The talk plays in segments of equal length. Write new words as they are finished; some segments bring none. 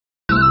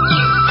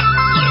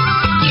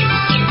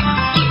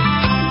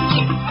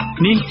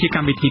នេះជាក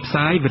ម្មវិធីផ្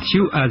សាយវិទ្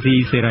យុអាស៊ី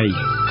សេរី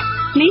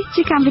នេះ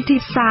ជាកម្មវិធី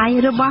ផ្សាយ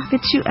របស់វិ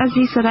ទ្យុអា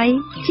ស៊ីសេរី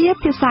ជា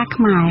ភាសា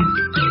ខ្មែរ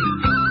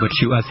វិទ្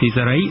យុអាស៊ី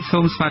សេរីសូ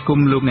មស្វាគម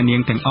ន៍លោកអ្នកនា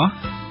ងទាំងអស់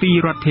ពី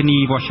រដ្ឋធានី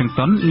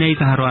Washington នៃ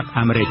សហរដ្ឋ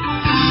អាមេរិក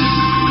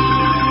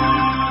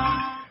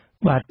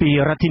បាទពី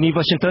រដ្ឋធានី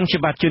Washington ខ្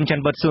ញុំបាទជួនច័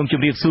ន្ទបុតសូមជ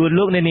ម្រាបសួរ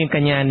លោកអ្នកនាងក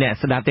ញ្ញាអ្នក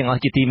ស្ដាប់ទាំងអ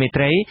ស់ជាទីមេ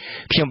ត្រី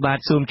ខ្ញុំបាទ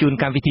សូមជូន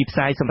កម្មវិធីផ្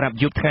សាយសម្រាប់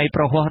យប់ថ្ងៃ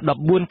ប្រហោះ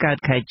14កើត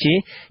ខែជេ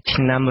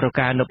ឆ្នាំរ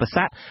កានុប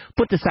ស័ក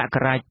ពុទ្ធសក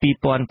រាជ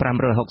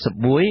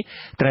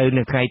2561ត្រូវ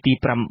នៅថ្ងៃទី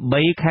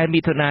8ខែមិ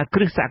ថុនាគ្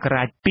រិស្តសក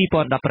រាជ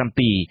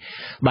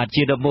2017បាទ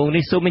ជាដំបូង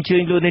នេះសូមអញ្ជើ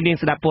ញលោកអ្នកនាង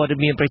ស្ដាប់ព័ត៌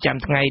មានប្រចាំ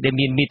ថ្ងៃដែល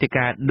មានមេត្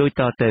តាដូច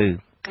តទៅ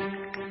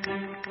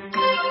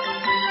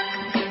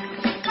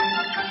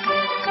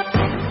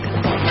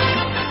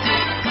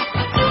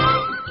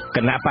គ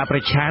ណៈបកប្រ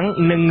ឆាំង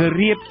នឹង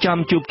រៀបចំ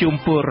ជួបជុំ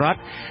ពលរដ្ឋ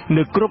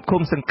នៅគ្រប់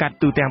ឃុំសង្កាត់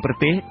ទូទាំងប្រ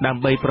ទេសដើ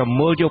ម្បីប្រ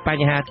មូលយកប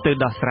ញ្ហាទៅ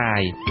ដោះស្រា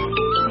យ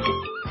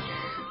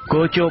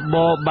គូជប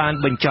បាន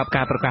បញ្ចប់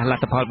ការប្រកាសល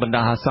ទ្ធផលបណ្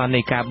ដោះអាសន្ន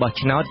នៃការបោះ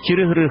ឆ្នោតជ្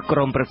រើសរើសក្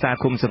រុមប្រឹក្សា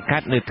គុំសង្កា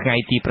ត់នៅថ្ងៃ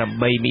ទី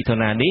8មិថុ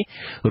នានេះ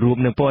រួម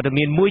នឹងព័ត៌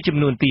មានមួយចំ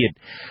នួនទៀត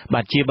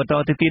បាទជាបន្ត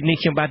ទៅទៀតនេះ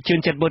ខ្ញុំបាទជួន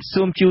ច័ន្ទបុត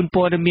សូមជូន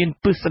ព័ត៌មាន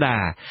ពិស្ដា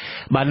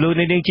បាទលោក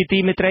នាងជាទី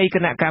មេត្រីគ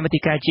ណៈកម្មាធិ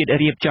ការជាតិ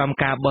រៀបចំ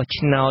ការបោះ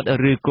ឆ្នោត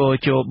ឬគូ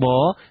ជប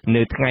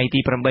នៅថ្ងៃទី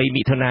8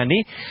មិថុនា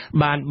នេះ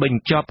បានប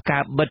ញ្ចប់កា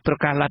របិទប្រ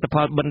កាសលទ្ធផ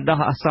លបណ្ដោះ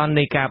អាសន្ន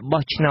នៃការ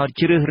បោះឆ្នោត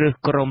ជ្រើសរើស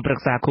ក្រុមប្រឹ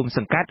ក្សាគុំស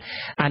ង្កាត់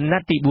អាណ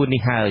ត្តិទី4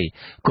នេះហើយ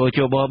គូ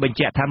ជបបញ្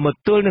ជាក់ថាមក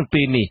ទល់នឹង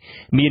ពេលនេះ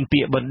មានពា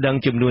ក្យបណ្ដឹង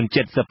ចំនួន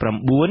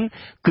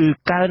79គឺ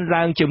កើន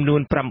ឡើងចំនួ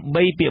ន8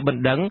ពាក្យប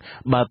ណ្ដឹង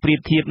បើប្រៀប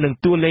ធៀបនឹង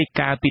តួលេខ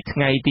កាលពីថ្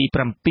ងៃទី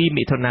7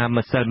មិថុនា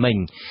ម្សិលមិញ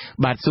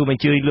បាទសូមអ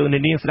ញ្ជើញលោកអ្ន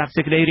កនាងស្ដាប់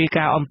សេចក្តីរាយ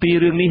ការណ៍អំពី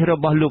រឿងនេះរ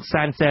បស់លោក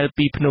សានសែល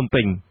ពីភ្នំ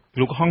ពេញ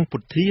លោកហងពុ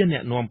ធាអ្ន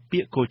កនាំពា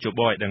ក្យកោជ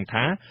បឲ្យដឹង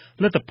ថា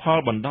លទ្ធផល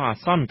បណ្ដោះអា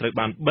សន្នត្រូវ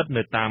បានបិទ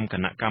នៅតាមគ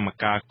ណៈកម្ម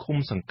ការឃុំ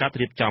សង្កាត់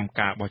រៀបចំ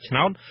ការបោះឆ្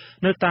នោត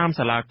នៅតាម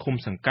សាលាឃុំ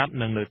សង្កាត់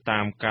និងនៅតា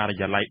មការិ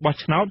យាល័យបោះ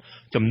ឆ្នោត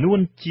ចំនួន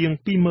ជាង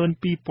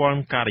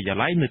 22,000 ការិយា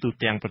ល័យនៅទូ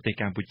ទាំងប្រទេស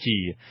កម្ពុជា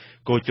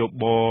កោជ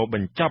បប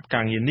ញ្ចប់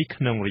ការងារនេះ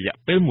ក្នុងរយៈ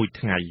ពេល1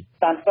ថ្ងៃ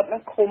តាមពិតហ្នឹ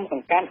ងឃុំស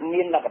ង្កាត់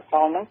មានលទ្ធផ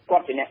លហ្នឹងគា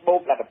ត់ជាអ្នកបូ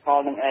កលទ្ធផល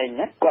ហ្នឹងឯង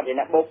ណាគាត់ជា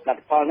អ្នកបូកលទ្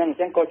ធផលហ្នឹងអញ្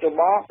ចឹងកោជ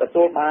បទ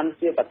ទួលបាន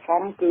ជាបឋ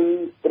មគឺ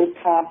រូប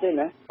ថតទេ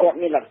ណាគាត់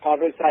មានលទ្ធផល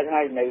រួចស្រេច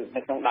ហើយនៅ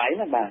ក្នុងដៃ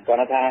ណាបាទគា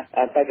ត់ថា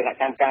ទៅគណៈ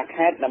កម្មការ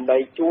ខេត្តដើម្បី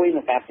ជួយក្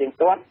នុងការផ្ទៀង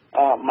ផ្ទាត់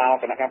មក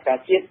គណៈកម្មការ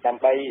ជាតិដើ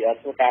ម្បី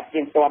ធ្វើការផ្ទៀ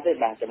ងផ្ទាត់ទេ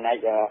បាទចំណែក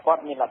គា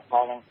ត់មានលទ្ធផ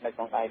លនៅក្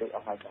នុងដៃរួចអ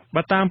ស់ហើយ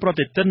បាទតាមប្រ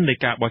តិទិននៃ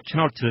ការបោះឆ្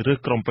នោតជ្រើសរើស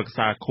ក្រុមប្រឹក្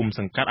សាឃុំ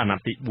សង្កាត់អាណ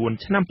ត្តិទី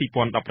4ឆ្នាំ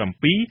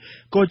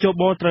2017កោជ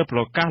បត្រូវប្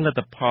រកាសល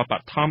ទ្ធផលប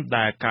ឋម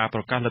ដែលការប្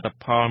រកាសលទ្ធ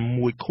ផល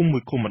មួយឃុំ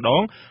ម្ដ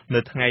ងនៅ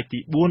ថ្ងៃទី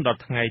4ដល់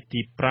ថ្ងៃទី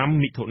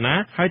5មិថុនា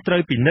ហើយត្រូ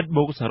វពិនិត្យ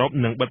បូកសរុប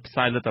និងបិទផ្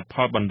សាយលទ្ធផ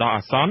លបណ្ដោះ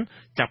អាសន្ន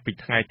ចាប់ពី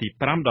ថ្ងៃទី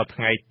5ដល់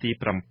ថ្ងៃទី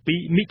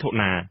7មិថុ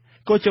នា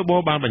កោជប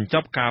បានបញ្ច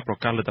ប់ការប្រ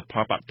កាសលទ្ធផ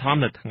លបឋម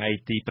នៅថ្ងៃ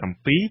ទី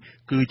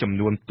7គឺចំ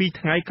នួន2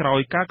ថ្ងៃក្រោយ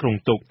ការគ្រោង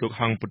ទុកលោក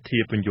ហងពុធា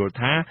បញ្យល់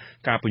ថា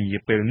ការពន្យា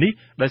ពេលនេះ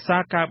ដោយសា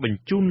រការបញ្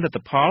ជូនលទ្ធ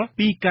ផល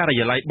ពីការិ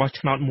យាល័យបោះ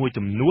ឆ្នោតមួយ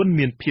ចំនួន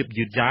មានភាព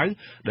យឺតយ៉ាវ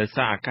ដោយ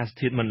សារអាកាស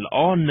ធាតុមិនល្អ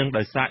និង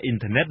ដោយសារអ៊ីន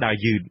ធឺណិតដើរ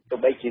យឺតទោះ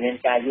បីជាមាន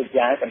ការយឺត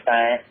យ៉ាវប៉ុន្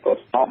តែ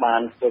ក៏បា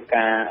នធ្វើ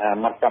ការ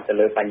មកចាប់ទៅ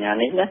លើបញ្ហា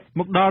នេះណា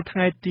មកដល់ថ្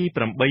ងៃទី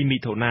8មិ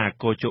ថុនា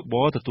កោជប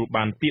ទទួល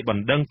បានពាក្យប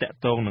ណ្ដឹងតាក់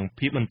ទងនឹង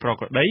ភាពមិនប្រ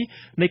ក្រតី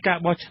នៃការ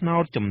បោះឆ្នោ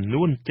តចំ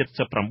នួន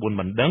79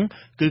បណ្ដឹង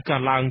គឺកា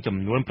រឡើងចំ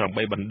នួន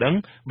8បណ្ដឹង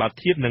បើ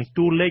ធៀបនឹង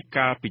តួលេខ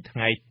កាលពីថ្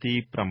ងៃទី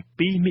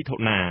7មិថុ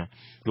នា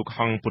លោកហ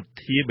ងពុ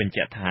ធាបញ្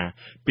ជាក់ថា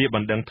ពាក្យប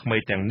ណ្ដឹងថ្មី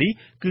ទាំងនេះ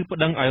គឺប្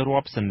តឹងឲ្យរា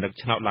ប់សន្លឹក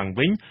ឆ្នោតឡើង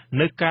វិញ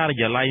នៅការិ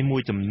យាល័យមួ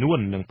យចំនួន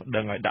និងប្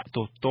តឹងឲ្យដាក់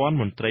ទោសទណ្ឌ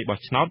មន្ត្រីបោះ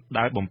ឆ្នោត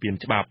ដែលបំពាន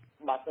ច្បាប់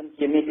បើសិន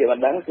ជាមានពាក្យប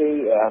ណ្ដឹងគឺ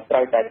ត្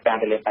រូវតែការ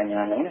ទៅលើបញ្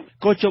ហាហ្នឹង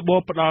កោជប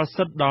ផ្ដល់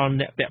សិទ្ធិដល់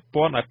អ្នកពាក់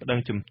ព័ន្ធឲ្យប្តឹង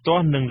ជំទា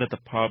ស់នឹងលទ្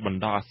ធផលប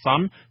ណ្ដោះអាស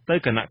ន្នទៅ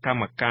គណៈក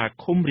ម្មការ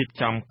ឃុំរៀប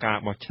ចំការ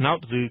បោះឆ្នោត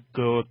ឬ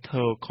ក៏ធ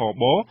ខ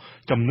ប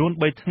ចំនួន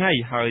3ថ្ងៃ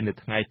ហើយនៅ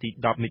ថ្ងៃទី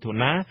10មិថុ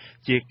នា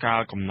ជាកា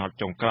លកំណត់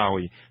ចុងក្រោយ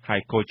ហើ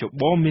យកោជ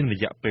បមានរ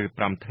យៈពេល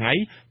5ថ្ងៃ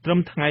ត្រឹម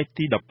ថ្ងៃ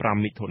ទី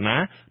15មិថុនា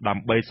ដើ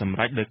ម្បីសម្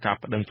រេចលើការ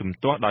ប្តឹងជំ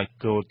ទាស់ដោយ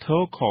កោធ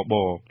ខប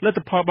លទ្ធ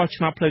ផលបោះ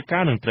ឆ្នោតផ្លូវកា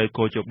រនឹងត្រូវ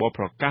កោជប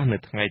ប្រកាសនៅ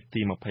ថ្ងៃ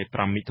ទី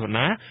25មិថុ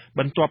នា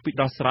បន្ទាប់ពី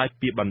ដោះស្រាយ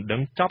ពាក្យបណ្ដឹ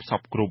ងចប់ស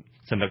ពគ្រប់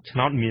សន្លឹកឆ្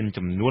នោតមាន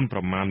ចំនួនប្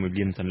រមាណ1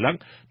លានសន្លឹក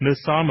នៅ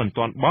សល់មិន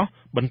ទាន់បោះ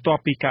បន្ទា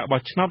ប់ពីការ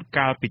បោះឆ្នោត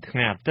កាលពីថ្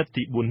ងៃអាទិត្យ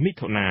ទី4មិ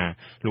ថុនា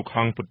លោកហ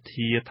ងពុ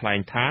ធាថ្លែង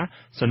ថា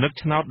សន្លឹក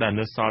ឆ្នោតដែល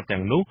នៅសល់ទាំ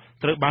ងនោះ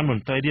ត្រូវបានម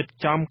ន្ត្រីរៀប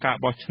ចំការ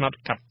បោះឆ្នោត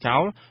កាត់ចោ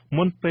ល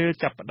មុនពេល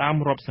ចាប់ផ្ដើម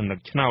រាប់សន្លឹក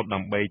ឆ្នោតដើ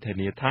ម្បីធា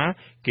នាថា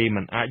គេ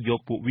មិនអាចយក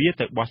ពួកវា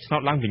ទៅបោះឆ្នោ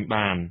តឡើងវិញ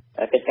បាន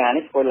កិច្ចការ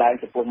នេះធ្វើឡើង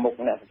ចំពោះមុខ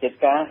អ្នកវិទ្យា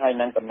ការហើយ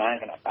និងតំណាង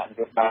គណៈបកន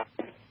យោបាយ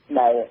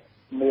ដែល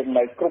មាន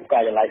នៅគ្រប់កា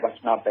រិយាល័យបោះ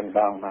ឆ្នោតតែម្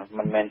ដងបាទ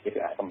មិនមែនជារឿ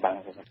ងកំបាំង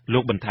ទេលោ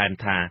កបន្ថែម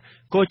ថា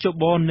កោជ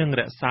បនឹង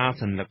រក្សា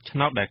សន្លឹកឆ្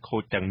នោតដែលខូ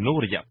ចទាំងនោះ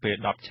រយៈពេល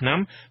10ឆ្នាំ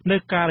នៅ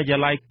ការិយា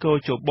ល័យកោ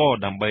ជប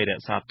ដើម្បីរ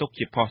ក្សាទុក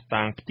ជាភស្តុ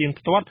តាងផ្ទៀង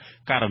ផ្ទាត់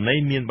ករណី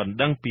មានបណ្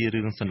ដឹងពី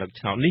រឿងសន្លឹក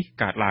ឆ្នោតនេះ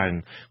កើតឡើង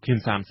ខ្ញុំ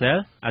សាមសែល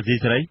អាស៊ី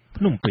សេរី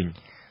ភ្នំពេញ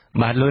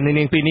បាទលោក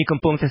នាងពីនេះកំ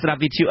ពុងស្ដាប់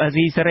វិទ្យុអា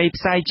ស៊ីសេរី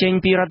ផ្សាយចេញ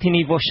ពីរដ្ឋធា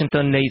នី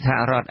Washington នៃសហ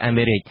រដ្ឋអា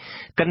មេរិក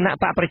គណៈ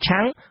បកប្រ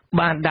ឆាំង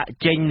បានដាក់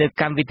ចេញនូវ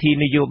កម្មវិធី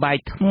នយោបាយ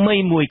ថ្មី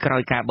មួយក្រោ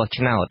យការបោះ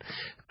ឆ្នោត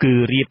គឺ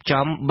រៀប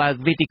ចំបើក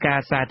វេទិកា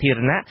សាធារ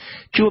ណៈ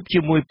ជួបជា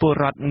មួយពល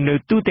រដ្ឋនៅ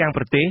ទូទាំង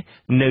ប្រទេស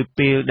នៅ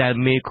ពេលដែល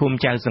មេឃុំ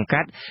ចៅសង្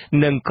កាត់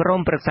និងក្រុម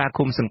ប្រឹក្សា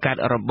ឃុំសង្កាត់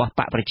របស់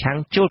បកប្រឆាំង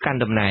ចូលកាន់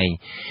តំណែង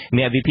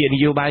អ្នកវិភាគន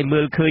យោបាយមើ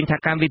លឃើញថា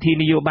កម្មវិធី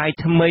នយោបាយ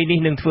ថ្មីនេះ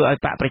នឹងធ្វើឲ្យ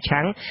បកប្រ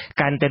ឆាំង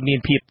កាន់តែមាន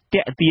ភាព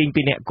តាក់ទាញ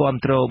ពីអ្នកគាំ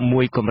ទ្រ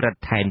មួយកម្រិត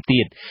ថែម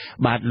ទៀត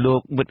បាទលោ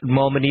កវិទ្ម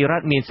មនីរ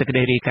តមានសេចក្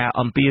តីរាយការណ៍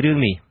អំពីរឿង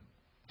នេះ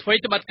ថ្មី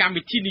ត្បិតកម្ម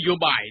វិធីនយោ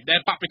បាយដែល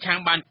បកប្រឆាំង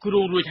បានគ្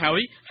រោងរួច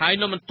ហើយ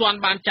នៅមិនទាន់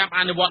បានចាប់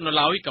អនុវត្តនៅ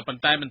ឡើយក៏ប៉ុ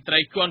ន្តែមន្ត្រី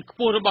ជាន់ខ្ព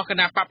ស់របស់គ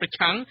ណៈបកប្រ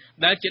ឆាំង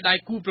ដែលជាដៃ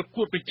គូប្រ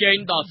កួតប្រជែង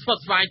ដ៏ស្វិត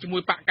ស្វាញជាមួ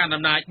យបកកណ្ដាល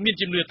អំណាចមាន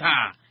ជំនឿថា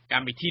ក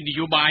ម្មវិធីន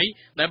យោបាយ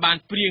ដែលបាន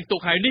ព្រៀងទុក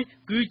ហើយនេះ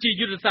គឺជា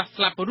យុទ្ធសាស្ត្រ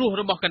ស្លាប់រស់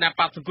របស់គណៈ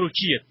បកសង្គ្រោះ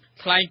ជាតិ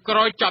ថ្លែងក្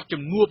រោយចប់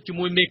ជំនួបជា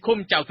មួយមេឃុំ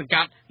ចៅសង្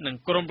កាត់និង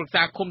ក្រុមប្រឹក្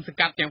សាឃុំសង្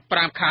កាត់ទាំង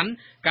5ខណ្ឌ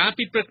កាល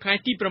ពីព្រឹកថ្ងៃ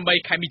ទី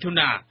8ខែមិថុ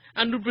នា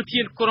អនុប្រ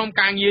ធានក្រុម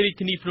ការងាររាជ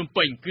ធានីភ្នំ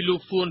ពេញគឺលោក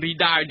សួនរី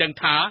ដាឲ្យដឹង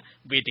ថា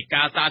វេទិ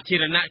កាសាធា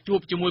រណៈជួប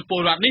ជាមួយព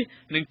លរដ្ឋនេះ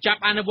នឹងចា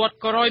ប់អនុវត្ត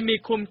ក្រោយមេ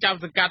ឃុំចៅ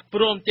សង្កាត់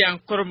ព្រមទាំង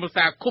ក្រុមប្រឹក្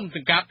សាឃុំស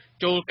ង្កាត់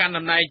ចូលកាន់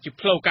តំណែងជា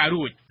ផ្លូវការ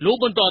រួចលោក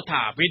បន្ត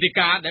ថាវេទិ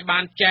កាដែលបា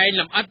នចែង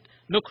លម្អិត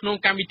នៅក្នុង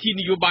កម្មវិធី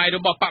នយោបាយរ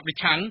បស់បកប្រ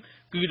ឆាំង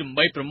គឺដើម្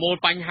បីប្រមូល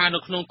បញ្ហានៅ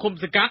ក្នុងឃុំ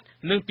សង្កាត់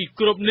និងពិ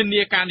គ្រោះនិន្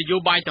នាការនយោ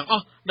បាយទាំងអ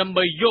ស់ដើម្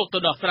បីយកទៅ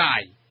ដោះស្រា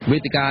យវេ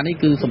ទិកានេះ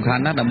គឺសំខា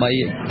ន់ណាស់ដើម្បីឲ្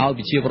យ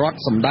ប្រជាពលរដ្ឋ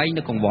សម្ដែង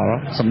នៅកង្វល់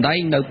សម្ដែង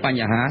នៅប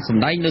ញ្ហាស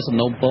ម្ដែងនៅសំ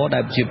ណូមពរដែ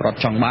លប្រជាពលរដ្ឋ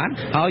ចង់បាន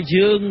ហើយ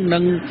យើងនឹ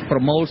ងប្រ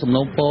មូលសំ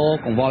ណូមពរ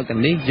កង្វល់ទាំ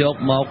ងនេះយក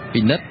មក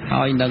ពិនិត្យ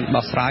ហើយនឹង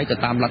ដោះស្រាយទៅ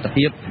តាមលទ្ធ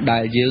ភាពដែ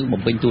លយើង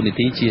បំពេញតួនា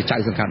ទីជាចៅ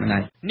សង្កាត់ហ្នឹងឯ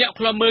ងអ្នក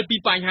ខ្លំមើលពី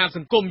បញ្ហាស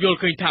ង្គមយល់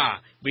ឃើញថា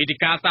វេទិ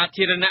កាសា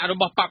ធារណៈរ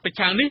បស់បកប្រ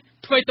ឆាំងនេះ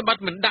ធ្វើត្បិត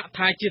មិនដាក់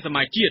ថាជាស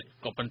មាជជាតិ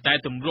ក៏ប៉ុន្តែ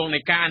ទម្រង់នៃ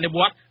ការអនុវ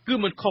ត្តគឺ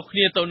មិនខុសគ្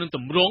នាទៅនឹងទ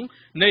ម្រង់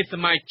នៃស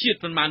មាជជាតិ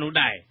ប៉ុន្មាននោះ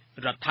ដែរ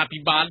រដ្ឋាភិ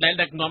បាលដែល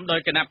ដឹកនាំដោយ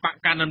គណៈបក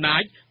កណ្ដាលអំណា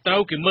ចត្រូ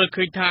វគេមើល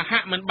ឃើញថាហា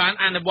ក់មិនបាន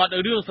អនុវត្ត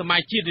រឿងសមា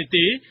ជជាតិនេះ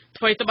ទេ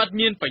ធ្វើត្បិត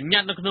មានបញ្ញ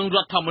ត្តិនៅក្នុងរ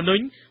ដ្ឋធម្មនុ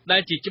ញ្ញដែ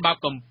លជាច្បាប់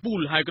កម្ពុ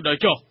ជាហើយក៏ដោយ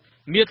ចុះ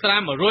មាត្រា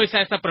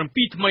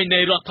147ថ្មីនៃ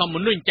រដ្ឋធម្ម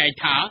នុញ្ញចែង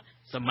ថា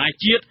សមាជ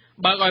ជាតិ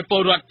បើកឲ្យព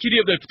លរដ្ឋជ្រា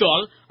បដោយផ្ទា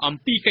ល់អំ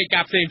ពីកិច្ចកា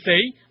រផ្សេង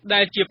ៗដែ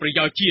លជាប្រ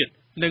យោជន៍ជាតិ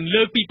និង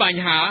លើកពីប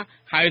ញ្ហា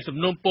ហើយសំ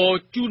ណូមពរ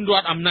ជូនរ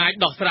ដ្ឋអំណាច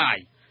ដោះស្រាយ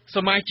ស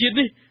មាជជាតិ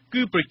នេះ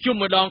គឺប្រជុំ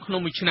ម្ដងក្នុង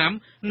មួយឆ្នាំ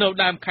នៅ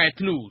ដើមខែ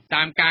ធ្នូ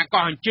តាមការ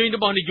កោះអញ្ជើញរ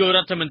បស់នាយករ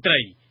ដ្ឋមន្ត្រី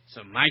ស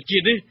មាជជា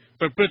តិនេះ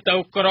ប្រព្រឹត្តទៅ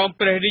ក្រោម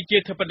ព្រះរាជា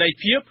ធិបតី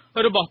ភាព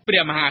របស់ព្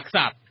រះមហាក្ស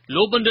ត្រ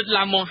លោកបណ្ឌិត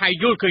ឡាម៉ុងហៃ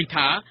យល់ឃើញ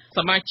ថាស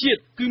មាជជាតិ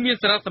គឺមាន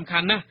សារៈសំខា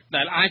ន់ណាស់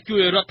ដែលអាចជួ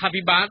យរដ្ឋា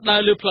ភិបាលដើ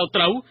រលើផ្លូវ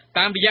ត្រូវ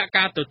តាមរយៈ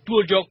ការទទួ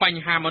លយកប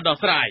ញ្ហាមកដោះ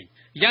ស្រាយ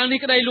យ៉ាងនេះ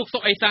ក្តីលោកសុ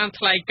កអេសាន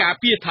ថ្លែងការ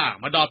ពីថា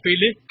មកដល់ពេល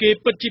នេះគេ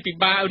ពិតជាពិ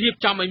បាករៀប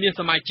ចំឲ្យមាន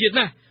សមាជជាតិ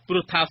ណាស់ព្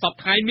រោះថាសព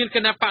ថ្ងៃមានគ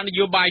ណៈបកន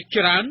យោបាយ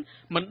ច្រើន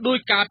មិនដូច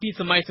កាលពី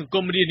សម័យសង្គ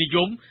មរាស្ត្រនិយ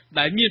ម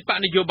ដែលមានបក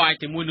នយោបាយ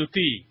តែមួយនោះ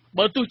ទេ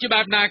បើទោះជា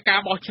បែបណាការ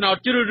បោះឆ្នោត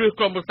ជ្រើសរើស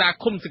ក្រុមប្រឹក្សា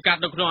ឃុំសង្កាត់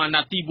នៅក្នុងអាណ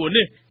ត្តិទី4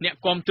នេះអ្នក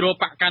គាំទ្រប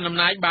កកណ្ដាលអំ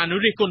ណាចបាន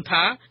រិះគន់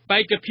ថាបេ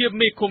ក្ខភាព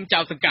មេឃុំចៅ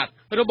សង្កាត់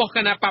របស់គ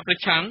ណៈបកប្រ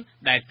ឆាំង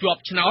ដែលជា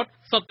ប់ឆ្នោត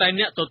សុទ្ធតែ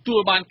អ្នកទទួល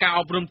បានការ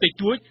អប់រំតិច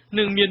តួច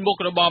និងមានមុខ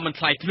របរមិន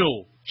ថ្លៃថ្នូរ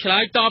ឆ្លើ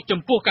យតបចំ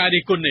ពោះការ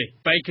រិះគន់នេះ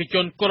បេក្ខជ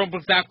នក្រុមប្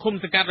រឹក្សាឃុំ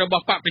សង្កាត់រប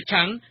ស់បកប្រ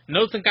ឆាំង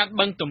នៅសង្កាត់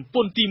បឹងទំ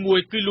ពុនទី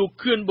1គឺលោក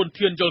ខឿនប៊ុន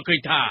ធឿនយល់ឃើ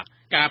ញថា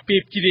ការពី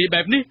បជ្រាយ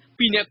បែបនេះ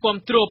ពីអ្នកគាំ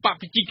ទ្របក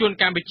ប្រជាជន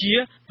កម្ពុជា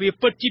វា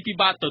ពិតជាពិ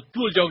បាកទ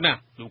ទួលយកណាស់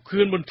លោក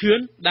ខឿនប៊ុនធឿន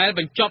ដែលប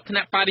ញ្ចប់ថ្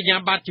នាក់បរិញ្ញា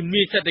បត្រជំ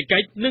នាញសេដ្ឋកិ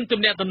ច្ចនិងទំ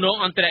នាក់ទំនង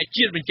អន្តរ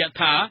ជាតិបញ្ជាក់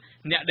ថា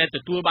អ្នកដែលទ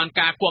ទួលបាន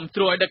ការគាំ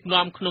ទ្រឲ្យដឹក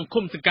នាំក្នុង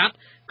ឃុំសង្កាត់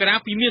ក្រៅ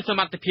ពីមានសម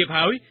ត្ថភាព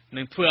ហើយ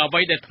នឹងធ្វើអ្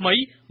វីដែលថ្មី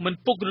មិន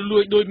ពុករលួ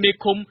យដោយមេ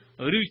ឃុំ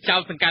ឬចៅ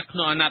សង្កាត់ក្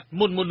នុងអាណត្តិ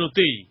មុននោះ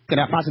ទេគ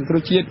ណៈបកសង្គ្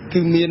រោះជាតិ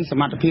គឺមានស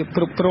មត្ថភាព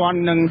គ្រប់គ្រាន់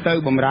នឹងទៅ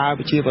បម្រើ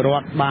ប្រជាពលរ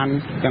ដ្ឋបាន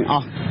ទាំងអ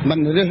ស់មិន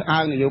រើសអើ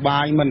ងនយោបា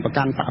យមិនប្រ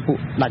កាន់បកពួក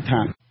ដាច់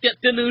ខាតទាក់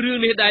ទិននឹងរឿង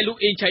នេះដែរលោក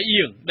អេងឆៃ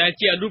អៀងដែល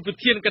ជាអនុប្រ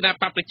ធានគណៈ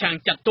បកប្រឆាំង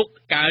ចាត់ទុក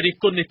ការរិះ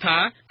គន់នេះថា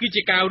គឺ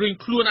ជាការរុញ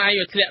ខ្លួនឯង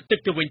ឲ្យធ្លាក់ទឹក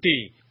ទៅវិញទេ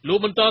លោក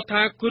បន្ត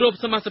ថាគ្រប់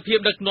សមាជិកភាព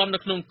ដឹកនាំនៅ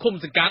ក្នុងឃុំ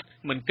សង្កាត់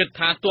មិនគិត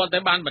ថាទាល់តែ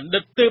បានបណ្ឌិ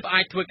តទើបអា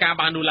ចធ្វើការ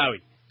បាននោះឡើយ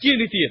ជា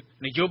នេះទៀត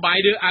នយោបាយ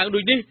រើសអើងដូ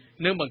ចនេះ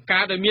នឹងបង្កើ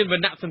តឲ្យមានវ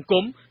ណ្ណៈសង្គ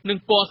មនិង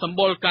ពណ៌សម្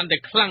បុរកាន់តែ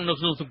ខ្លាំងនៅ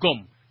ក្នុងសង្គម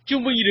ជុំ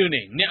វិញរឿង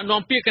នេះអ្នក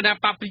នាំពាក្យគណៈ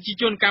បកប្រជា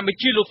ជនកម្ពុ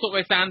ជាលោកសុក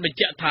អេសានបញ្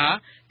ជាក់ថា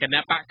គណៈ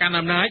បកកណ្ដាល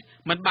អំណាច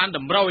មិនបានត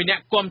ម្រូវឲ្យអ្នក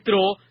គាំទ្រ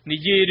និ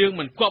យាយរឿង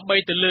មិនគប្បី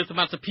ទៅលើស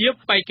មាជិកភាព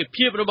បេក្ខ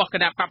ភាពរបស់គ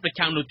ណៈបកប្រ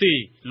ឆាំងនោះទេ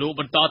លោក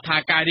បន្តថា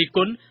ការរិះគ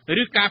ន់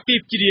ឬការពី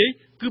បជ្រាយ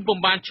គឺពុំ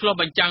បានឆ្លុះ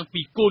បញ្ចាំង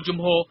ពីគោលជំ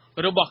ហរ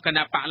របស់គ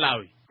ណៈបកឡើ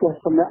យជា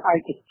សំណាក់ឯ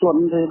កជន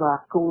ទេបាទ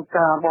គោល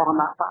ការណ៍របស់គ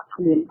ណៈបក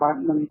គ្មានបែប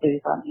នឹងទេ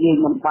បាទយើង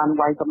មិនបាន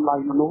វាយតម្លៃ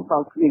មនុស្សដោ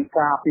យគ្មាន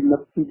ការពិនិ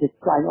ត្យពីចិត្ត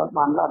ใจឲ្យ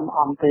បានល្អិតល្អ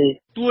ន់ទេ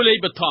តួលេខ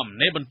បឋម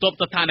នៃបន្ទប់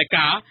ស្ថានភា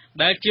ព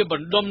ដែលជាប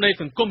ណ្ដុំនៃ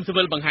សង្គមស៊ី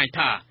វិលបង្ហាញ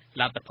ថា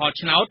លទ្ធផល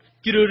ឆ្នោត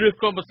ជ្រើសរើស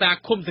ក្រុមប្រឹក្សា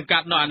ឃុំសង្កា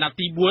ត់នៅអាណត្តិ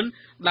ទី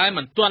4ដែល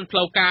មិនទាន់ផ្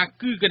លូវការ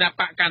គឺគណៈ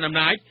បកកណ្ដាលអំ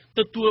ណាច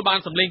ទទួលបាន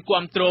សម្លេង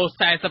គាំទ្រ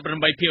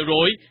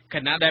 48% ខ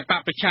ណៈដែលប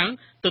កប្រឆាំង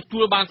ទទួ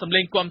លបានសម្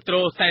លេងគាំទ្រ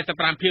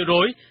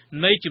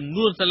 45% នៃចំ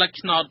នួនសិលឹក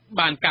ឆ្នោត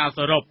បានការស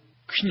រុប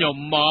ខ្ញុំ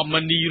ម៉ម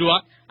នីរ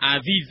តអា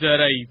ស៊ីសេ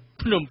រី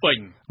ភ្នំពេញ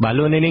បាទ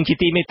លោកនាងជា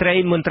ទីមេត្រី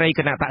មន្ត្រី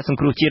គណៈបកសង្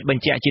គ្រោះជាតិប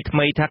ញ្ជាក់ជាថ្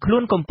មីថាខ្លួ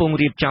នកំពុង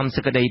រៀបចំ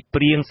សេចក្តី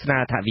ព្រាងស្នើ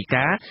ថវិ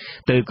កា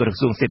ទៅក្រ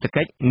សួងសេដ្ឋ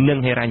កិច្ចនិង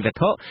ហិរញ្ញវត្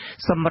ថុ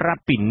សម្រា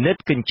ប់ពិនិត្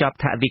យកញ្ចប់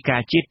ថវិកា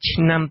ជាតិ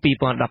ឆ្នាំ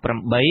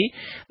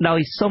2018ដោយ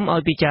សូមឲ្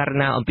យពិចារ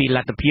ណាអំពីល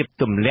ទ្ធភាព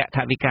ទម្លាក់ថ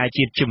វិកា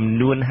ជាតិចំ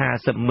នួន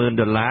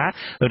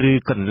$50,000ឬ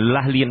កន្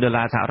លះលាន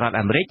$សហរដ្ឋ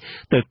អាមេរិក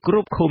ទៅគ្រ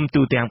ប់ឃុំ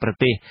ទូទាំងប្រ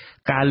ទេស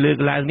ការលើក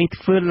ឡើងនេះ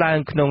ធ្វើឡើង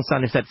ក្នុងស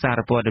ន្និសីទសា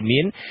រព័ត៌មា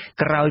ន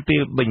ក្រោយពេ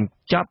លបញ្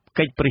ចប់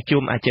កិច្ចប្រ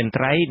ជុំអចិន្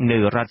ត្រៃយ៍នៅ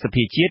រដ្ឋស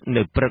ភាជាតិ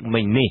នៅព្រឹក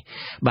មិញនេះ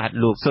បាទ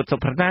លោកសុតសុ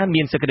ប្រណា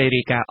មានសេចក្តី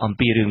រាយការណ៍អំ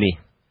ពីរឿងនេះ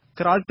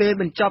ក្រោយពេល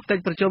បញ្ចប់កិច្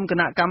ចប្រជុំគ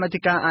ណៈកម្មាធិ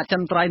ការអចិ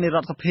ន្ត្រៃយ៍នៃរ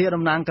ដ្ឋសភា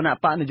តំណាងគណៈ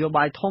បកនយោ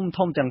បាយ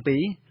ធំទាំងពី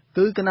រ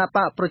គឺគណៈប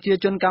កប្រជា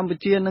ជនកម្ពុ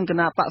ជានិងគ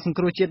ណៈបកសង្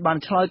គ្រោះជាតិបាន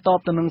ឆ្លើយតប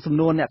ទៅនឹងសំ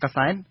ណួរអ្នកកា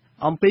សែត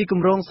អំពីគ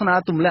ម្រោងស្នើ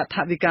ទម្លាក់ថ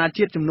វិកា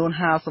ជាតិចំនួន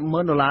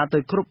$50,000ទៅ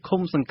គ្រប់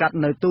ឃុំសង្កាត់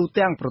នៅទូ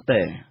ទាំងប្រ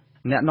ទេស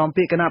អ្នកនាំ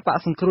ពាក្យគណៈបក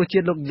សង្គ្រោះជា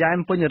តិលោកយ៉ែម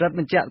ពេញរិទ្ធ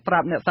បញ្ជាក់ប្រា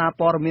ប់អ្នកសារ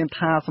ព័ត៌មាន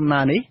ថាសំ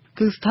ណើនេះ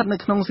គឺស្ថិតនៅ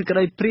ក្នុងសេចក្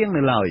តីព្រាង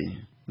នៅឡើយ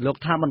លោក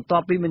ថាបន្ទា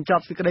ប់ពីបញ្ច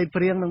ប់សេចក្តី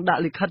ព្រាងនឹងដា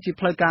ក់លិខិតជា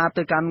ផ្លូវការ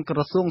ទៅកាន់ក្រ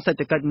សួងសេដ្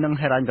ឋកិច្ចនិង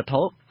ហិរញ្ញវត្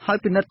ថុហើយ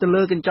ពិនិត្យទៅ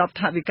លើកញ្ចប់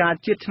ថវិកា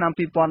ជាតិឆ្នាំ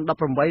2018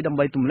ដើម្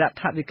បីទម្លាក់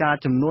ថវិកា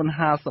ចំនួន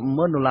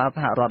$50,000ស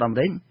ហរដ្ឋអាមេ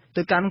រិក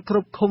ទៅកាន់គ្រ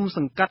ប់ឃុំស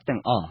ង្កាត់ទាំ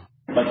ងអស់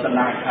បើស្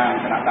នើខាង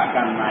គណៈបកក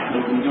ម្មាធិការលោ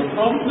កយល់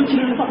ព្រមគឺជា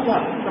រឿងរបស់គា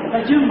ត់តែ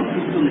យើងមិន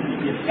គិតទូនីតិ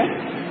ទៀតទេ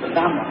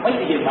តាមអ្វី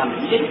ដែលយើងបាន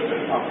និយាយ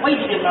អ្វី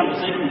ដែលយើងបានផ្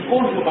សេងពីគោ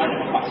លនយោបាយរ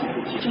បស់បកសង្គ្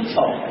រោះជាតិខ្ញុំ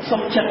សូ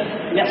មចិត្ត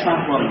អ្នកសារ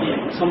ព័ត៌មាន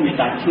សូមមេត្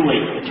តាជួយ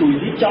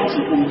រៀបចំស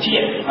ង្គមជា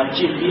តិឲ្យ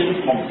ជៀសវាង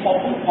បំផុស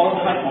បំផុល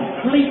ហើយបំ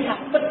ភ្លៃថា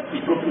ពិតពី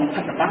គ្រប់ក្នុងខ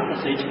ត្តតាំងប្រ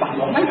សេច្បាស់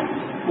លាស់ណាស់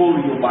គោលន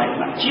យោបាយ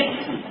ថ្នាក់ជាតិ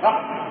សម្រាប់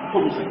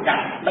គុំសង្កា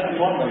ត់ដឹក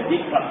នាំដោយរា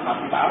ជរដ្ឋា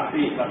ភិបាល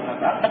ពីរដ្ឋា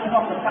ភិបាលដឹក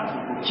នាំរដ្ឋស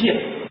ង្គមជាតិ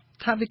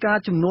ថវិកា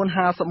ចំនួន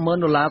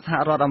$50,000សហ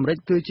រដ្ឋអាមេរិក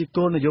គឺជា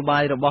គោលនយោបា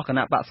យរបស់គ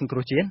ណៈបកសង្គ្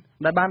រោះជាតិ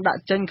ដែលបានដាក់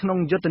ចេញក្នុង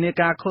យុទ្ធនា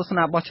ការឃោស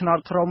នាបោះឆ្នោត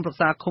ក្រុមប្រឹក្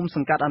សាឃុំស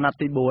ង្កាត់អាណត្តិ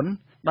ទី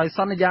4ដោយស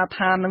ន្យា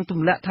ថានឹងទ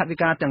ម្លាក់ថវិ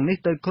កាទាំងនេះ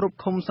ទៅគ្រប់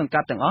ឃុំសង្កា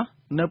ត់ទាំងអស់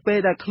នៅពេល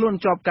ដែលខ្លួន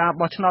ជាប់ការ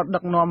បោះឆ្នោតដឹ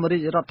កនាំរា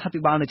ជរដ្ឋាភិ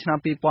បាលនៅឆ្នាំ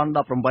2018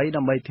ដើ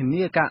ម្បីធា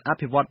នាការអ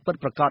ភិវឌ្ឍពិត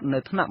ប្រាកដនៅ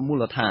ថ្នាក់មូ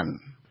លដ្ឋាន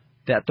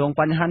តាក់ទង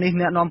បញ្ហានេះ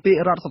អ្នកនាំពាក្យ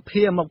រដ្ឋស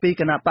ភាមកពី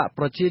គណៈបក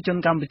ប្រជាជន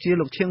កម្ពុជា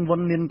លោកឈៀងវុន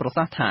មានប្រ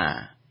សាសន៍ថា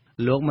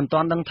លោកមិនទា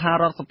ន់ដឹងថា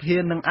រដ្ឋសភា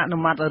នឹងអនុ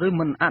ម័តឬ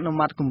មិនអនុ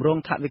ម័តគម្រោង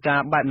ថវិកា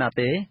បែបណា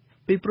ទេ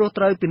ពីព្រោះ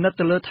ត្រូវពិនិត្យ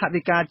ទៅលើថ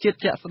វិកាជាតិ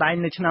ជាក់ស្ដែង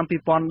នៅឆ្នាំ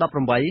2018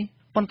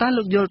ប៉ុន្តែ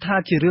លោកយល់ថា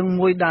ជារឿង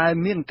មួយដែល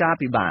មានការ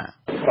ពិបាក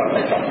គាត់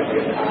តែចង់ជម្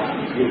រាបថា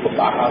យើងពិ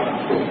បាកហើយ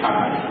ព្រោះថា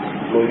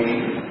លុយ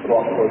រា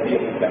ប់រយលា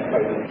នតែទៅ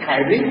ខែ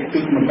នេះ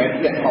គឺមិនមែន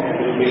លក្ខខណ្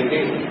ឌមួយទេ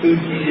គឺ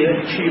ជា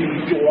ឈាម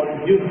ជ័រ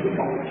យុទ្ធរប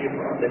ស់ជា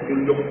ប្រទេសដែលយើង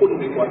យកគុណ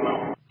ពីគាត់មក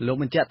លោក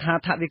បញ្ជាក់ថា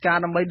ថវិកា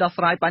ដើម្បីដោះ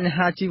ស្រាយបញ្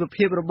ហាជីវ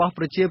ភាពរបស់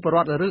ប្រជាពលរ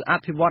ដ្ឋឬអ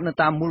ភិវឌ្ឍនៅ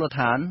តាមមូលដ្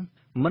ឋាន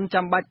មិន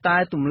ចាំបាច់តែ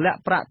ទម្លាក់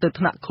ប្រាក់ទៅ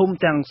ថ្នាក់ឃុំ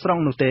ទាំងស្រុង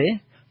នោះទេ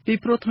ពី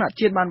ព្រោះថ្នាក់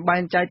ជាតិបានបែ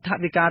ងចែកថ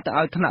វិកាទៅ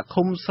ឲ្យថ្នាក់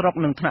ឃុំស្រុក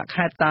និងថ្នាក់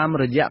ខេត្តតាម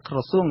រយៈក្រ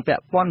សួងពា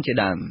ក់ព័ន្ធជា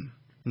ដើម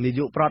នាយ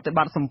កប្រតិប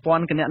ត្តិសម្ព័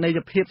ន្ធគណនេយ្យ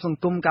ភាពសង្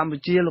គមកម្ពុ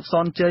ជាលោកស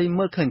នជ័យ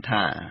មើលឃើញ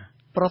ថា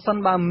ប្រសិន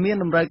បើមាន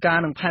តម្រូវការ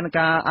និងផែន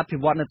ការអភិ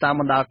វឌ្ឍនៅតាម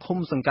បណ្ដាឃុំ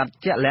សង្កាត់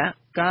ជាក់លាក់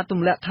ការទ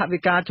ម្លាក់ថវិ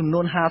កាចំនួ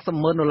ន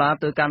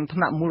$50,000ទៅកាន់ថ្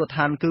នាក់មូលដ្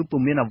ឋានគឺ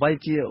ពុំមានអ្វី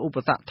ជាឧប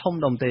សគ្គធំ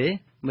ដុំទេ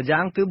ម្យ៉ា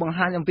ងគឺបង្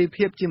ហាញអំពី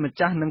ភាពជាម្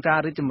ចាស់និងការ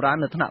រីកចម្រើន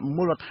នៅថ្នាក់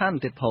មូលដ្ឋាន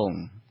ទៀតផង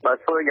បើ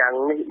ធ្វើយ៉ាង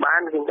នេះបា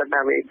នខ្ញុំគិត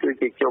ថាវាគឺ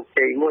ជាជោគ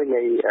ជ័យមួយ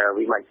នៃ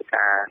វិមជ្ឈ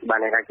ការបាន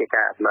ថាជា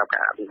ការសម្រាប់កា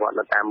រអភិវឌ្ឍ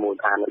នៅតាមមូល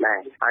ដ្ឋានដែរ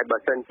ហើយបើ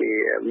សិនជា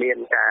មាន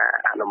ការ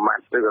អនុម័ត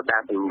ឬក៏កា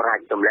រសម្រេច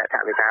ទម្លាក់ថ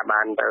វិកា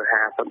បានទៅ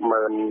$50,000សម្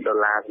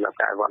រាប់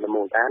ការអភិវឌ្ឍនៅ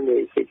មូលដ្ឋានវា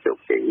ជាជោគ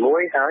ជ័យមួ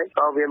យហើយ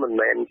ក៏វាមិន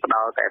មែនផ្ដ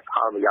ល់តែផ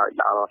លប្រយោជន៍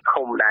ដល់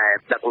ឃុំដែល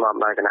ដឹកនាំ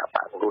ដោយគណៈប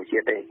កសង្គ្រោះជា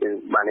តិទេគឺ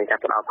បានន័យថា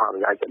ផ្ដល់ផលប្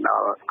រយោជន៍ទៅដ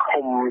ល់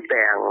ឃុំ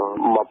ទាំង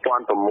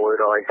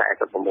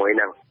1646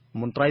ហ្នឹង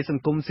មន្ត្រីស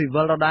ង្គមស៊ី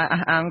វិលដដែល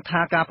អះអាង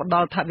ថាការផ្ដ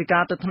ល់ថវិកា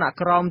ទៅថ្នាក់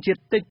ក្រោមជាតិ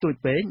តិចតួច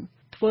ពេក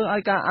ធ្វើឲ្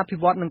យការអភិ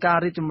វឌ្ឍនិងការ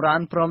រីកចម្រើន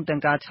ព្រមទាំ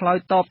ងការឆ្លើយ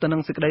តបទៅនឹ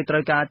ងសេចក្តីត្រូ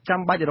វការ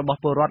ចាំបាច់របស់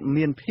ពលរដ្ឋ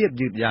មានភាព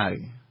យឺតយ៉ាវ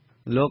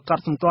លោកក៏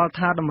សម្គាល់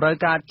ថាតម្រូវ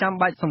ការចាំ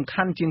បាច់សំ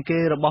ខាន់ជាងគេ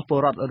របស់ពល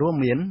រដ្ឋរួម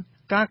មាន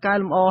ការកែល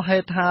ម្អហេ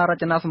ដ្ឋារ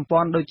ចនាសម្ព័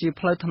ន្ធដូចជា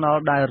ផ្លូវថ្នល់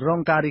ដែលរ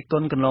ងការរិះគ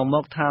ន់កន្លងម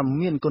កថា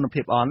មានគុណ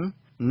ភាពអន់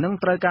និង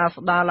ត្រូវការ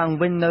ស្ដារឡើង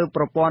វិញនៅ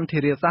ប្រព័ន្ធធា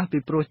រាសាស្ត្រពី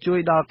ព្រោះជួយ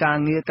ដល់ការ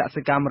ងារក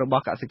សិកម្មរប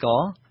ស់កសិក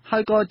រហើ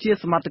យក៏ជា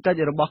សមត្ថកិច្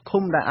ចរបស់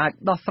ឃុំដែលអាច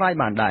ដោះស្រាយ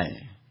បានដែរ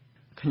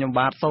ខ្ញុំ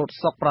បាទសោត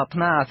សុកប្រាថ្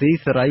នាអាស៊ី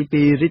សេរី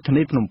ពីរាជធា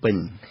នីភ្នំពេញ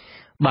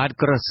បាទ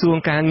ក្រសួង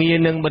ការងារ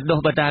និងបណ្ដុះ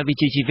បណ្ដាលវិជ្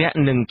ជាជីវៈ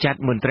នឹងចាត់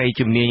មន្ត្រី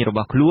ជំនាញរប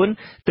ស់ខ្លួន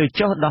ទៅ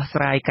ចុះដោះ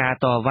ស្រាយការ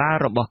តវ៉ា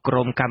របស់ក្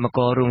រុមកម្មក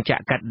ររោងច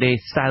ក្រកាត់ដេរ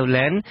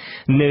Southland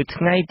នៅ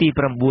ថ្ងៃទី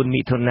9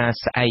មិថុនា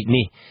ស្អែក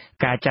នេះ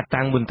ការចាត់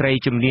តាំងមន្ត្រី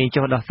ជំនាញ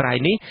ចុះដោះស្រាយ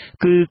នេះ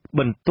គឺ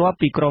បន្ទាប់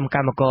ពីក្រុមក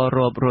ម្មករ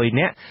រាប់រយ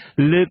នាក់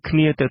លើកគ្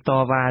នាទៅត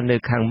វ៉ានៅ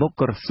ខាងមុខ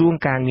ក្រសួង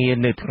ការងារ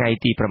នៅថ្ងៃ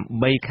ទី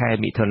8ខែ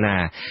មិថុនា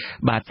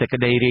បាទសេចក្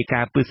តីរាយ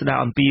ការណ៍ពិស្ដារ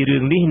អំពីរឿ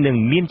ងនេះនឹង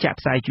មានចាក់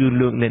ផ្សាយជូន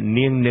លោកអ្នក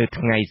នាងនៅ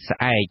ថ្ងៃស្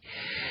អែក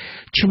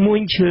ឈ្មោះ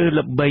ឈើ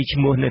ល្បីឈ្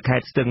មោះនៅខេ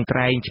ត្តស្ទឹងត្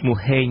រែងឈ្មោះ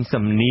ហេង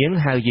សំនៀង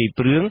ហៅយាយ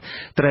ព្រឿង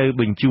ត្រូវ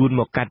បញ្ជូន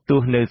មកកាត់ទោ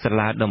សនៅសា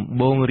លាដំ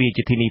បងរាជ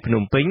ធានីភ្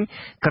នំពេញ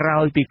ក្រោ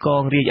យពីក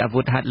ងរាជអា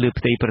វុធហត្ថលើ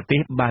ផ្ទៃប្រទេស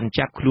បាន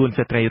ចាប់ខ្លួន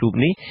ស្ត្រីរូប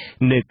នេះ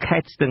នៅខេ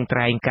ត្តស្ទឹងត្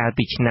រែងកាល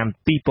ពីឆ្នាំ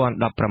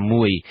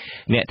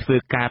2016អ្នកធ្វើ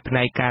ការផ្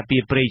នែកការពា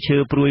រព្រៃឈើ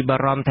ព្រួយបា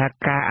រម្ភថា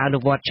ការអនុ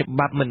វត្តច្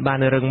បាប់មិនបាន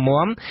រឹង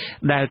មាំ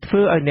ដែលធ្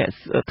វើឲ្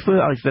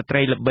យស្ត្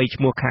រីល្បី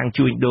ឈ្មោះខាង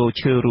ជួញដូរ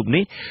ឈើរូប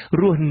នេះ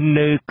រស់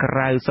នៅក្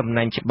រៅសំ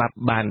ណាញ់ច្បាប់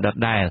បានដ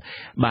ដែល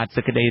បាទ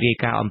សេចក្តីរាយ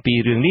ការណ៍អំពី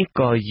រឿងនេះ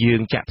ក៏យើ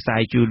ងចាក់ផ្សា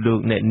យជូនលោក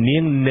អ្នកនា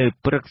ងនៅ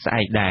ព្រឹកស្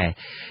អែកដែរ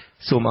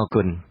សូមអរ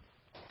គុណ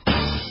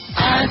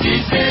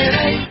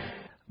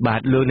បា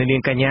ទលោកអ្នកនា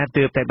ងកញ្ញា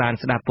ទើបតែបាន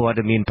ស្ដាប់ព័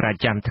ត៌មានប្រ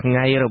ចាំថ្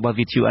ងៃរបស់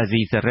VTV អា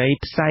ស៊ីសេរី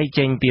ផ្សាយ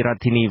ចេញពីរដ្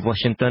ឋធានី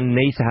Washington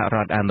នៃសហរ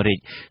ដ្ឋអាមេរិក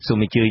សូម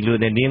អញ្ជើញលោក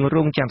អ្នកនាងរ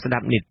ងចាំស្ដា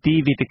ប់នីតិ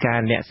វិទ្យា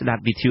អ្នកស្ដា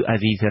ប់ VTV អា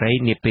ស៊ីសេរី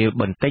នាពេល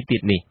បន្តិចទៀ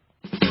តនេះ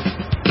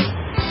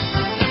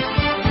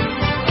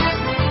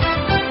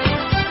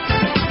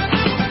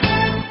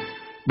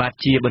បាទ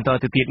ជាបន្ត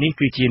ទៅទៀតនេះ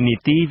គឺជានី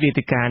តិវេ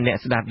ទិកាអ្នក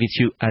ស្ដាប់វិទ្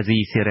យុអាស៊ី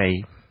សេរី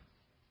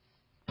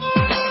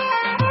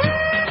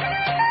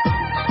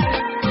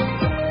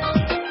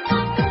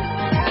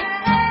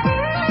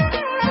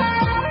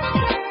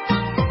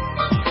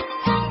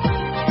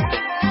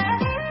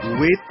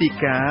វេទិ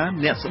កា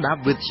អ្នកស្ដាប់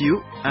វិទ្យុ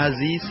អា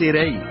ស៊ីសេ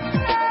រី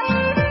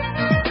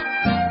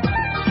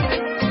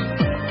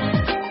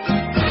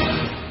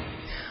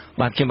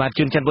បាទខ្ញុំបាទ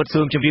ជួនច័ន្ទបុត្រ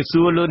សូមជម្រាប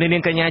សួរលោកអ្នកនា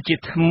ងកញ្ញាជា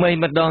ថ្មី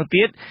ម្ដង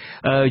ទៀត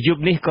យ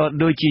ប់នេះក៏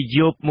ដូចជាយ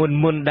ប់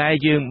មុនដែរ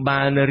យើង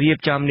បានរៀប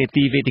ចំនី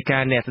តិវេទិកា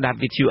អ្នកស្ដាប់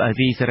វិទ្យុអា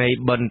ស៊ីសេរី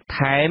បន្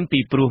ថែមពី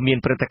ព្រោះមាន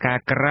ព្រឹត្តិការ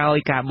ណ៍ក្រោយ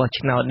ការបោះ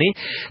ឆ្នោតនេះ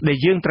ដែល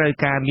យើងត្រូវ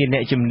ការមានអ្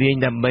នកជំនាញ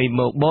ដើម្បី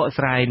មកបក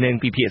ស្រាយនិង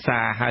ពិភាក្សា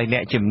ហើយអ្ន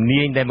កជំ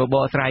នាញដែលមកប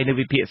កស្រាយនិង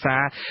ពិភាក្សា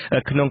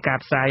ក្នុងការ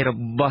ផ្សាយរ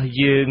បស់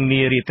យើង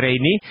នារាត្រី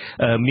នេះ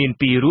មាន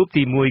ពីររូប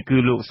ទី1គឺ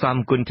លោកសំ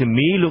គុណធី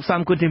មីលោក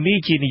សំគុណធីមី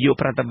ជានាយក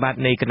ប្រតិបត្តិ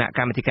នៃគណៈក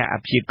ម្មាធិការអ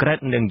ព្យាក្រឹត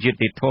និងយុត្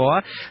តិធម៌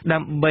ដើ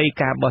ម្បី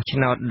ការបោះឆ្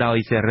នោតដោយ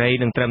សេរី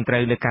និងត្រឹមត្រូ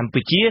វនៅកម្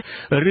ពុជា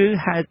ឬ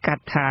ហៅកា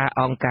ត់ថា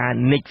អង្គការ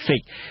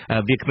Netflix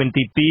វាគ្មិន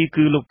ទី2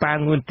គឺលោកប៉ា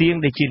ងួនទៀង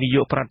ដែលជានាយ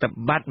កប្រតិ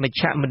បត្តិមជ្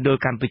ឈមណ្ឌល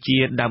កម្ពុជា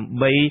ដើម្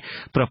បី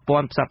ប្រព័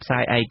ន្ធផ្សព្វផ្សា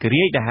យឯក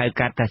រាជ្យដែលហៅ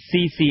កាត់ថា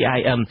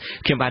CCIM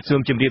ខ្ញុំបាទសូ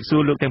មជម្រាបសួ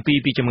រលោកទាំងពីរ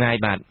ពីចម្ងាយ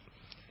បាទ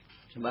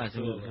ខ្ញុំបាទសូ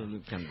មលោ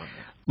កចាំ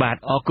បាទ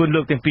អរគុណ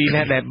លោកទាំងពីរ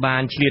ណាស់ដែលបា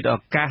នឆ្លៀតឱ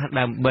កាស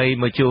ដើម្បី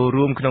មកចូល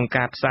រួមក្នុង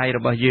ការផ្សាយរ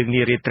បស់យើង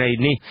នារាត្រី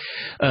នេះ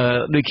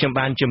ដូចខ្ញុំ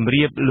បានជម្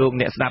រាបលោក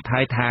អ្នកស្ដាប់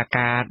ហើយថា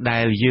ការដែ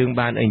លយើង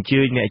បានអញ្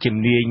ជើញអ្នកជំ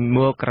នាញម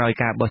កក្រោយ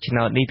ការបោះឆ្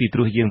នោតនេះពីព្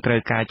រោះយើងត្រូវ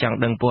ការចង់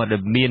ដឹងព័ត៌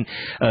មាន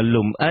ល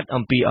ម្អិត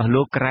អំពីអស់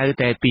លោកក្រៅ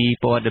តែពី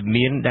ព័ត៌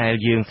មានដែល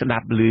យើងស្ដា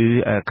ប់ឮ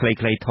ខ្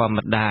លីៗធម្ម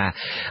តា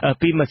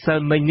ពីម្សិល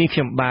មិញនេះខ្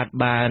ញុំ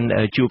បាន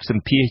ជួបស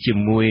ម្ភាសជា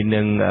មួយ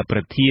នឹងប្រ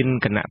ធាន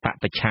គណៈបក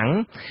ប្រឆាំង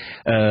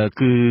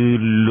គឺ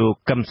លោក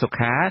កឹមសុ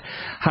ខា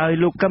ហើយ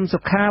លោកកឹមសុ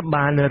ខា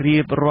បានរៀ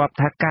បរាប់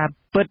ថាការ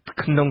ពិត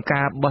ក្នុង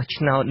ការបោះ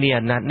ឆ្នោតនេះ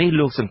អាណត្តិនេះ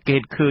លោកសង្កេ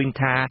តឃើញ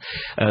ថា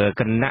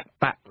គណៈ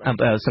បក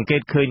សង្កេ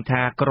តឃើញ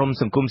ថាក្រម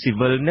សង្គមស៊ី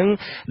វិលនឹង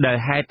ដែល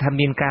ហេតុថា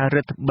មានការ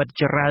រឹតបន្តឹង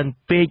ច្រើន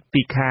ពេក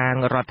ពីខាង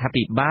រដ្ឋា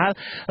ភិបាល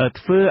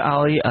ធ្វើ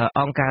ឲ្យ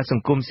អង្គការស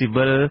ង្គមស៊ី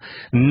វិល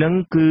នឹង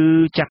គឺ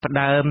ចាប់ផ្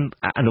ដើម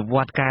អនុវ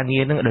ត្តការ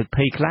ងារនឹងដោយ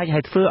ភ័យខ្លាចហើ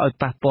យធ្វើឲ្យ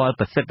ប៉ះពាល់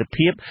ប្រសិទ្ធ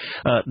ភាព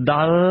ដ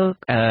ល់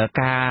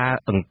ការ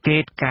អង្កេ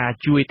តការ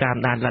ជួយតាម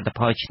ដានលទ្ធ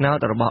ផលឆ្នោត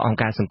របស់អង្គ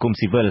ការសង្គម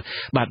ស៊ីវិល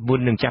បាទមុន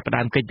នឹងចាប់ផ្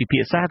ដើមកិច្ចពិភា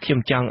ក្សាខ្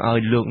ញុំចង់ឲ្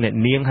យលោកអ្នក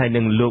នាងហើយ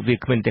និងលោកវា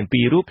គ្មិនទាំង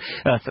ពីររូប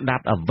ស្ដា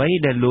ប់អ្វី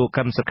ដែលលោក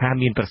កឹមសុខា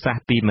មានប្រសាស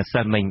ន៍ពីម្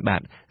សិលមិញបា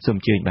ទសូម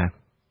អញ្ជើញបាទ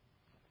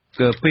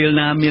គឺពេល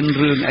ណាមាន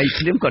រឿងអី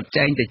ភ្លាមគាត់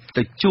ចែង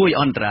ទៅជួយ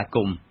អន្តរាគ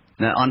មន៍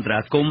អន្តរា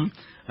គមន៍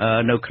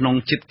នៅក្នុង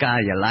ចិត្តកា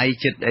រិយាល័យ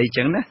ចិត្តអី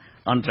ចឹងណា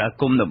អន្តរា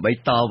គមន៍ដើម្បី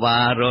តវ៉ា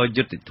រ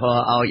យុទ្ធធរ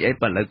ឲ្យអី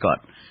បើឥឡូវគា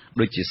ត់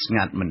ដូចជាស្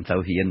ងាត់មិនទៅ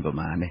ហ៊ានប្រ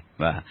ហែលនេះ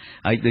បាទ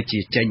ហើយដូចជា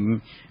ចេញ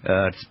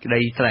ក្តី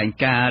ថ្លែង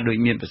ការណ៍ដូច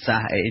មានប្រសាស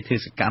ន៍អីធ្វើ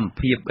សកម្ម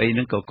ភាពអីហ្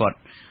នឹងក៏គាត់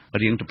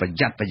រៀងទៅប្រ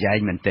យ័ត្នប្រយែង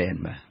មែនទែន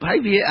បាទហើយ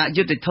វាអ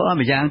យុត្តិធម៌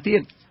ម្យ៉ាងទៀ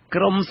ត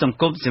ក្រមសង្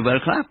គមស៊ីវិល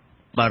ខ្លះ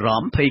បារ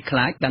ម្ភភ័យខ្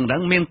លាចដឹ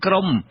ងមានក្រ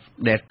ម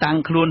ដែលតាំង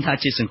ខ្លួនថា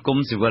ជាសង្គម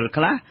ស៊ីវិល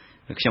ខ្លះ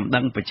ខ្ញុំដឹ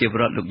ងប្រជាពល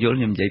រដ្ឋលោកយល់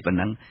ខ្ញុំនិយាយប៉ុណ្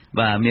ណឹង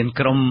បាទមាន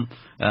ក្រម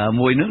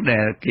មួយនោះដែ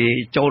លគេ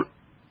ចូល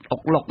អុ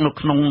កឡុកនៅ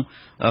ក្នុង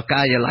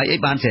ការិយាល័យអី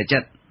បានស្រាចិ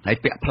ត្តហើយ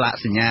ពាក់ផ្លាក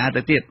សញ្ញា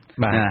ទៅទៀត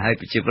ហើយ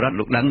ប្រជាពលរដ្ឋ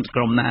លោកដឹង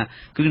ក្រុមណា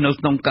គឺនៅ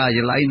ក្នុងការិ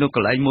យាល័យនៅក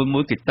ន្លែង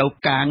មួយគេទៅ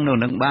កាងនៅ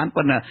នឹងបាន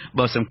ប៉ុន្តែ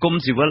បើសង្គម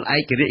ស៊ីវិលឯ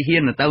ករាជ្យហ៊ា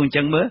នទៅអញ្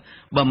ចឹងមើល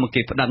បើមក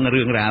គេប្តឹង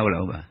រឿងរ៉ាវ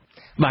ឡើយ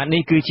បាទ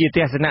នេះគឺជាទ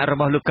ស្សនៈរ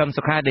បស់លោកកឹម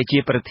សុខាដែលជា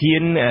ប្រធា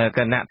នគ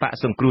ណៈបក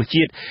សង្គ្រោះ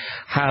ជាតិ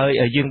ហើយ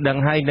យើងដឹង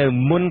ហើយនៅ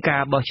មុនកា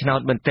របោះឆ្នោត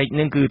បន្តិចហ្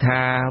នឹងគឺថា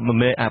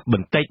ប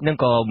ន្តិចហ្នឹង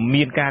ក៏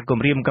មានការគ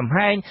ម្រាមកំ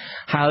ហែង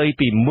ហើយ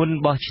ពីមុន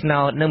បោះឆ្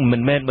នោតហ្នឹងមិ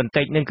នមែនបន្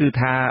តិចហ្នឹងគឺ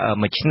ថា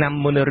មួយឆ្នាំ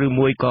មុនឬ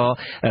មួយក៏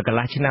កន្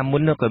លះឆ្នាំមុ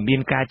នក៏មា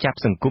នការចាប់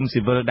សង្គមស៊ី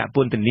វិលដាក់ព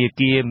ន្ធនា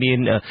គារមាន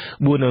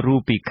4រូប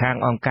ពីខាង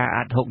អង្គការ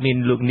អាត់ហុកមាន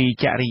លោកនី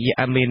ចរិ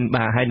យាមាន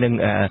បាទហើយនឹង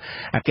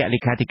អគ្គលេ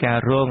ខាធិការ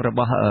រងរប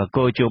ស់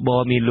កោជប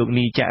មានលោក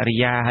នីចរិ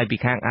យាហើយពី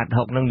ខាងអាត់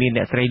ហុកនឹងមាន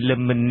អ្នកស្រីលឹ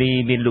មមនី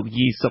មានលោក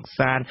យីសុក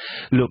សាន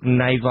លោក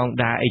ណៃវង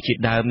ដាអីជា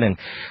ដើមនឹង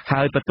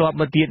ហើយបន្ទាប់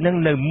មកទៀតនឹង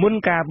នៅមុន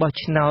ការបោះ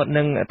ឆ្នោត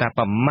នឹងតែ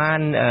ប្រមាណ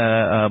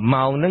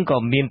ម៉ោងនឹងក៏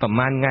មានប្រ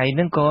មាណថ្ងៃ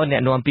នឹងក៏អ្ន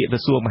កនាំពាក្យក្រ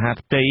សួងមហា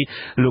ផ្ទៃ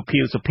លោកខៀ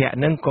វសុភ័ក្រ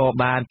នឹងក៏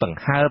បានបង្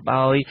ហើប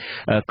ឲ្យ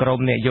ក្រម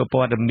អ្នកយក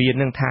ព័ត៌មាន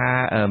នឹងថា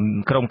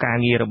ក្រមការ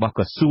ងាររបស់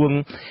ក្រសួង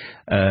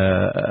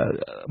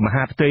ម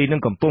ហាផ្ទៃនឹ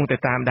ងកំពុងតែ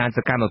តាមដានស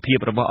កម្មភាព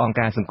របស់អង្គ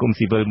ការសង្គម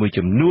ស៊ីវិលមួយ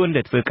ចំនួន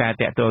ដែលធ្វើការ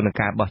តាក់ទងនឹង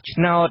ការបោះឆ្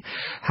នោត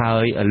ហើ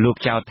យលោក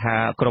ចោទថា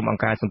ក្រមអង្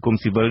គការសង្គម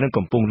ស៊ីវិលនឹង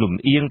កំពុងលំ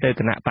អៀងទៅ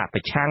គណៈបកប្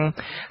រឆាំង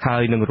ហើ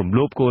យនឹងរំ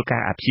លោភគោលកា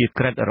រណ៍អព្យា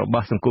ក្រឹតរប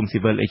ស់សង្គមស៊ី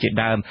វិលអីជា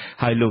ដើម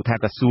ហើយលោកថា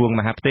ក្រសួង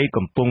មហាផ្ទៃ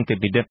កំពុងតែ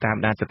ពិនិត្យតាម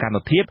ដានសកម្ម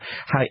ភាព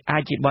ហើយអា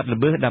ចជាបទល្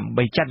មើសដើម្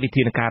បីចាត់វិ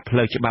ធានការផ្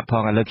លូវច្បាប់ផ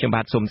ងឥឡូវខ្ញុំ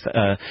បាទសូម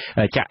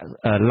ចាក់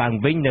ឡើង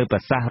វិញនៅប្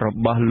រសាសន៍រ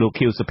បស់លោក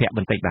ខៀវសុភ័ក្រប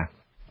ន្តិចបាទ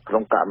ក្នុ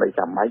ងករណី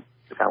ចាំបាច់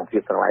សកម្មភា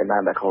ពទាំងឡាយណា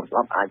ដែលខុសច្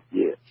បាប់អាច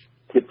ជា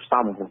ធៀបផ្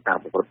សំក្នុងការ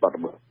ប្រព្រឹត្តបទ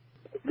ល្មើស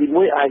ទី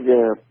មួយអាច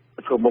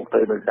ប្រឈមមុខ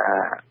ទៅនឹងការ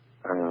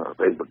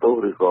ទៅបន្ទោស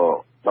ឬក៏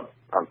បាត់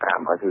អង្គការ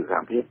ឲ្យធ្វើសក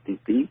ម្មភាព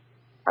ទី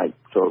2អាច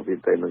ចូលវា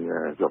ទៅនឹង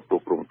ជាប់ទោស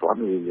ព្រមទាន់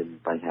វាមាន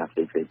បញ្ហាផ្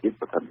សេងៗទៀត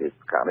ប្រសិនជា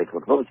ករណីធ្ង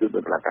ន់ធ្ងរជួយដ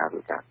ល់តុលាការធ្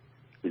វើការ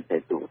ពិសេ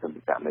សទូទៅនឹ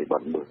ងករណីប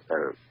ទល្មើសដែ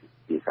ល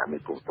ជាករណី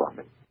ព្រមទាន់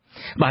នេះ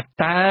បាទ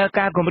តើ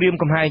ការគម្រាម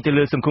កំហែងទៅ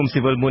លើសង្គមស៊ី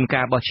វិលមុន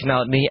ការបោះឆ្នោ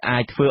តនេះអា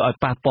ចធ្វើឲ្យ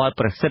ប៉ះពាល់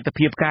ប្រសិទ្ធ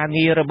ភាពការ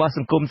ងាររបស់ស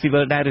ង្គមស៊ីវិ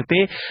លដែរឬទេ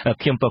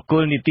ខ្ញុំបកគ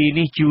លនីតិ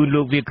នេះជូន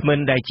លោកវាគ្មិន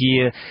ដែលជា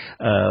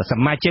ស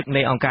មាជិក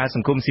នៃអង្គការស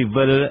ង្គមស៊ី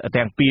វិល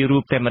ទាំងពីររូ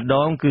បតែម្ដ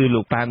ងគឺ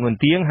លោកប៉ាងុន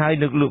ទៀងហើយ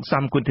និងលោក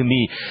សំគុណធី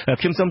មី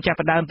ខ្ញុំសូមចាប់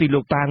ផ្ដើមពីលោ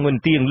កប៉ាងុន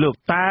ទៀងលោក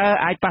តើ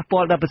អាចប៉ះពា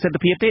ល់ដល់ប្រសិទ្ធ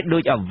ភាពទេដោ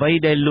យអ្វី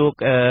ដែលលោក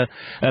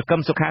កឹ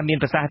មសុខាមាន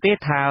ប្រសាសន៍ទេ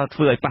ថាធ្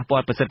វើឲ្យប៉ះពា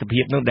ល់ប្រសិទ្ធភា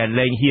ពនោះដែល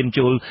លែងហ៊ាន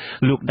ចូល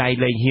លោកដៃ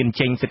លែងហ៊ាន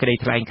ចេញសេចក្តី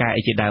ថ្លែងការណ៍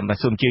អីជាដើមបាទ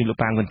សូមជឿលោក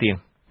ប៉ាងគុនទៀង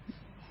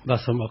បាទ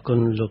សូមអរគុណ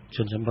លោកជ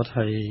នសម្បត្តិ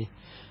ហើយ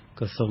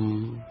ក៏សូម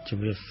ជ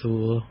ម្រាបសួ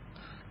រ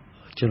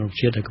ជនរួម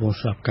ជាតិដែលកំពុង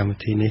ស្ដាប់កម្មវិ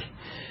ធីនេះ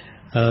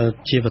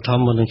ជាបឋម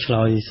មុននឹងឆ្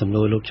លើយសំ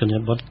ណួរលោកជនស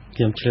ម្បត្តិខ្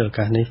ញុំឆ្លៀតឱ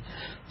កាសនេះ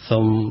សូ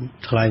ម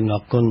ថ្លែងអ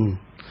រគុណ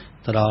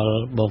ទៅដល់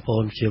បងប្អូ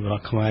នជាប្រ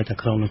ជាខ្មែរទាំង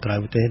ក្នុងនិងក្រៅ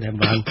ប្រទេសដែល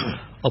បាន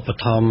ឧបត្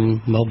ថម្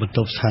ភមកបន្ទ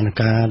ប់ស្ថាន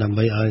ភាពដើម្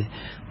បីឲ្យ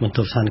បន្ទ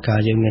ប់ស្ថានភាព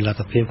យើងមានលទ្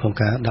ធភាពក្នុង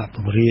ការដាក់ព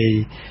ង្រាយ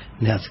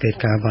អ្នកសង្កេត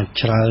ការណ៍បាន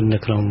ច្រើននៅ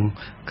ក្នុង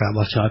ការ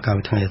បោះឆ្នោតកាល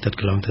ពីថ្ងៃអាទិត្យ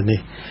កន្លងទៅនេះ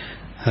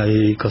ហើយ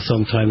ក៏សូ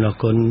មថ្លែងអរ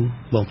គុណ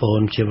បងប្អូ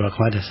នជាប្រជា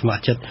ខ្មែរដែលស្ម័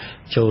គ្រចិត្ត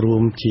ចូលរួ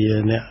មជា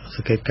អ្នកស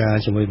ង្កេតការ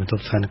ណ៍ជាមួយបន្ទ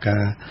ប់ស្ថានភា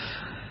ព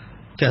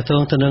ទាក់ទ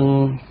ងទៅនឹង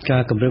កា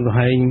រគម្រាមកំ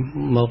ហែង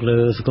មកលើ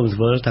សង្គមស៊ី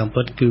វិលតាម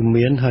ពិតគឺ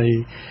មានហើយ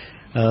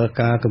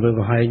ការគម្រាម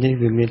កំហែងនេះ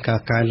វាមានការ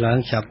កើនឡើង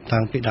ចាប់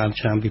តាំងពីដើម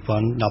ឆ្នាំ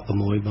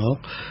2016មក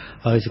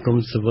ហើយសង្គម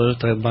ស៊ីវិល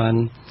ត្រូវបាន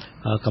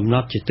កំណ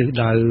ត់ជាទិស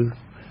ដៅ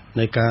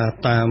នៃការ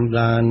តាម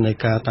ដាននៃ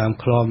ការតាម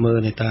ឃ្លាំមើល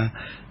នៃការ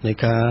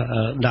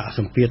ដាក់ស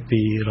ម្ពាធ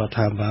ពីរដ្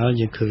ឋាភិបាល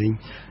យើងឃើញ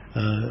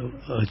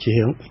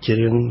ជា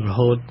រៀងរ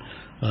ហូត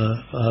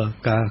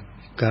ការ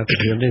គ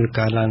ម្រាមនេះ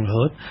ការឡើងរ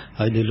ហូត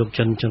ហើយដោយលោក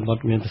ចិនចង្វត្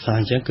តមានប្រសាស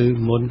ន៍អញ្ចឹងគឺ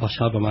មុនបោះឆ្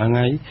នោតប្រហែលថ្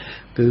ងៃ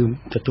គឺ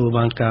ទទួល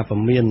បានការព្រ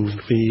មាន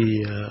ពី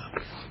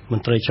ម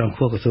ន្ត្រីជាន់ខ្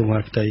ពស់ក្រសួងម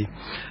ហាផ្ទៃ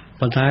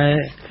ប៉ុន្តែ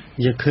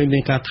យើងឃើញមា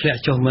នការធ្លាក់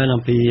ចុះមែន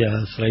អំពី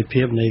សេរី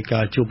ភាពនៃ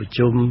ការជួបប្រ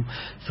ជុំ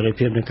សេរី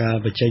ភាពនៃការ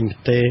បញ្ចេញម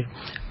តិ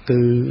គឺ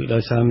ដោ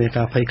យសារមាន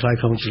ការភ័យខ្លាច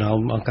ក្នុងចំណោម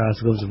អង្គការស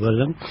ង្គមស៊ីវិល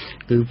ហ្នឹង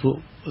គឺពួក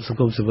សង្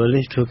គមស៊ីវិល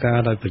នេះធ្វើការ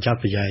ដោយប្រយ័ត្ន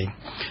ប្រយែង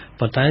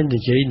ប៉ុន្តែនិ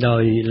យាយដោ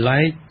យឡែ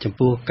កចំ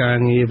ពោះការ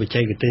ងារបច្ចេ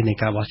កទេសនៃ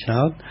ការបោះឆ្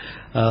នោត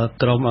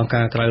ក្រុមអង្គ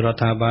ការក្រៅរ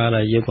ដ្ឋាភិបាល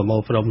ដែលយើងប្រមូល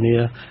ផ្ដុំគ្នា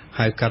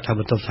ហៅកាត់ថា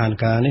បន្ទប់ស្ថាន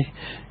ភាពនេះ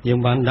យើង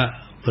បានដាក់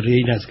បរិយា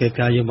អ្នកសង្កេត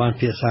ការណ៍យើងបាន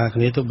ភាសាគ្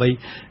នាទោះបី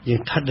យើង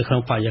ស្ថិតនៅក្នុ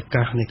ងបរិយា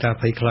កាសនៃការ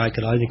ភ័យខ្លាច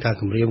ក៏ដោយនៃការ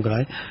គម្រាមក៏ដោ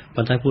យ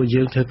ប៉ុន្តែពួក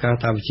យើងធ្វើការ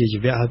តាមវិជ្ជាជី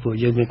វៈហើយពួក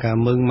យើងមានការ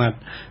មើងម៉ាត់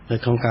នៅ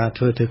ក្នុងការ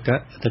ធ្វើការ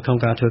ដូ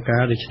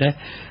ច្នេះ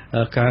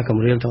ការគ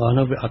ម្រាមទាំងអស់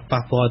នោះវាអត់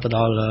ប៉ះពាល់ទៅដ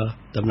ល់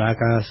ដំណើរ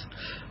ការ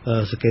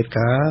សង្កេត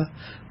ការណ៍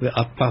វាអ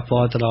ត់ប៉ះពា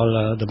ល់ទៅដល់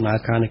ដំណើរ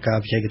ការនៃការ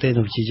បច្ចេកទេស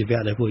និងវិជ្ជាជីវៈ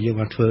ដែលពួកយើង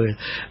បានធ្វើ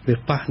វា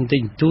ប៉ះបន្តិច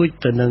បន្តួច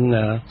ទៅនឹង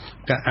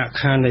ការអ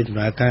ខាននៃដំ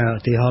ណើរការ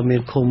ឧទាហរណ៍មា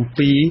នឃុំ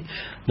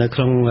2នៅក្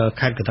នុង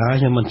ខេត្តកណ្ដាល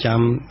ខ្ញុំមិនចាំ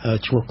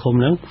ឈ្មោះឃុំ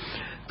ហ្នឹង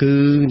គឺ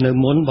នៅ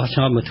មុនបោះឆ្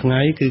នោតមួយថ្ងៃ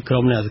គឺក្រុ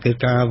មអ្នកសង្កេត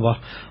ការណ៍របស់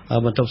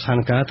បន្ទប់ស្ថាន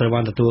ភាពត្រូវបា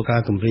នទទួលកា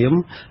រគម្រាម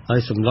ហើយ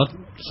សម្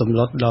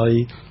លុតដោយ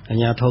អា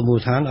ជ្ញាធរមូល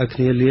ដ្ឋានឲ្យគ្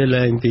នាលា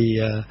លែង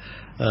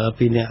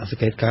ពីអ្នកស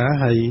ង្កេតការណ៍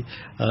ហើយ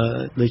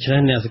ដូច្នេះ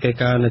អ្នកសង្កេត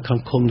ការណ៍នៅក្នុង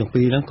ឃុំទាំង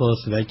ពីរហ្នឹងក៏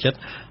សម្រេចចិត្ត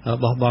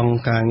បោះបង់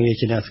ការងារ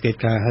ជាអ្នកសង្កេត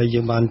ការណ៍ហើយយើ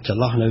ងបានចន្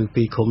លោះនៅ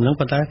ពីឃុំហ្នឹង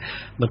ប៉ុន្តែ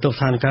បន្ទប់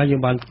ស្ថានភាពយើ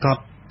ងបានក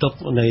ត់ទុក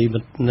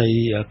នៃ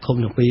ឃុំ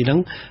ទាំងពីរហ្នឹង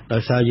ដោ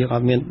យសារយើងអ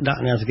ត់មានដា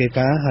ក់អ្នកសង្កេត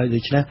ការណ៍ហើយដូ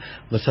ច្នេះ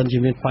បើសិនជា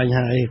មានបញ្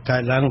ហាអីកើ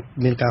តឡើង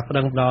មានការប្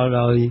តឹងផ្តល់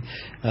ដោយ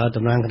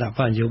តំណាងគណៈប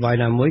កនយោបាយ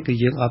ណាមួយគឺ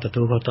យើងអត់ទ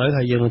ទួលខុសត្រូវ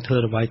ហើយយើងនឹងធ្វើ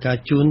របាយការ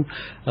ណ៍ជូន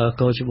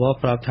កោជប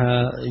ប្រាប់ថា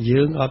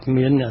យើងអត់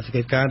មានអ្នកសង្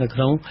កេតការណ៍នៅក្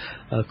នុង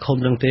ឃុំ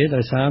ហ្នឹងទេ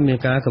ដោយសារមាន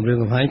ការគម្រាម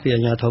កំហែងពីអា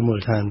ជ្ញាធរមូល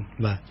ដ្ឋាន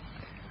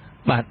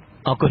បាទ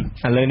អរគុណ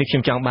ឥឡូវនេះខ្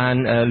ញុំចង់បាន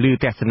ឮ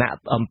ទស្សនៈ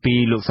អំពី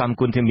លោកសំ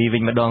គុណធីមីវិ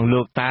ញម្ដងលោ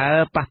កតើ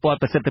ប៉ះពាល់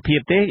ប្រសិទ្ធភាព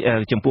ទេ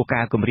ចំពោះ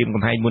ការគម្រាម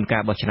កំហែងមុនកា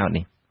របោះឆ្នោត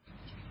នេះ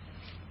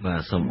បា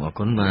ទសូមអរ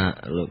គុណបាទ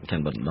លោកច័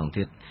ន្ទបតម្ដង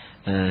ទៀត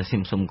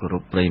សូមគោរ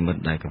ពប្រិយមិត្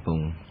តដែលកំពុង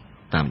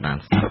តាមដាន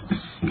ស្ដាប់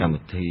កម្ម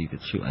វិធីវិ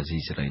ទ្យុអាស៊ី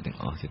សេរីទាំង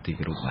អស់ជាទី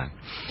គោរពបាទ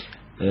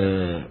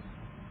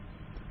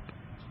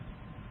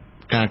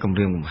ការគម្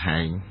រាមកំហែ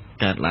ង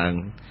កើតឡើង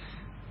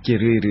ជា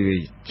រឿយ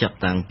ៗចាប់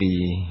តាំងពី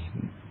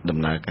ដំ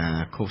ណើរការ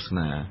ឃោស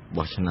នា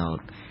បោះឆ្នោត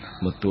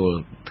មកទល់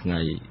ថ្ងៃ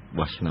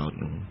បោះឆ្នោត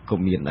ក៏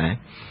មានដែរ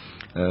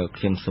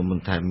ខ្ញុំសូមប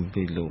ន្ថែម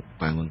ពីលោក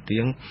ប៉ាងុនទៀ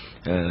ង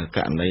ក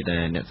រណីដែ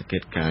លអ្នកសង្កេ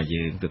តការ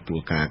យើងទទួល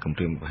ការគម្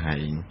រាមកំហែ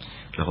ង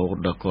រហូត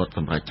ដល់គាត់ស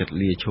ម្រេចចិត្ត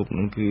លាឈប់ហ្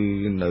នឹងគឺ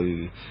នៅ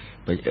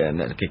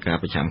អ្នកសង្កេតការ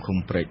ប្រចាំឃុំ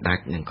ព្រែកដា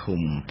ច់និងឃុំ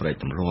ព្រែក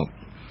ទម្លាប់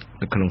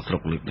នៅក្នុងស្រុ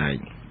កលើកដែក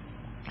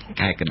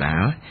ខេត្តកណ្ដា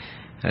ល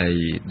ហើយ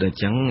ដល់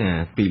ចឹង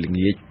ពីល្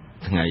ងាច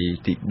ថ្ងៃ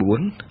ទី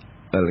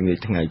4ដល់ល្ងាច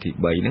ថ្ងៃទី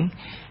3ហ្នឹង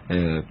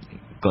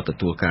គាត់ទ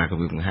ទួលការគ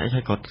ម្រាមកំហែង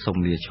ហើយគាត់សុំ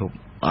លាឈប់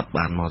អត់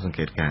បានមកសង្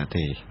កេតការ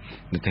ទេ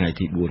នៅថ្ងៃ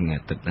ទី4ថ្ងៃ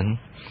អាទិត្យហ្នឹង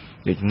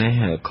ដូច្នេះ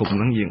ឃុំហ្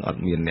នឹងយើងអត់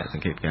មានអ្នកស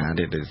ង្កេតការ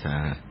ទេដោយសា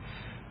រ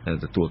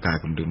ទទួលការ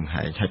គម្រាមកំ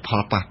ហែងហើយផ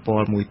លប៉ះពា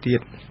ល់មួយទៀ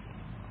ត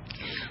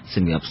ស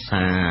ម្រាប់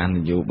សារន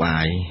យោបា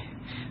យ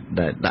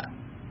ដែលដាក់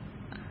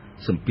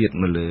សម្ពាធ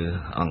មកលើ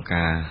អង្គ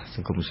ការស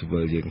ង្គមស៊ីវិ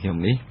លយើងខ្ញុំ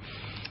នេះ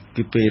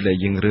គឺពេលដែល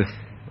យើងជ្រើស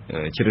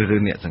រើ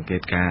សអ្នកសង្កេ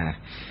តកា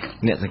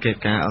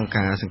រអង្គ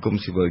ការសង្គម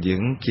ស៊ីវិលយើ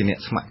ងជាអ្នក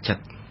ស្ម័គ្រចិត្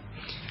ត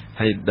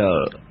ហើយដ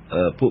ល់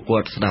ពួកគា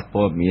ត់ស្ដាប់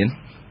ព័ត៌មាន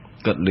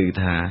គាត់ឮ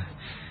ថា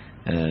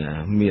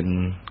មាន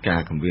កា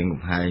រគម្រាម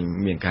កំហែង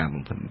មានការ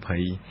បំផិតបំភ័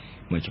យ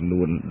មួយចំ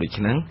នួនដូច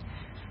ហ្នឹង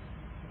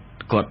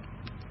គាត់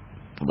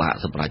ពិបាក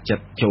សម្រេចចិ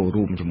ត្តចូល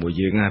រួមជាមួយ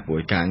យើងណាព្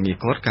រោះការងារ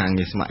គាត់ការ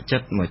ងារស្ម័គ្រចិ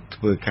ត្តមក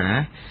ធ្វើការ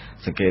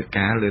សង្កេត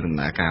ការលើដំ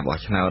ណើរការបោះ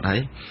ឆ្នោតហើ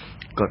យ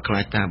គាត់ខ្លា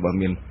ចថាបើ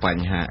មានប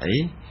ញ្ហាអី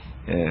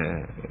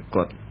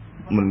គាត់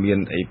មិនមាន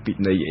អីពិ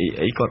ន័យ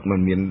អីគាត់មិន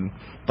មាន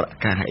ប្រ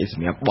កាសអីស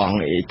ម្រាប់បង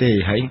អីទេ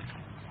ហើយ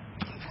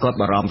គាត់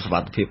បារម្ភសុ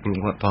ខភាពខ្លួន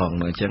គាត់ផង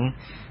អញ្ចឹង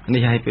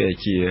នេះហើយវា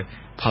ជា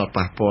ផល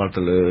ប៉ះពាល់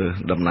ទៅលើ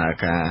ដំណើរ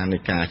ការនៃ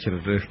ការជ្រើ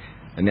សរើស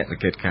អ្នកស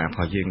ង្កេតការរប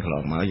ស់យើងកន្ល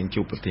ងមកយើង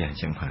ជួបប្រទះអ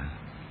ញ្ចឹង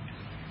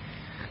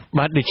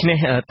បាទដូច្នេះ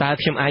តើ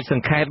ខ្ញុំអាចស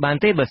ង្ខេបបាន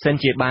ទេបើសិន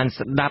ជាបាន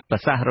ស្ដាប់ប្រ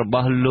សាសន៍រប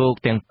ស់លោក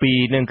ទាំងពីរ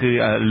នឹងគឺ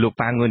លោក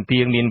ប៉ាងុនទៀ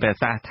ងមានប្រ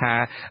សាសន៍ថា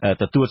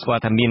ទទួលស្គា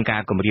ល់ថាមានកា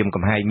រគម្រាម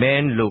កំហែងមែ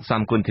នលោក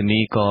សំគុណធានី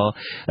ក៏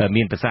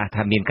មានប្រសាសន៍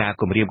ថាមានការ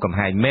គម្រាមកំ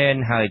ហែងមែន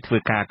ហើយធ្វើ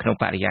ការក្នុង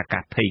បរិយាកា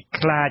សភ័យ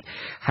ខ្លាច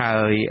ហើ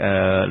យ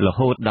រ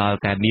ហូតដល់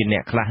តែមានអ្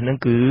នកខ្លះនឹង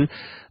គឺ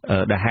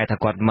ដែលហេតុថា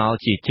គាត់មក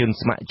ជាជើង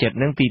ស្ម័គ្រចិត្ត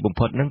នឹងទីបំ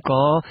ផុតនឹង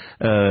ក៏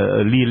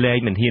លាលែង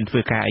មិនហ៊ានធ្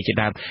វើការអីជា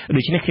ដើម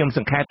ដូច្នេះខ្ញុំស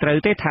ង្ខេបត្រូវ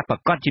ទេថាប្រ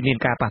កាសជាមាន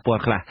ការប៉ះពា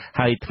ល់ខ្លះ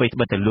ហើយធ្វើត្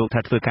បិតតែលោកថា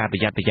ធ្វើការប្រ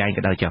យ័ត្នប្រយែង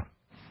ក៏ដោយចុះ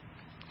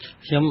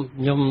ខ្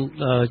ញុំ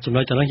ចំ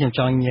ណុចទាំងនេះខ្ញុំ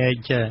ចង់ញែ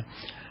ក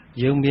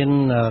យើងមាន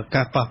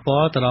ការប៉ះពា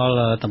ល់ទៅដល់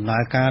ដំណើ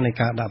រការនៃ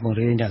ការដាក់បង្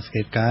រៀនអ្នកសង្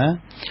កេតការ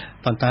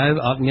ប៉ុន្តែ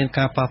អត់មាន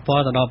ការប៉ះពា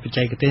ល់ទៅដល់បច្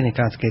ចេកទេសនៃ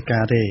ការសង្កេតកា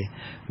រទេ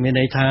មាន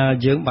ន័យថា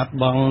យើងបាត់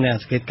បង់អ្នក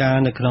សង្កេតការ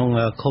នៅក្នុង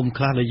ឃុំ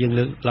ខ្លះដែលយើង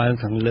លើកឡើង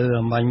ខាងលើ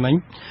មិញ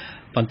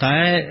ប៉ុន្តែ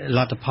ល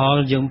ទ្ធផល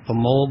យើងប្រ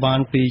មូលបាន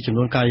ពីចំ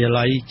នួនការិយា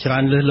ល័យច្រើ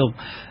នលើសលប់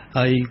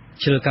ហើយ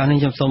ជ្រើសការនេះ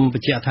ខ្ញុំសូមប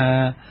ញ្ជាក់ថា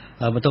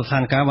បន្ទប់ស្ថា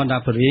នភាពបានដា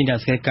ក់បង្រៀនអ្នក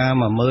សង្កេតការ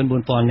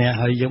 14000 នាក់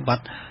ហើយយើងបា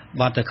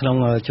ត់តែក្នុង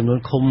ចំនួន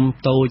ឃុំ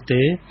តូច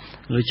ទេ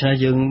ដូច្នេះ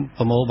យើង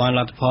ប្រមូលបាន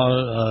លទ្ធផល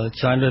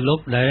ច្រើនលើសល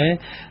ប់ដែល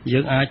យើ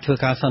ងអាចធ្វើ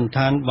ការសន្និដ្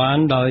ឋានបាន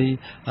ដោយ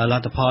ល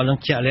ទ្ធផលនឹង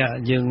ជាក់លាក់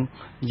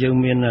យើង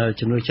មាន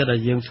ចំនួនចិត្តដែល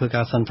យើងធ្វើ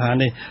ការសន្និដ្ឋាន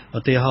នេះឧ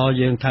ទាហរណ៍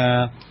យើងថា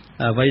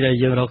អ្វីដែល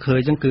យើងរកឃើញ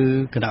ហ្នឹងគឺ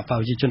គណៈប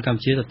ព្វជិជនកម្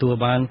ពុជាទទួល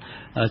បាន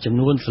ចំ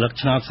នួនស្លឹក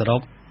ឆ្នោតសរុ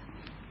ប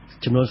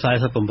ចំនួន 48%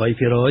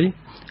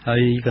 ហើ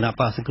យគណៈ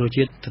បក្សសង្គ្រោះ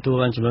ជាតិទទួល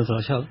បានចំនួនស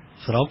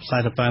រុប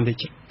 45%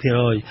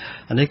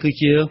 អានេះគឺ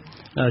ជា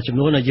ចំ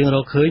នួនដែលយើងរ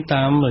កឃើញ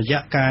តាមរយៈ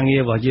ការងា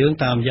ររបស់យើង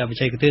តាមរយៈបច្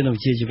ចេកទេសនិងវិ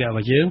ជ្ជាជីវៈរប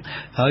ស់យើង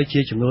ហើយជា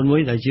ចំនួនមួ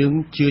យដែលយើង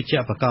ជឿជា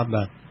ក់ប្រកប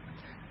បា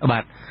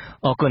ទ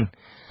អរគុណ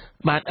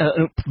បាទ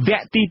វ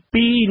គ្គទី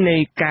2នៃ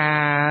កា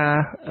រ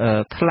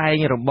ថ្លែ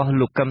ងរបស់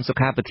លោកកឹមសុ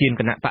ខាប្រធាន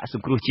គណៈបក្សស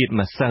ង្គ្រោះជាតិ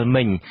ម្សិល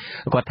មិញ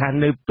គាត់ថា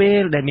នៅពេ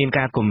លដែលមាន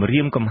ការគម្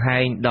រាមកំហែ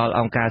ងដល់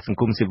អង្គការសង្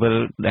គមស៊ីវិល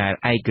ដែល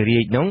ឯករា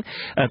ជ្យនោះ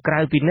ក្រៅ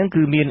ពីនឹង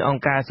គឺមានអង្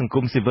គការសង្គ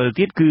មស៊ីវិល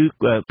ទៀតគឺ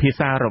ភា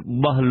សារ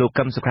បស់លោក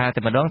កឹមសុខា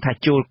តែម្ដងថា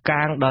ចូល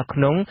កាងដល់ក្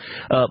នុង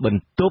ប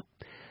ន្ទប់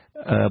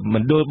ម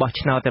ណ្ឌលបោះ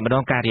ឆ្នោតតែម្ដ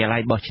ងការិយាល័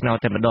យបោះឆ្នោត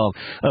តែម្ដង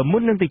មុ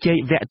ននឹងទៅជែក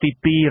វគ្គទី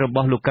2រប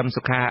ស់លោកកឹម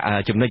សុខា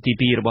ចំណុច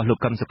ទី2របស់លោក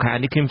កឹមសុខា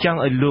នេះខ្ញុំចង់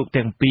ឲ្យលោក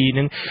ទាំងពីរ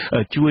នឹង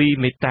ជួយ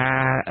មេត្តា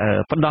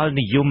ផ្ដល់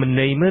និយម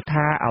ន័យមើល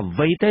ថាអ្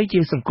វីទៅជា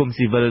សង្គម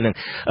ស៊ីវិលនឹង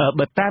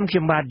បើតាមខ្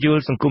ញុំបាទយ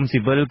ល់សង្គមស៊ី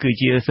វិលគឺ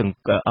ជា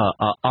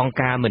អង្គ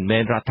ការមិនមែ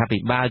នរដ្ឋាភិ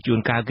បាលជួន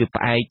កាលគឺ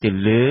ផ្អែកទៅ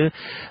លើ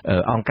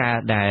អង្គការ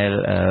ដែល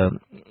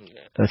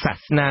សា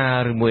សនា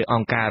ឬមួយអ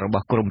ង្គការរប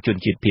ស់ក្រមជន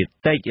ជាតិភាគ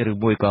តិចឬ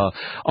មួយក៏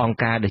អង្គ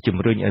ការដែលជំ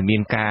រុញឲ្យមា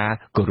នការ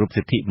គោរព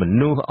សិទ្ធិម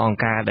នុស្សអង្គ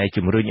ការដែល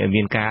ជំរុញឲ្យ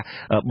មានការ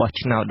បោះ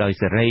ឆ្នោតដោយ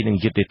សេរីនិង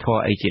យុត្តិធ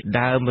ម៌អីជា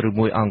ដើមឬ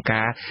មួយអង្គ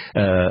ការ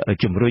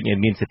ជំរុញឲ្យ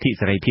មានសិទ្ធិ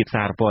សេរីភាព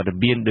សារព័ត៌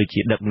មានដូចជា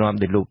ដឹកនាំ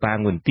ដោយលោកប៉ា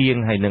ងុនទៀង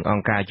ហើយនិងអ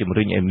ង្គការជំ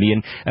រុញឲ្យមាន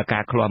កា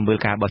រឃ្លាំមើល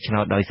ការបោះឆ្នោ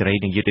តដោយសេរី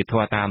និងយុត្តិធ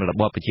ម៌តាមរ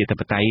បបប្រជាធិ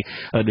បតេយ្យ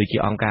ដូចជា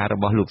អង្គការរ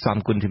បស់លោកសំ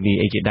គុណធានី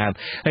អីជាដើម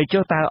ហើយ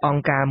ចុះតើអ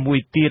ង្គការមួយ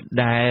ទៀត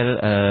ដែល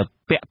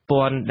ពាក់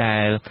ព័ន្ធដែ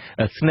ល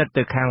ស្និទ្ធ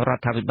ទៅខាងរ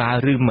ដ្ឋាភិបាល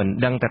ឬមិន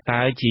ដឹង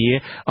តើជា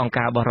អង្គ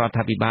ការរបស់រដ្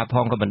ឋាភិបាលផ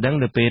ងក៏មិនដឹង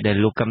នៅពេលដែល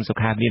លោកកឹមសុ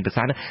ខាមានប្រ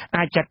សាសន៍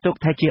អាចចាត់ទុក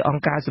ថាជាអង្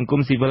គការសង្គ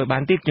មស៊ីវិលបា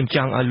នទៀតខ្ញុំច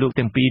ង់ឲ្យលោក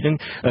ទាំងពីរនឹង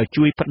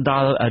ជួយផ្ដ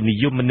ល់និ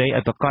យមន័យ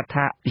ឲ្យប្រកាស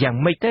ថាយ៉ាង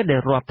ម៉េចទៅដែល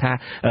រាប់ថា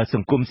ស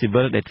ង្គមស៊ី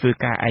វិលដែលធ្វើ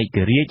ការឯក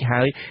រាជ្យ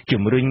ហើយ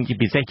ជំរុញជា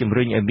ពិសេសជំ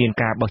រុញឲ្យមាន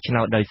ការបោះឆ្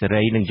នោតដោយសេ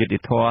រីនិងយុត្តិ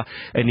ធម៌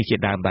នេះជា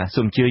ដើមបាទ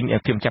សូមអញ្ជើញ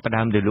ខ្ញុំចាប់ផ្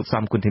ដើមដោយលោក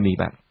សំគុណធីនី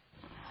បាទ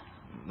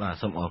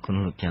សូមអរគុណ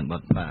លោកច័ន្ទបុ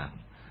ត្របាទ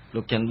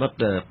លោកច័ន្ទបុត្រ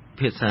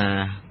ភាសា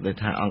ដែល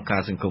ថាអង្គកា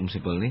រសង្គមស៊ី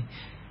វិលនេះ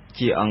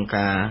ជាអង្គ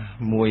ការ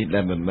មួយដែ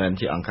លមិនមែន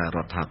ជាអង្គការរ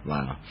ដ្ឋាភិ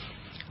បាល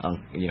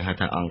យើងហៅ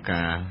ថាអង្គ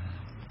ការ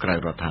ក្រៅរ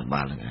ដ្ឋាភិ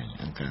បាលហ្នឹងឯង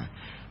អង្គការ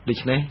ដូ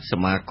ច្នេះស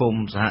មាគម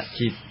សហ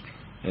ជីព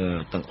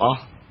ទាំងអស់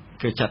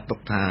គឺចាត់ទុក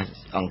ថា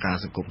អង្គការ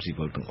សង្គមស៊ី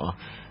វិលទាំងអស់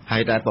ហើ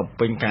យដែលបំ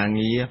ពេញការ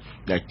ងារ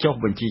ដែលចុះ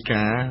បញ្ជី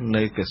ការ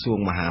នៅក្រសួង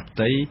មហាផ្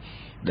ទៃ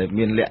ដែល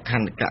មានលក្ខ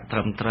ន្តិកៈត្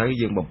រឹមត្រូវ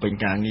យើងបំពេញ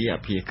ការងារអ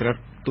ភិក្រិត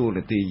ទូ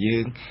នាទីយើ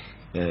ង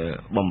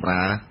បំ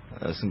រើ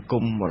សង្គ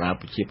មបម្រើ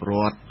ប្រជាពលរ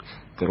ដ្ឋ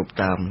គ្រប់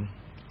តាម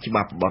ច្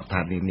បាប់បទដ្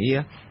ឋាននានា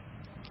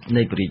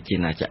នៃប្រជា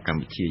ណាចក្រក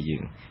ម្ពុជាយើ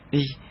ង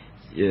នេះ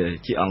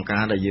ជាអង្គកា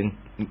រដែលយើង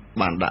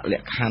បានដាក់ល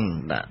ក្ខខណ្ឌ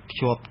ដាក់ភ្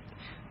ជាប់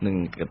នឹង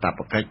កាត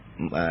ព្វកិច្ច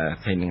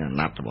ហើយនឹងអា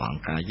ណត្តិរបស់អ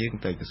ង្គការយើង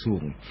ទៅក្រសួ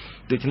ង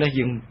ដូច្នេះ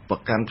យើងប្រ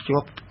កាន់ភ្ជា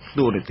ប់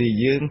ទូនាទី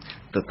យើង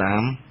ទៅតា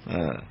ម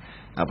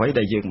អ្វី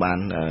ដែលយើងបាន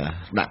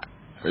ដាក់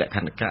លក្ខ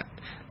ន្តិកៈ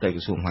ទៅក្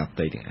រសួងមហាផ្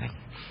ទៃទាំងឯង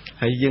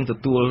ហើយយើងទ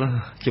ទួល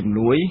ជំ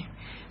នួយ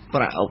ប្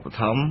រាក់ឧបត្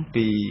ថម្ភ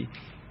ពី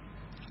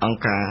អង្គ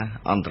ការ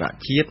អន្តរ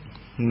ជាតិ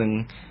និង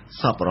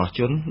សប្បុរសជ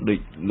នដូច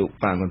លោក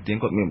ប៉ាងកន្ទៀង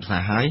គាត់មានប្រសា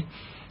សន៍ហើយ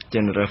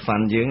General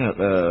Fund យើង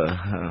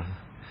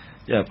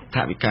ថ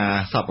វិកា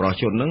សប្បុរស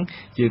ជនហ្នឹង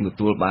យើងទ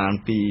ទួលបាន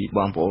ពីប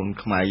ងប្អូន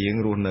ខ្មែរយើង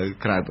រស់នៅ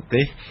ក្រៅប្រ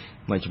ទេស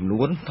មួយចំ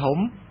នួនធំ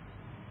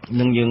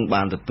និងយើង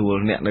បានទទួល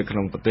អ្នកនៅក្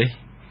នុងប្រទេស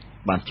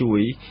បានជួយ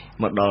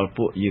មកដល់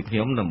ពួកយើងខ្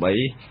ញុំដើម្បី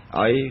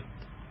ឲ្យ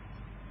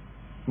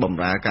ប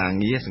ម្រើការ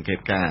ងារសង្កេត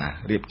ការ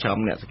រៀបចំ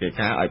អ្នកសង្កេត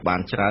ការឲ្យបាន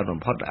ច្រើនបំ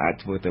ផុតអាច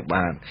ធ្វើទៅ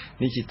បាន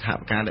នេះជាថ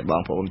វិកាដែលប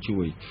ងប្អូនជួ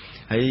យ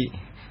ហើយ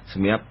ស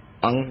ម្រាប់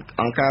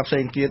អង្គការផ្សេ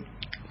ងទៀត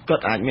គា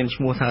ត់អាចមាន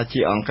ឈ្មោះថា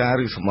ជាអង្គការ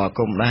ឬសមាគ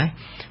មដែរ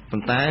ប៉ុ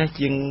ន្តែ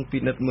ជាងពិ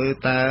និត្យមើល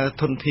តើ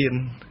ធនធាន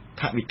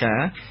ថវិកា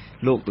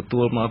លោកទ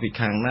ទួលមកពី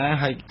ខាងណា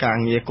ហើយការ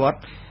ងារគាត់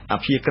អ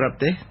ភិក្រិត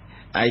ទេ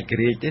ឯក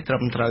រាជ្យទេត្រឹ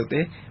មត្រូវ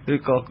ទេឬ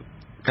ក៏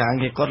ការ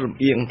ងារគាត់លំ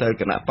អៀងទៅ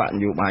គណៈបកន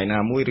យោបាយណា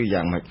មួយឬ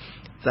យ៉ាងម៉េច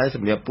តែស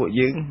ម្រាប់ពួក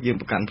យើង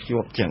ប្រកាន់ភ្ជា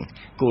ប់ចឹង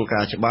គោលកា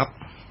រណ៍ច្បាប់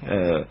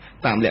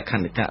តាមលក្ខ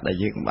ន្តិកៈដែល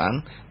យើងបាន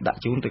ដាក់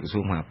ជូនទៅក្រសួ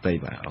ងមហាផ្ទៃ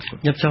បាទអរគុណ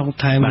ខ្ញុំចង់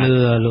ថែមលើ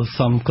លោក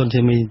សំគុណ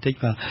ធីមីបន្តិច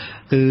បាទ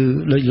គឺ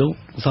លោក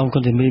សំគុ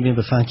ណធីមីមាន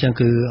ប្រសាសន៍ចឹង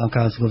គឺអង្គ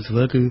ការសង្គមស៊ី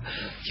វិលគឺ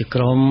ជា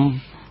ក្រុម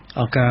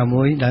អង្គការ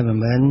មួយដែលមិន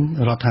មែន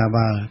រដ្ឋាភិ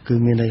បាលគឺ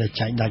មានន័យថា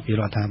ចែកដាច់ពី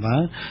រដ្ឋាភិបា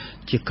ល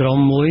ជាក្រុម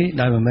មួយ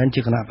ដែលមិនមែន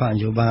ជាគណៈបកន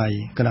យោបាយ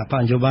គណៈប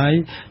កនយោបាយ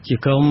ជា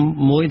ក្រុម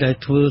មួយដែល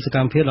ធ្វើសក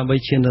ម្មភាពដើម្បី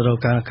ឈានទៅរក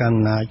ការកាន់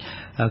អំណាច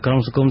ក្រុម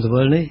សង្គមស៊ី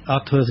វិលនេះអ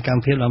ត់ធ្វើសកម្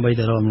មភាពដើម្បី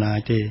ទៅរកអំណាច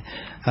ទេ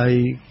ហើយ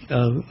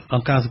អ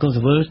ង្គការសង្គម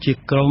ស៊ីវិលជា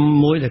ក្រុម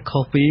មួយដែលខុ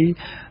សពី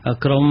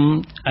ក្រុម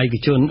ឯក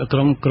ជនក្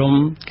រុម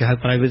គេហៅ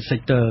private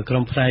sector ក្រុ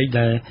មផ្នែក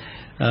ដែល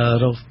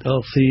រក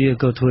ស៊ី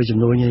ក៏ធ្វើចំ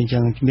នួនអញ្ចឹ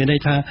ងមានន័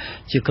យថា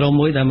ជាក្រុម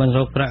មួយដែលមិនរ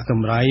កប្រាក់ក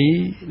ម្រៃ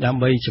ដើ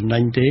ម្បីចំណេ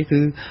ញទេ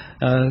គឺ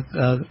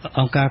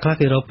អង្គការខ្លះ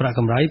គេរកប្រាក់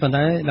កម្រៃប៉ុន្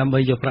តែដើម្បី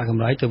យកប្រាក់ក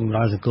ម្រៃទៅបម្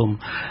រើសង្គម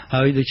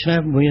ហើយដូច្នេះ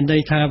មានន័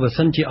យថាបើ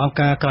សិនជាអង្គ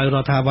ការក្រៅរ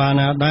ដ្ឋាភិបាល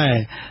ណាដែរ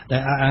ដែ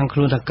លអះអាងខ្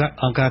លួនថា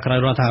អង្គការក្រៅរ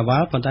ដ្ឋាភិបា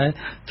លប៉ុន្តែ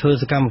ធ្វើ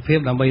សកម្មភាព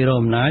ដើម្បីរក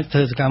អំណាចធ្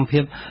វើសកម្មភា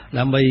ព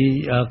ដើម្បី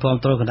គ្រប់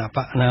គ្រងគណៈប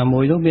កណាមួ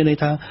យនោះមានន័យ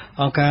ថា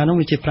អង្គការនោះ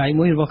វាជាផ្នែក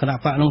មួយរបស់គណៈ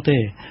បកនោះទេ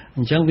អ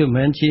ញ្ចឹងវាមិន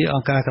មែនជាអ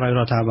ង្គការក្រៅរ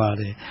ដ្ឋាភិបាល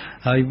ទេ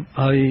ហើ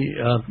យ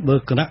បើ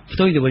គណៈផ្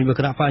ទុយទៅវិញបើ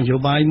គណៈបកនយោ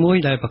បាយមួយ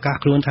ដែលប្រកាស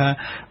ខ្លួនថា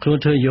ខ្លួន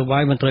ធ្វើនយោបា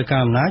យមិនត្រូវការ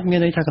អំណាចមាន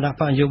ន័យថាគណៈ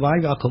បកនយោបាយ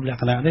វាអត់គ្រប់ល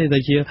ក្ខណៈទេដែ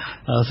លជា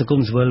សង្គម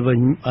ស៊ីវិលវិញ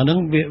អាហ្នឹង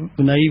វា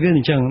ន័យវា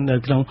អញ្ចឹងនៅ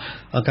ក្នុង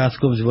អង្គការស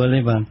ង្គមស៊ីវិល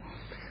នេះបា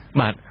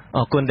ទអ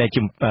រគុណដែល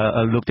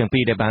លោកទាំងពី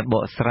រដែលបានប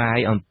កស្រាយ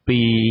អំពី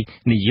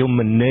និយម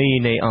ន័យ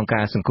នៃអង្គ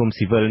ការសង្គម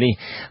ស៊ីវិលនេះ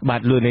បា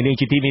ទលោកនាង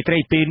ជាទីមេត្រី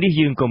ពេលនេះ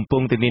យើងកំពុ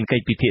ងតែមានកិ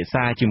ច្ចពិភាក្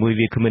សាជាមួយ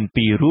វាគ្មិន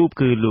ពីររូប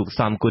គឺលោក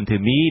សំគុណធី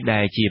មី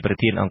ដែលជាប្រ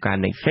ធានអង្គការ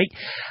Netflix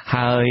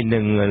ហើយនឹ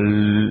ង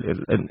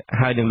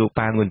លោក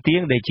ប៉ាងុនទៀ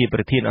ងដែលជាប្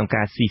រធានអង្គ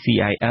ការ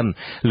CCIM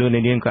លោក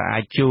នាងក៏អា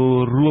ចចូល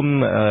រួម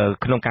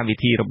ក្នុងកម្មវិ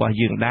ធីរបស់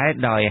យើងដែរ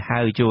ដោយហៅ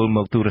ចូលម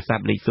កទូរស័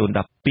ព្ទលេខ012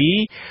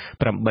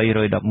 811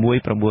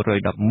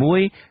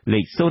 911លេ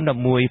ខ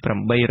011 811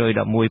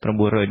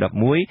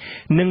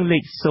 911និងលេ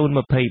ខ023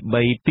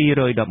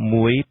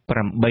 211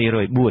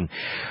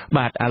 804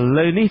បាទឥ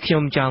ឡូវនេះខ្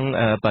ញុំចង់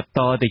បន្ត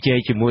ទៅជែក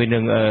ជាមួយនឹ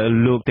ង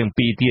លោកទាំង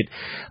ពីរទៀត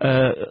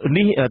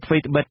នេះអ្វី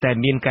ត្បិតតែ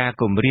មានការ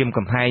គម្រាម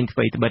កំហែងអ្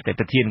វីត្បិតតែ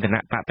ប្រធានគណៈ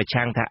បកប្រ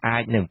ឆាំងថាអា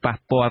ចនឹងប៉ះ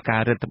ពាល់កា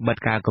ររដ្ឋបិទ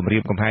ការគម្រា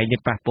មកំហែងនេះ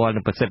ប៉ះពាល់នឹ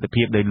ងប្រសិទ្ធ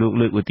ភាពដោយលោក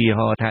លើកឧទាហ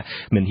រណ៍ថា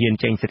មិនហ៊ាន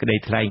ចេញសេចក្តី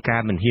ថ្លែងកា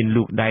រណ៍មិនហ៊ាន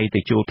លូកដៃទៅ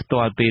ចូលផ្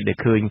ទាល់ពេលដែល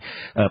ឃើញ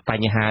ប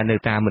ញ្ហានៅ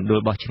តាមមណ្ឌល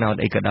បោះឆ្នោត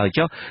អីក៏ដោយ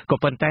ចុះក៏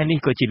ប៉ុន្តែនេះ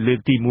ក៏ជាលើក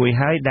ទី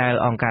1ហើយដែល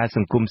អង្គការស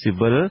ង្គមស៊ី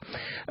វិល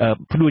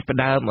ផ្ដួចផ្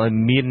ដើមឲ្យ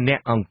មានអ្នក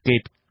អង្កេ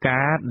ត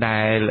ការ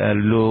ដែល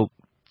លោក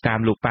តាម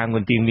លោកប៉ាងវ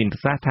ន្ទៀងមានប្រ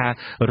សាសន៍ថា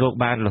រក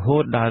បានរហូ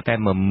តដល់តែ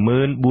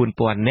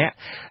 14000 នាក់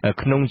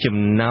ក្នុងចំ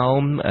ណោ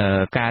ម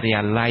ការិ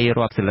យាល័យ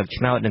រាប់សិលឹក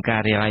ឆ្នោតនិងកា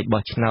រិយាល័យ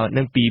បោះឆ្នោត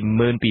នឹង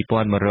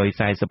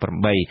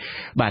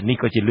 22148 បាទនេះ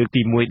ក៏ជាលើក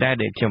ទី1ដែរ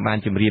ដែលខ្ញុំបាន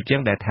ជម្រាបចឹ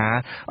ងដែលថា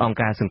អង្គ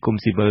ការសង្គម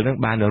ស៊ីវិលនឹង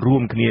បានរួ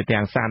មគ្នា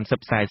ទាំង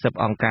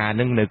30-40អង្គការ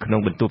នឹងនៅក្នុង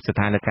បន្ទប់ស្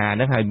ថានភាព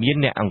នឹងហើយមាន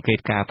អ្នកអង្កេត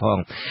ការផង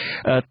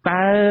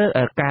តើ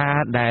ការ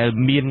ដែល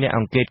មានអ្នកអ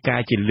ង្កេតការ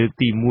ជាលើក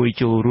ទី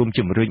1ចូលរួម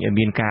ជំរុញឲ្យ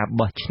មានការ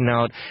បោះឆ្នោ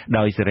ត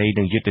ដោយសេរី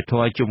និងយុត្តិធ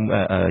ម៌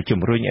ជំ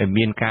រុញឲ្យ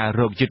មានការ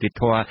រកយុត្តិ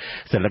ធម៌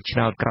សិលឹកឆ្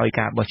នោតក្រោយ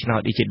ការបោះឆ្នោត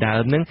នេះជាដើ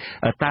មនឹង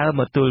តើ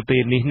មកទល់ពេ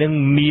លនេះនឹង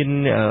មាន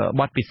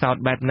បទពិសោធ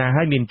ន៍បែបណា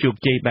ហើយមានជោគ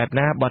ជ័យបែប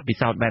ណាបទពិ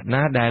សោធន៍បែប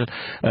ណាដែល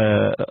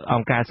អ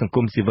ង្គការសង្គ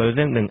មស៊ីវិល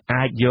នឹង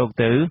អាចយក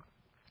ទៅ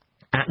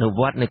អនុ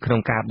វត្តនៅក្នុង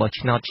ការបោះ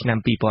ឆ្នោតឆ្នាំ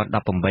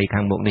2018ខា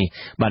ងមុខនេះ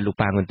បាទលោក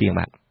ប៉ាងវន្ទៀង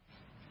បាទ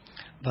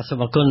សូម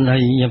អរគុណហើយ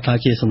ខ្ញុំថា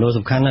ជាសំណួរ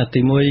សំខាន់ណាស់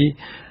ទី1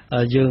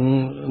យើង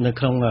នៅ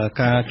ក្នុង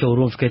ការចូល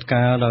រួមសង្កេត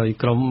ការណ៍ដោយ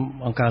ក្រុម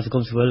អង្គការសង្គ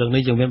មស៊ីវិលលើក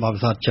នេះយើងមានបទ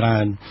ពិសោធន៍ច្រើ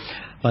ន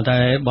ប៉ុន្តែ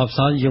បទពិ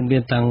សោធន៍យើងមា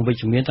នទាំងវិជ្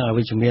ជមានទាំងអ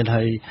វិជ្ជមាន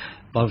ហើយ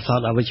បទពិសោធ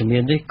ន៍អវិជ្ជមា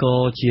ននេះក៏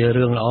ជា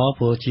រឿងល្អ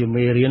ព្រោះជា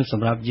មេរៀនស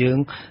ម្រាប់យើង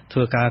ធ្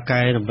វើការ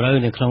កែតម្រូវ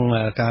នៅក្នុង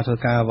ការធ្វើ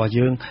ការរបស់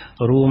យើង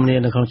រួមគ្នា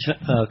នៅក្នុង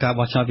ការ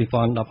បោះឆ្នោត2018ប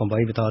ន្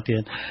តទៀ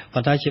តប៉ុ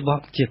ន្តែ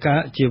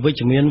ជាវិជ្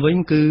ជមានវិញ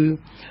គឺ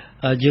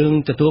យើង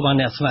ទទួលបាន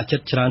អ្នកស្ម័គ្រចិ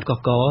ត្តច្រើនក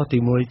កទី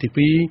1ទី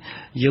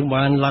2យើង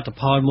បានលទ្ធ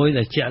ផលមួយ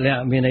ដែលជាក់លា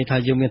ក់មានន័យថា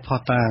យើងមានផុស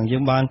តាងយើ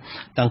ងបាន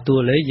ទាំងតួ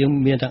លេខយើង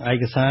មានទាំងឯ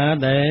កសារ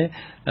ដែល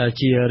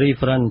ជា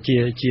reference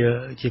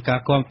ជាការ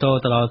គ្រប់គ្រង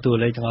ទៅដល់តួ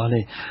លេខទាំងអស់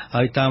នេះ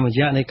ហើយតាមរ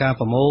យៈនៃការ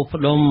ប្រមូល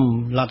ផ្ដុំ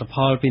លទ្ធផ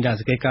លពីអ្នក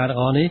សង្កេតការណ៍ទាំង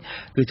អស់នេះ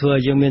គឺធ្វើឲ្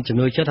យយើងមានចំ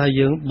ណូលចិត្តហើយ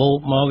យើងបូក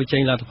មកវិចេ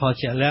ញលទ្ធផល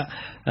ជាក់លាក់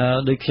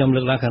ដោយខ្ញុំ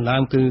លើកឡើងខាងដើ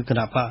មគឺគ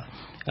ណៈបក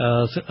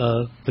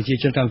ប្រជា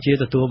ជនកម្ពុជា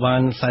ទទួលបា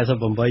ន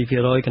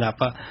 48% គណៈ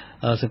បក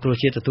សង្គ្រោះ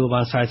ជាតិទទួលបា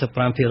ន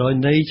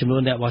 45% នៃចំនួ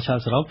នអ្នកបោះឆ្នោត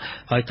សរុប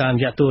ហើយតាមរ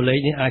យៈតួលេខ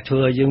នេះអាចធ្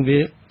វើឲ្យយើង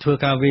ធ្វើ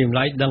ការវិម្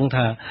លាយដឹង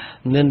ថា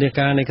និន្នា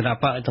ការនៃគណៈ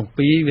បកទាំង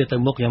ពីរវាទៅ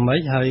មុខយ៉ាងម៉េច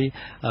ហើយ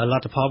ល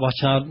ទ្ធផលបោះ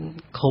ឆ្នោត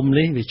ឃុំ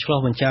នេះវាឆ្លុះ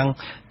បញ្ចាំង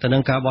ទៅនឹ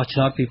ងការបោះឆ្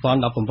នោត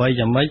2018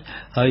យ៉ាងម៉េច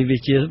ហើយ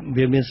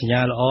វាមានសញ្ញា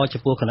ល្អ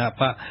ចំពោះគណៈ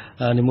បក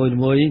នីមួយៗ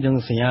និង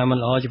សញ្ញាមិន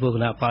ល្អចំពោះគ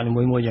ណៈបកនី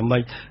មួយៗយ៉ាងម៉េ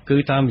ចគឺ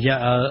តាមរយៈ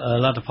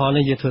លទ្ធផល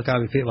នេះយើងធ្វើការ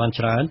វិភាគបាន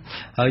ច្រើន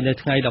ហើយនៅ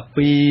ថ្ងៃ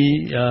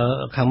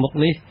12ខាងមុខ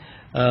នេះ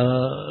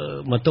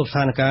បន្ទប់ស្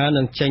ថានភាព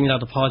នឹងចេញល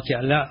ទ្ធផលជា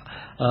ក់លាក់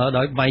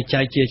ដោយបែងចែ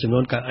កជាចំនួ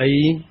នកៅអី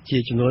ជា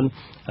ចំនួន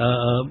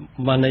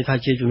បានន័យថា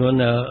ជាចំនួន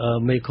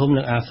មេឃុំ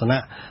និងអាសនៈ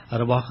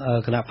របស់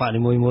គណៈបកនី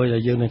មួយៗដែ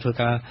លយើងនឹងធ្វើ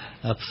ការ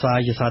ផ្សាយ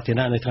ជាសាធារ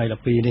ណៈនៅថ្ងៃ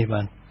12នេះ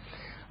បា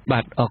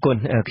ទអរគុណ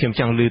ខ្ញុំ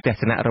ចង់លើទស្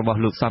សនៈរបស់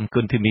លោកសំ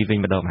គុណធីមីវិញ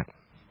ម្ដងបាទ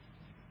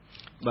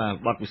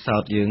បទពិសោ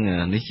ធន៍យើង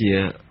នេះជា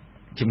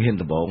ជំហាន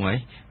ដំបូងហើយ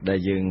ដែល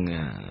យើង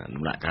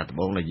ដំណាក់កាលដំ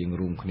បូងដែលយើង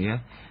រួមគ្នា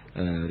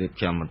រៀប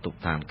ចំបន្ទប់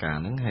តាមការ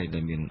ហ្នឹងហើយដែ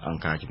លមានអង្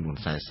គការចំនួន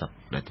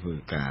40ដែលធ្វើ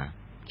ការ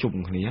ជុំ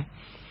គ្នា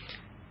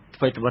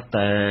អ្វីត្បិត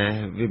តែ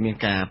វាមាន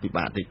ការពិ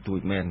បាកតិចតួច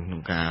មែនក្នុ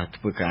ងការ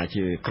ធ្វើការ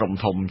ជាក្រុម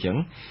ធំអញ្ចឹង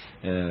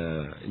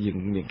យើង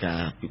មានកា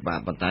រពិបាក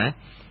ប៉ុន្តែ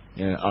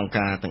អង្គ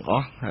ការទាំងអ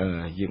ស់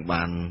យើង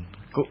បាន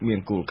មាន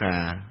គោលកា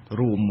រណ៍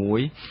រួមមួ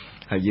យ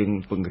ហើយយើង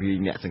ពង្រីក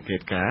អ្នកសង្កេ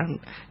តការណ៍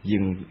យើ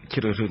ង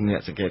ជ្រើសរើសអ្នក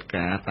សង្កេត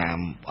ការណ៍តាម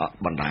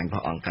បណ្ដាញរប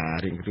ស់អង្គការ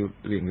រៀ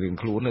ង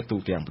ខ្លួននៅទូ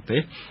ទាំងប្រទេ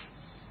ស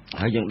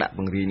ហើយយើងដាក់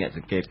បង្រៀនអ្នកស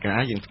ង្កេតការ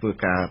ណ៍យើងធ្វើ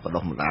ការបដិ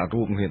សម្ដាល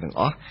រួមគ្នាទាំង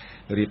អស់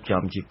រៀប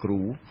ចំជាគ្រូ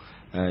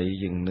ហើយ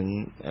យើងនឹង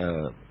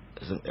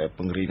ប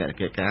ង្រៀនអ្នកស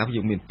ង្កេតការណ៍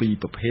យើងមាន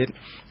2ប្រភេទ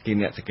គឺ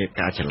អ្នកសង្កេត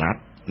ការណ៍ចល័ត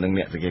និង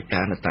អ្នកសង្កេត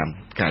ការណ៍នៅតាម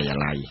ការិយា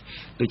ល័យ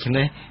ដូច្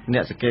នេះអ្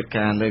នកសង្កេត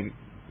ការណ៍នៅ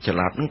ច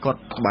ល័តហ្នឹងគា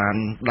ត់បាន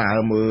ដើរ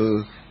មើល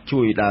ជួ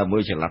យដើរមើ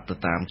លចល័តទៅ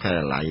តាមការិ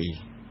យាល័យ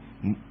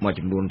មួយ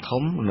ចំនួន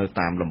ធំនៅ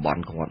តាមតំប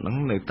ន់គាត់ហ្នឹង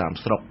នៅតាម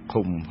ស្រុក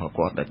ឃុំរបស់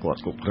គាត់ដែលគាត់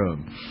គ្រប់គ្រង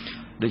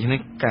ដូច្នេះ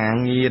ការ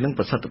ងារហ្នឹង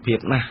ប្រសិទ្ធភាព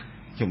ណាស់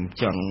ខ្ញុំ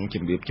ចង់ជ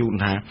ម្រាបជូន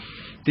ថា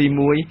ទី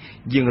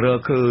1យើងរក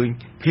ឃើញ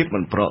ភាពមិ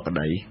នប្រក្រ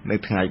តីនៅ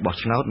ថ្ងៃបោះ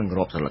ឆ្នោតនិង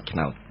រាប់សិលឹកឆ្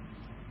នោត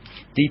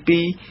ទី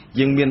2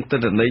យើងមានទិ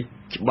ន្នន័យ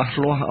ច្បាស់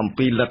លាស់អំ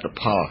ពីលទ្ធ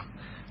ផល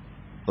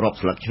រាប់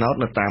សិលឹកឆ្នោត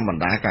នៅតាមប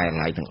ណ្ដាការិយា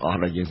ល័យទាំងអស់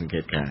ដែលយើងសង្កេ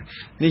តការ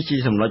នេះជា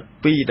ចំណុច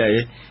2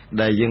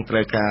ដែលយើងត្រូ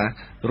វការ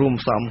រួម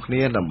ផ្សំគ្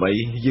នាដើម្បី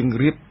យើង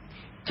រៀប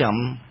ចំ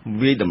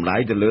វាយតម្លៃ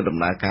ទៅលើដំ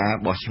ណើរការ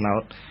បោះឆ្នោ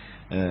ត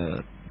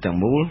ទាំង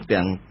មូល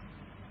ទាំ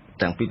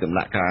ងពីដំ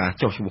ណាក់កាល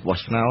ចុះឈ្មោះបោះ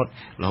ឆ្នោត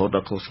រហូតដ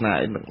ល់ឃោសនា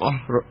ទាំងអស់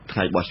ថ្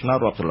ងៃបោះឆ្នោត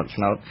រាប់សិលឹក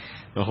ឆ្នោត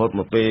រហូត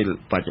មកពេល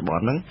បច្ចុប្ប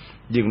ន្នហ្នឹង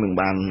យើងនឹង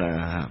បាន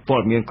ព័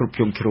ត៌មានគ្រប់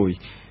ជ្រុងជ្រោយ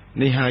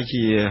នេះហើយ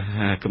ជា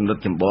គំនិត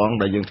ចម្បង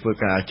ដែលយើងធ្វើ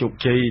ការជោគ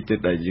ជ័យទៅ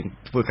ដែលយើង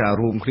ធ្វើការ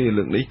រួមគ្នា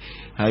លើកនេះ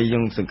ហើយយើ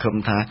ងសង្ឃឹម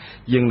ថា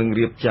យើងនឹង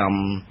រៀបចំ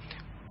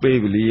ពេល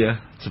វេលា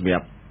សម្រា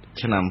ប់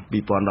ឆ្នាំ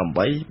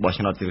2018បោះ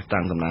ឆ្នោតជ្រើស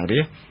តាំងតំណាងរា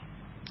ស្ត្រ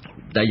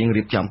ដែលយើង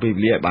រៀបចំពេល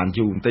វេលាឲ្យបាន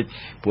យូរបន្តិច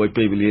ព្រោះ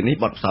ពេលវេលានេះ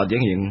បទពិសោធន៍យើ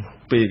ងរៀង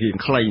ពេលរៀង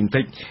ខ្លីបន្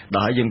តិចដ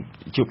ល់ហើយយើង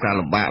ជួបការ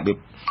លំបាកវា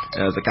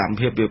សកម្ម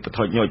ភាពវាបន្ថ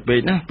យញយពេក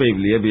ណាពេល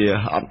វេលាវា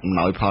អត់អំ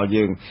ណោយផល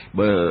យើង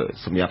បើ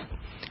សម្រាប់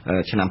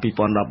ឆ្នាំ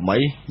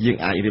2018យើង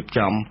អាចរៀប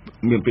ចំ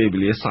មានពេលវេ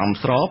លាសម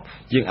ស្រប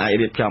យើងអាច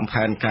រៀបចំ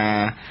ផែនការ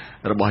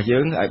របស់យើ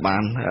ងឲ្យបា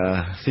ន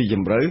ស៊ីជ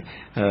ម្រៅ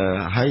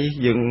ហើយ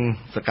យើង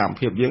សកម្ម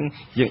ភាពយើង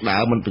ដើ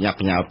រមិនប្រញាប់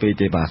ប្រញាល់ពេក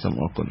ទេបាទសូម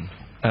អរគុណ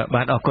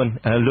បាទអរគុណ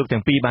លោកទាំ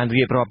ងពីរបាន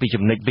រៀបរាប់ពី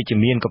ចំណុចវិជ្ជ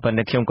មានក៏ប៉ុន្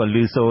តែខ្ញុំក៏ឮ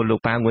សូរលោក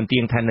ប៉ាងួនទៀ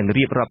ងថានឹង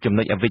រៀបរាប់ចំ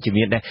ណុចអវិជ្ជ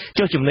មានដែរ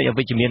ចុះចំណុចអ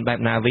វិជ្ជមានបែប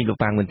ណាវិញលោក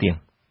ប៉ាងួនទៀង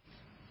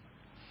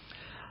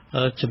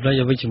ចំណុច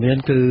អវិជ្ជមាន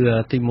គឺ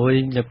ទី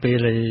1នៅពេល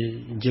ដែល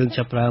យើង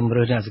ចាប់ផ្ដើម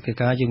រើសអ្នកសង្កេត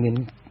ការយើងមាន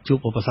ជួប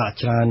ឧបសគ្គ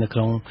ច្រើននៅក្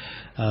នុង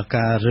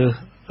ការរើស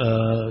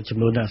ចំ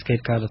នួនអ្នកសង្កេត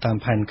ការទៅតាម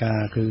ផែនការ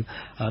គឺ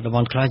តំប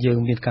ន់ខ្លះយើង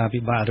មានការ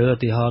ពិបាករើសឧ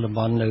ទាហរណ៍តំ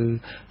បន់នៅ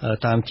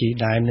តាមជី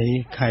ដែននេះ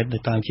ខេត្តនៅ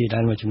តាមជីដែ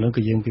នមួយចំនួន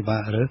គឺយើងពិបា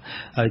ករើស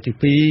ហើយទី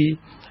2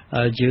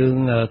យើង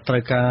ត្រូ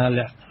វការ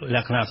ល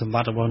ក្ខណៈសម្ប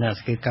ត្តិរបស់អ្នក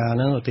សង្កេតការហ្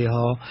នឹងឧទាហ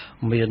រណ៍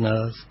មាន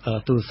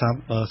ទូរស័ព្ទ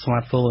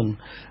smartphone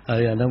ហើ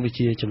យអាហ្នឹងវា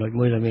ជាចំណុច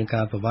មួយដែលមាន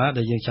ការពិបាក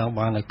ដែលយើងចង់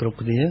បានឲ្យគ្រប់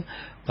គ្នា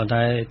ប៉ុន្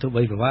តែទោះ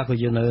បីពិបាកក៏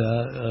យើងនៅ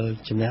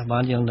ជំនះបា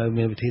នយើងនៅ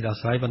មានវិធីដោះ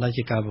ស្រាយប៉ុន្តែ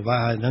ជាការពិបាក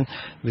ហើយហ្នឹង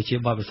វាជា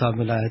បទពិសោធន៍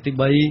មួយដែរទី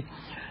3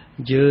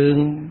យើង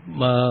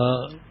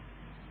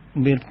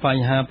មានប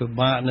ញ្ហាពិ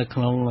បាកនៅក្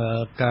នុង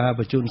ការប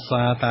ញ្ជូន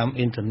សារតាម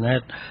អ៊ីនធឺណិ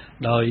ត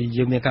ដោយ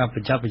យើងមានការប្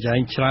រចាំប្រជែង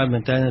ច្រើនមែ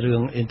នទែនរឿ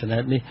ងអ៊ីនធឺណិ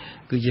តនេះ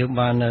គឺយើង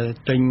បាន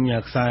ទិញ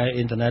ខ្សែ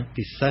អ៊ីនធឺណិត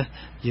ពិសេស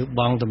យើងប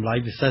ង់តម្លៃ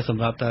ពិសេសស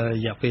ម្រាប់តែរ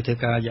យៈពេលធ្វើ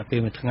ការរយៈពេល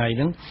មួយថ្ងៃហ្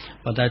នឹង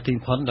ប៉ុន្តែទី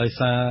បំផុតដោយ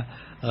សារ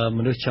ម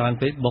នុស្សច្រើន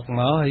ពេកបុក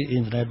មកហើយអ៊ី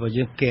នធឺណិតរបស់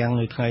យើងគាំង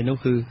នៅថ្ងៃនោះ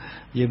គឺ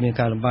យើងមាន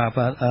ការលំបាក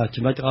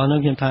ចំណុចទាំងអស់នោះ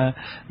ខ្ញុំថា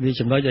វា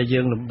ចំណុចដែលយើ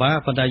ងលំបាក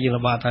ប៉ុន្តែយើង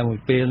លំបាកតែមួយ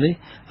ពេលនេះ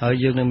ហើយ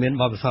យើងនឹងមាន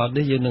បទពិសោធន៍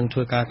នេះយើងនឹងធ្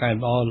វើការកែល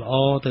ម្អល្អ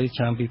ទៅ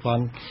ឆ្នាំ2018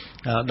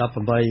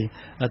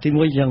ទី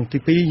1យ៉ាងទី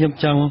2ខ្ញុំ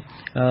ចង់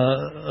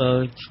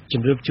ជ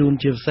ម្រាបជូន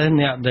ជាពិសេស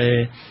អ្នកដែល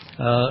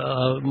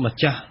ម្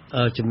ចាស់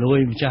ជំនួយ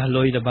ម្ចាស់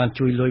លុយដែលបាន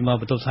ជួយលុយមក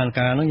បន្ទប់ស្ថាន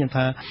ភាពហ្នឹងខ្ញុំ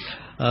ថា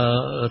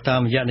តា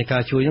មរយៈនៃកា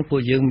រជួយហ្នឹងពួ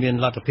កយើងមាន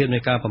លទ្ធភាពនៃ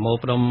ការប្រមូល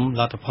ផ្ដុំ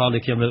លទ្ធផលដែ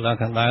លខ្ញុំលើកឡើង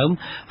ខាងដើម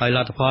ហើយល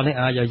ទ្ធផលនេះ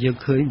អាចឲ្យយើង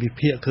ឃើញវិ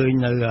ភាគឃើញ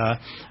នៅ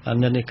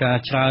និន្នាការ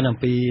ច្រើនអំ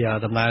ពី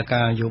ដំណើរ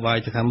ការនយោបាយ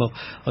ទៅខាងមុខ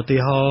ឧទា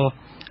ហរណ៍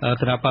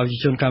គណៈបព្វជិ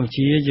ជនកម្ពុ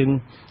ជាយើង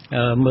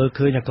មើល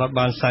ឃើញថាគាត់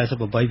បាន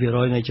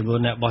 48% នៃចំនួន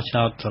អ្នកបោះឆ្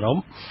នោតសរុប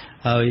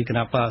ហើយគ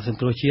ណៈបកសង្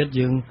គ្រោះជាតិ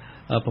យើង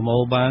ប្រមូល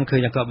បានឃើញ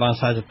ថាគាត់បាន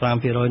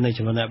 45% នៃ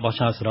ចំនួនអ្នកបោះ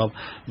ឆ្នោតសរុប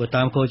បើ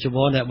តាមកោជប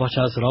អ្នកបោះឆ្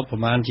នោតសរុបប្រ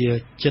មាណជា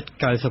ជិត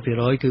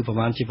 90% គឺប្រ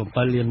មាណជា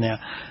7លានអ្នក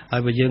ហើ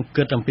យបើយើង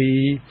គិតអំពី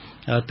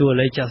តួ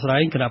លេខចាក់ស្ដែ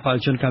ងគណៈបព្វ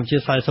ជិជនកម្ពុជា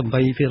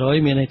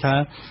 48% មានន័យថា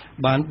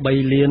បាន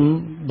3លាន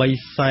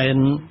3សែន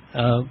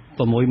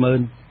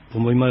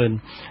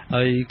60,000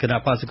ហើយគណៈ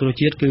បកសង្គ្រោះ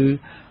ជាតិគឺ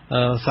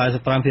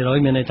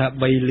 45% មានន័យថា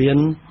3លាន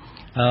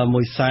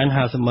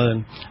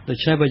150,000ដូ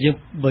ច្នេះបើ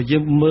យើ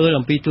ងមើល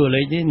អំពីតួ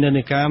លេខនេះនិន្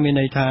នាការមាន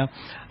ន័យថា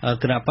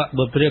គណៈបក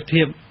បើប្រៀប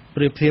ធៀប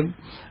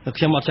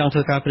ខ្ញុំអត់ចង់ធ្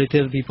វើការប្រៀបធៀ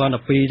ប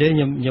2012ទេខ្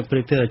ញុំប្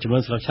រៀបធៀបចំនួ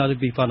នស្លឹកឆ្នោត2013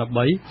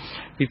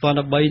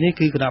នេះ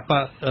គឺគណៈប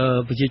ក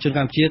ប្រជាជនក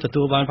ម្ពុជាទ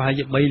ទួលបានប្រហែល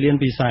ជា3លាន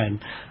2សែន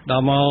ដ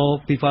ល់មក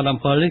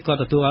2017នេះគាត់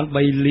ទទួលបាន3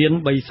លាន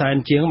3សែន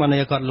ជាងបានន័យ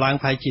គាត់ឡើង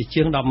ប្រហែលជា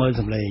ជាង 10,000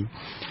 សម្លេង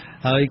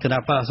ហើយគណៈ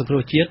បកសង្គ្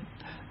រោះជាតិ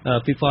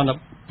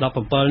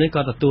2017នេះ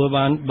ក៏ទទួល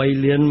បាន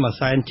3លាន1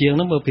សែនជាងហ្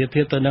នឹងបើប្រៀប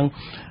ធៀបទៅនឹង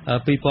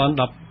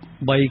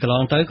2013កន្ល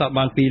ងទៅក៏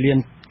បាន2លាន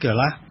កន្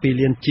លះ2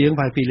លានជាង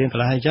ប្រហែល2លានក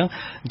ន្លះអញ្ចឹ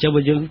ង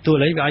បើយើងតួ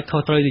លេខវាអាចខុ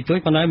សត្រូវតិចតួច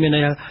ប៉ុន្តែមានន័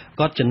យថា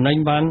គាត់ចំណេញ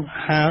បាន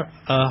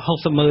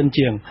60,000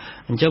ជាង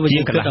អញ្ចឹងបើ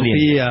យើងគិតអំ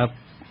ពី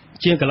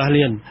ជាងកន្លះ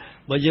លាន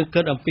បើយើង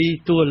គិតអំពី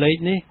តួលេខ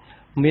នេះ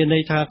មានន័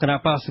យថាគណៈ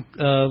បក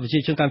ប្រជា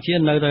ជនកម្ពុជា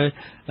នៅតែ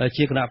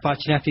ជាគណៈបក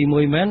ឈ្នះទី1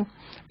មែន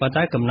ប៉ុន្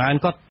តែកំណើន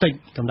គាត់តិច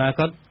កំណើន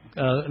គាត់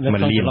នៅ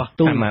ក្នុងចន្លោះ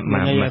ទូ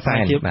មួយសែន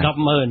ជា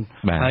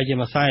 10,000 ហើយជា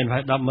មួយសែនហើ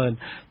យ 10,000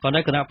 ប៉ុន្តែ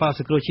គណៈបកស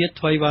ង្គ្រោះជាតិ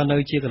ធ្វើបាននៅ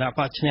ជាគណៈប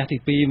កឈ្នះទី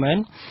2មែន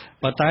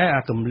ប៉ុន្តែ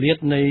អាកម្លាត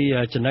នៃ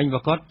ចំណេញរប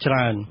ស់គាត់ច្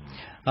រើន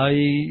ហើយ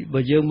បើ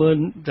យើងមើល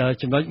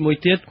ចំណុចមួយ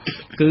ទៀត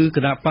គឺគ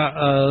ណៈបក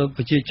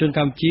ប្រជាជនក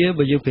ម្ពុជា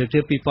បើយើងប្រៀបធៀ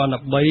ប2013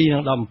និ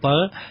ង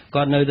17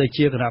គាត់នៅតែ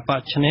ជាគណៈបក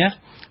ឈ្នះ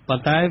ប៉ុ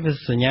ន្តែវា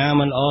សញ្ញា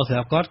មិនល្អសម្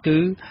រាប់គាត់គឺ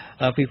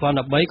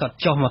2013គាត់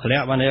ចុះមកធ្លា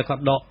ក់បានគា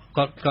ត់ដក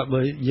គាត់បើ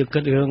យើងគិ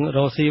តរឿង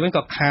រ៉ូស៊ីវិញ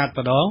គាត់ខាត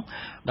ម្ដង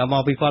ដល់ម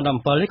ក2017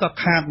នេះគាត់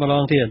ខាតម្ដ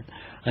ងទៀត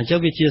អញ្ចឹង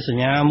វាជាស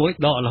ញ្ញាមួយ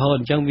ដករហូត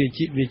អញ្ចឹងវា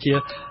ជា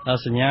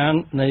សញ្ញា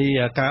នៃ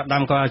ការ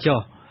ដាំកោចុះ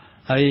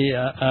ហើយ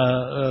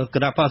គ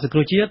ណៈបកសង្គ្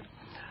រោះជាតិ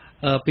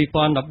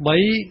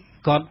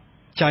2013គាត់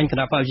ចាញ់គ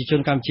ណៈបកប្រជាជន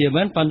កម្ពុជា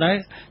មែនប៉ុន្តែ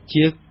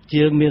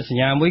ជាមានសញ្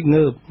ញាមួយ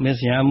ងើបមាន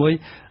សញ្ញាមួយ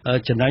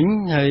ចំណេញ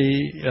ហើយ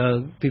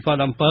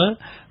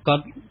2017គា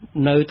ត់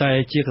នៅតែ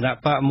ជាគណៈ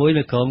បកមួយ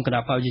នៅក្រុមគណៈ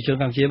បកប្រជាជន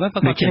កម្ពុជាមែនគា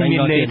ត់ចំណេញ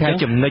ដល់ទៀត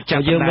ចំណុចចា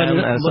ប់ដើម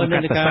សង្កា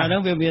ត់សាស្ត្រហ្នឹ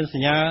ងវាមានស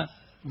ញ្ញា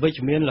វិជ្ជ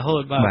មានរហូ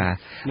តបាទ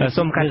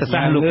សូមកាត់ប្រសា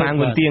សន៍លោកប៉ាង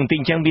វុនទៀងតិច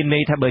អញ្ចឹងមានន័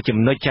យថាបើចំ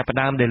ណុចចាប់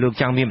ដើមដែលលោក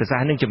ចង់មានប្រសាស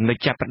ន៍នឹងចំណុច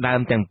ចាប់ដើម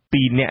ទាំង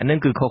ពីរអ្នកហ្នឹង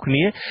គឺខុសគ្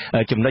នា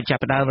ចំណុចចា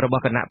ប់ដើមរប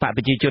ស់គណៈបក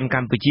ប្រជាជនក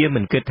ម្ពុជាមិ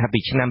នគិតថាពី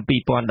ឆ្នាំ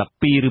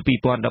2012ឬ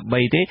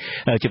2013ទេ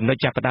ចំណុច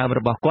ចាប់ដើមរ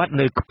បស់គាត់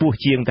នៅខ្ពស់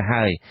ជាងទៅ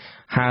ហើយ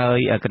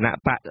គណៈ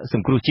បកស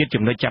ង្គ្រោះជាតិ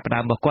ចំណុចចាប់ផ្ដើ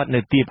មរបស់គាត់នៅ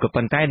ទាបក៏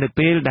ប៉ុន្តែនៅ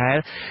ពេលដែល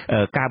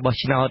ការបោះ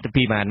ឆ្នោត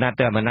ពីមួយអាណត្តិ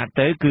ទៅមួយអាណត្តិ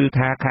ទៅគឺ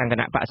ថាខាងគ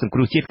ណៈបកសង្គ្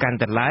រោះជាតិកាន់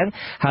តែឡើង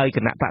ហើយគ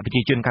ណៈបកប្រ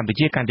ជាជនកម្ពុ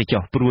ជាកាន់តែ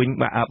ចុះព្រួញ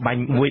បាញ់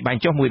មួយបាញ់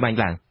ចុះមួយបាញ់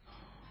ឡើង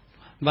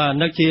បាទ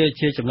នៅ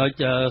ជាចំណុច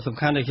សំ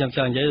ខាន់ដែលខ្ញុំច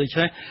ង់និយាយដូច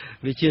នេះ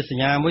វាជាស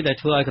ញ្ញាមួយដែល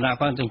ធ្វើឲ្យគណៈប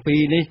កទាំងពីរ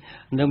នេះ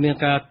នឹងមាន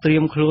ការត្រៀ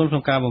មខ្លួនក្នុ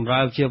ងការបម្រើ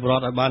ប្រជាពលរ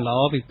ដ្ឋឲ្យបានល្អ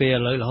ពីពេលឥ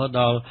ឡូវរហូត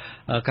ដល់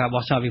ការ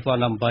បោះឆ្នោត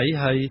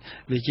2018ហើយ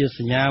វាជាស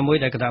ញ្ញាមួយ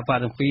ដែលគណៈបក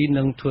ទាំងពីរ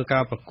នឹងធ្វើកា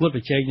រប្រកួតប្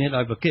រជែងនេះ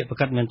ដោយប្រកៀកប្រ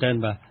កិតមែនទែន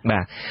បាទ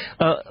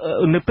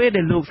នៅពេល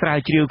ដែលលោកស្រាវ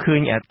ជ្រាវឃើញ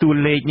តួ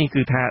លេខនេះ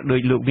គឺថាដោយ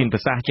លោកមានប្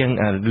រសាសន៍ចឹង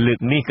លើក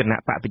នេះគណៈ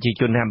បកប្រជា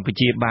ជនកម្ពុ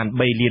ជាបាន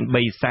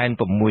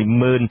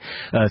3,360,000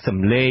ស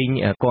ម្លេង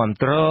គ្រប់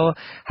គ្រង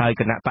ហើយ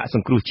គណៈបកស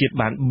ង្គ្រោះជាតិ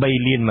បាន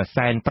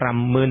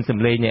3,150,000ស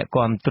ម្លេងអ្នកគ្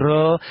រប់គ្រ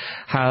ង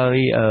ហើយ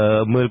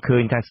មើលឃើ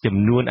ញថាចំ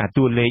នួន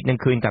តួលេខនឹង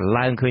ឃើញតែ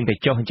ឡើងឃើញតែ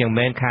ចុះអញ្ចឹង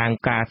មែនខាង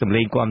ការសម្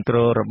លេងគ្រប់គ្រ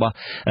ងរបស់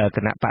គ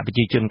ណៈបកប្រ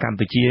ជាជនកម្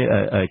ពុជា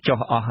ចុះ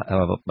អ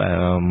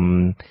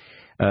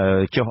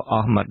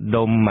ស់មួយ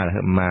ដុំ10,000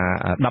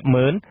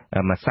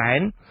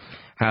 100,000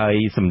ហើយ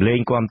សម្លេង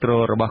គ្រប់គ្រ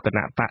ងរបស់គ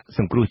ណៈបកស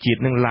ង្គ្រោះជាតិ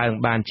នឹងឡើង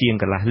បានជាង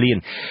កន្លះលាន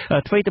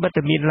អ្វីត្បិត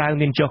តែមានឡើង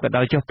មានចុះក៏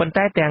ដោយចុះប៉ុន្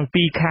តែទាំង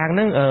ពីរខាងហ្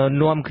នឹង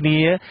នាំគ្នា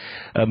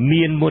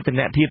មានមោទ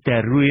នភាពតែ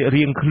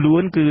រៀងខ្លួ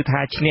នគឺ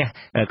ថាឈ្នះ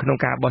ក្នុង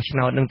ការបោះឆ្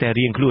នោតនឹងតែ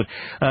រៀងខ្លួន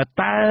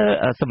តើ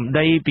សម្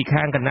ដីពី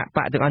ខាងគណៈប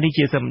កទាំងអស់នេះ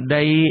ជាសម្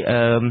ដី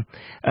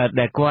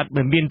ដែលគាត់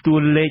មានតួ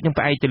លេខនឹង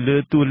ផ្អែកទៅលើ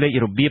តួលេខ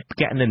របៀប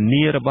កណ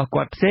នារបស់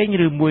គាត់ផ្សេង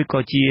ឬមួយក៏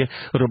ជា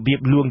របៀប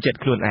លួងចិត្ត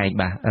ខ្លួនឯង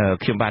បាទ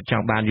ខ្ញុំបាទច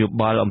ង់បានយោ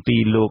បល់អំពី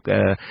លោក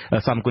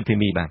សំគុណធី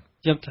មីបាទ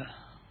ខ្ញុំ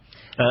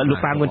លោក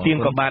ប៉ាមុនទៀង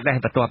ក៏បាទដែរប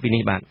ន្ទាប់ពី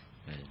នេះបាទ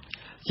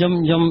ខ្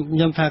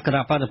ញុំថាគ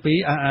ណៈបកទាំងពីរ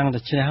អះអាងតែ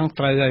ឈ្នះហ្នឹង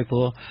ត្រូវហើយព្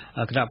រោះ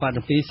គណៈបក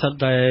ទាំងពីរសិត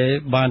តែ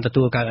បានទ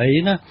ទួលកៅអី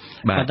ណា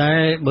ប៉ុន្តែ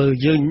បើ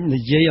យើង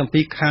និយាយអំ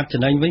ពីខាតចំ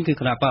ណេញវិញគឺ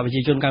គណៈបកប្រជា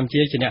ជនកម្ពុ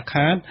ជាជាអ្នក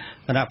ខាត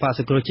គណៈបកស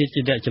ង្គ្រោះជាតិ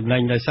ជាអ្នកចំណេ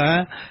ញដោយសារ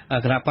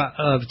គណៈបក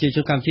ប្រជាជ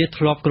នកម្ពុជា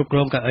ធ្លាប់គ្រប់គ្រ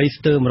ងកៅអី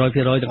ស្ទើរ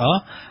 100% ទាំងអស់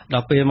ដ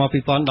ល់ពេលមក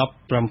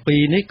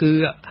2017នេះគឺ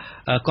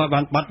គាត់បា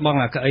នបាត់បង់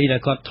កៅអីដែ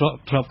លគាត់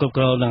ធ្លាប់គ្រប់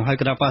គ្រងនឹងហើយ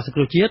គណៈបកសង្គ្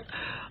រោះជាតិ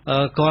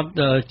គាត់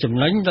ចំ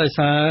ណេញដោយ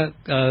សារ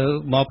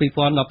មក2017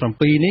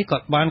នេះគា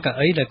ត់បានកៅ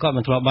អីដែលគាត់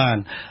មិនធ្លាប់បាន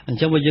អញ្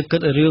ចឹងបើយើងគិត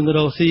រឿង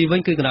រ៉ូស៊ីវិញ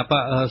គឺគណៈប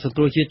កសង្គ្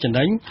រោះជាតិចំ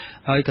ណេញ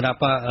ហើយគណៈប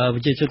កប្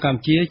រជាជនកម្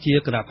ពុជាជា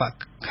គណៈបក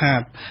ខា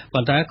ត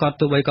ប៉ុន្តែគាត់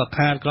ទោះបីគាត់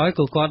ខាតក្រោយ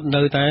ក៏គាត់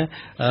នៅតែ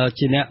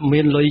ជាអ្នកមា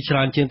នលុយច្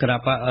រើនជាងគណៈ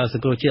បកស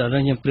ង្គ្រោះជាតិហ្នឹ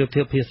ងខ្ញុំប្រៀប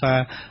ធៀបភាសា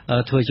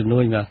ធ្វើចំនួ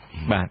ន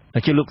បាទ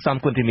ជាលោកសំ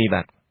គុណធីមី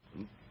បាទ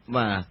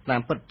តា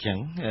មពិតចឹង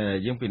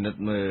យើងពិនិត្យ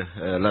មើល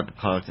លទ្ធ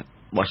ផល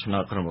បោះឆ្នោ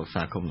តក្រុមប្រឹក្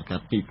សាគុំសង្កា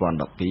ត់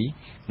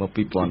2012មក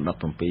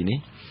2017នេះ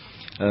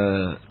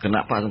គណៈ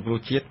បកសង្គ្រោះ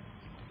ជាតិ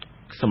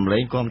សម្លេ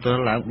ងគាំទ្រ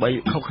ឡើង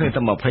3ខុសគ្នាតែ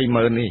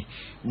20,000នេះ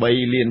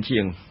3លានជា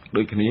ង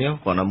ដូចគ្នា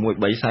គាត់ថាមួយ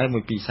300,000មួ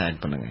យ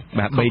200,000ប៉ុណ្្នឹងហើយ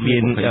បាទ3លា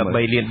ន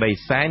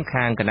300,000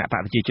ខាងគណៈបក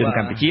ប្រជាជនក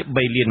ម្ពុជា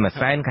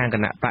3,100,000ខាងគ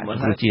ណៈបកស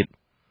ង្គ្រោះជាតិ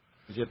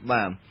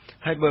បាទ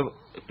ហើយបើ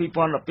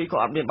2012ក៏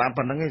អត់មានបាន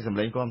ប៉ុណ្្នឹងទេសម្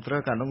លេងគាំទ្រ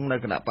កាលនោះនៅ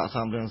គណៈបក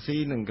សំរងស៊ី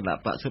និងគណៈ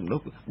បកសិទ្ធិមនុ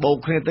ស្សបូក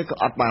គ្នាទៅក៏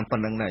អត់បានប៉ុ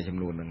ណ្្នឹងដែរចំ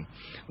នួនហ្នឹង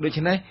ដូ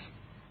ច្នេះ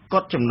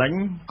គាត់ចំណេញ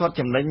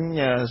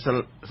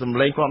សម្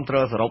លេងគាំទ្រ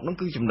សរុបហ្នឹង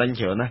គឺចំណេញ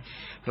ច្រើនណាស់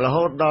រ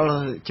ហូតដល់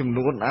ចំ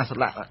នួនអាស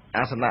នៈ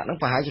ហ្នឹង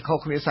ប្រហែលជាខុស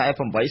គ្នា48 45%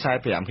 3%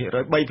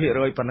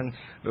 ប៉ុណ្ណឹង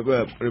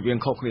រវាង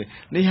ខុសគ្នា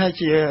នេះហើយ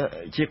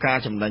ជាការ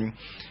ចំណេញ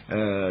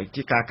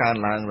ជាការកើន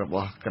ឡើងរប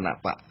ស់គណៈ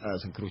បក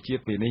សង្គ្រោះជា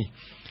តិពេលនេះ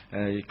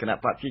គណៈប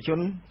កប្រជាជន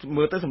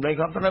មើលទៅសម្លេង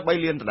គាត់ទៅ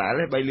3លានដដែល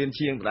3លាន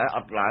ជាងដដែលអ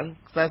ត់ឡើង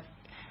តែ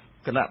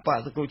គណៈបក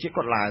សង្គ្រោះជាតិ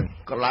គាត់ឡើ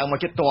ងមក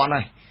ជិតតន់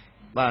ហើយ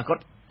បាទគា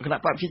ត់គណៈប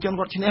កប្រជាជន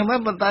គាត់ឈ្នះមែន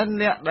ប៉ុន្តែ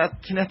អ្នកដែល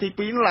ឈ្នះទី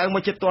2ឡើងម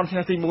កជិតតន់ឈ្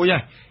នះទី1ហើ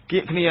យគៀ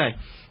កគ្នាហើយ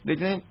ដូ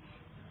ច្នេះ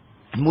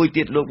មួយ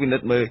ទៀតលោកវិនិ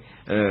ច្ឆ័យមើល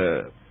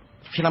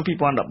ឆ្នាំ2013 90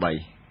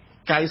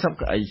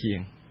កៅអីជាង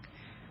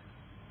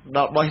ដ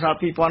ល់បោះឆ្នោត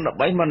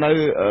2013មកនៅ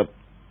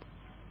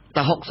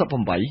តែ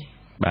68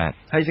បាទ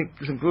ហើយ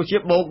សង្គ្រោះជា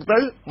តិបូកទៅ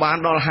បាន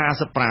ដល់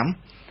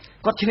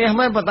55គាត់ឈ្នះ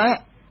មែនប៉ុន្តែ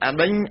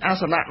ដេញអា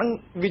សនៈហ្នឹង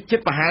វាជិត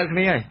ប្រហែលគ្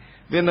នាហើយ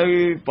វានៅ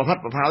ប្រផិត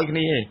ប្រផោយគ្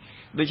នាហើយ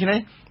ដូច្នេះ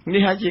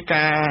នេះហើយជា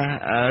ការ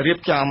រៀប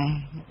ចំ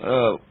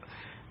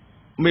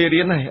មេ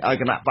រៀនឲ្យ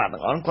គណៈបកទាំ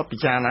ងអស់គាត់ពិ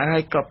ចារណាហើ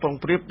យគាត់ប្រុង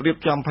ប្រៀបរៀប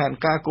ចំផែន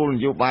ការគោលន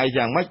យោបាយ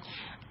យ៉ាងម៉េច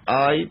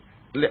ឲ្យ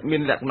មា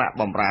នលក្ខណៈ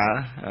បម្រើ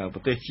ប្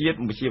រទេសជាតិ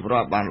ប្រជាពលរ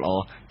ដ្ឋបានល្អ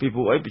ពីព្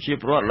រោះអីប្រជា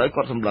ពលរដ្ឋឥឡូវ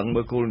គាត់សម្លឹង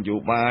មើលគោលនយោ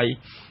បាយ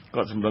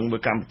គាត់សម្លឹងមើ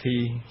លកម្មវិធី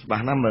ច្បា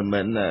ស់ណាស់មិន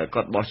មែន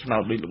គាត់បោះឆ្នោ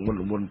តដូចល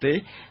មុនទេ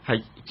ហើយ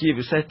ជា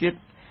ពិសេសទៀត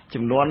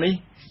ចំនួននេះ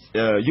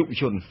យុវ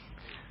ជន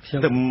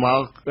ទៅម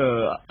ក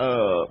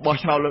បោះ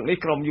ឆ្នោតលើកនេះ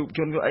ក្រុមយុវជ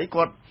នអី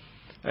គាត់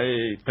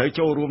ត្រូវ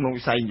ចូលរួមក្នុង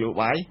វិស័យនយោ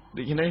បាយ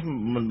ដូច្នេះ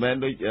មិនមែន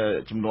ដូច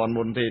ចំនួន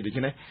មុនទេដូ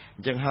ច្នេះអ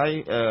ញ្ចឹងហើយ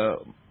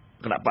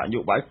គណៈបកនយោ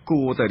បាយគួ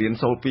រតែរៀន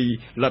សូត្រពី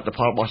លទ្ធផ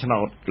លបោះឆ្នោ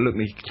តលើក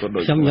នេះក៏ដូ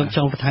ចខ្ញុំច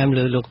ង់បន្ថែម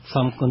លើលោក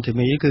សំគុណធី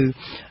មីគឺ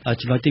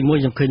ចំណុចទី1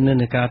ខ្ញុំឃើញ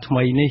នៅការថ្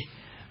មីនេះ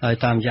ហើយ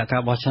តាមរយៈកា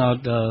របោះឆ្នោត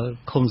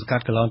ឃុំសង្កា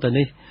ត់កន្លងទៅ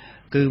នេះ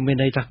គឺមាន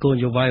ន័យថាគោលន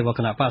យោបាយរបស់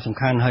គណៈបកសំ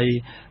ខាន់ហើយ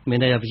មាន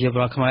ន័យថាប្រជាពល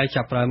រដ្ឋខ្មែរ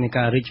ចាប់ផ្ដើមមាន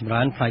ការរីកចម្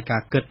រើនផ្នែកកា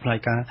រគិតផ្នែក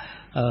កា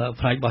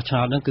ផ្នែកបោះឆ្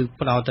នោតហ្នឹងគឺ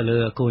ផ្ដោតទៅលើ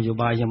គោលនយោ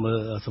បាយខ្ញុំមើល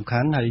សំខា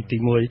ន់ហើយទី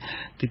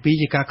1ទី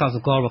2ជាការកត់ស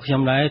ម្គាល់របស់ខ្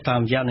ញុំដែរតា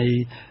មរយៈនៃ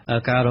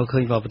ការរកឃើ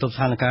ញរបស់បន្ទប់ស្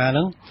ថានភាពហ្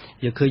នឹង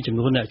យើងឃើញចំ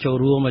នួនអ្នកចូល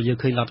រួមហើយយើង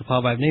ឃើញលទ្ធផល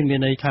បែបនេះមាន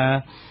ន័យថា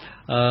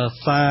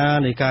xa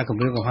នៃការគ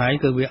ម្រាមកំហែង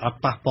គឺវាអត់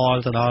ប៉ះពាល់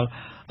ទៅដល់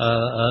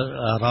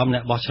អារម្មណ៍អ្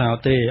នកបោះឆ្នោត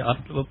ទេអ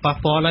ត់ប៉ះ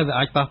ពាល់ហើយវា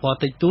អាចប៉ះពាល់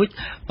តិចតួច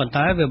ប៉ុន្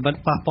តែវាមិន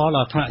ប៉ះពាល់ដ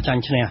ល់ថ្នាក់ចា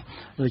ញ់ឈ្នះ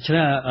ដូច្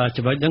នេះ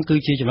ចំណុចហ្នឹងគឺ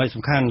ជាចំណុច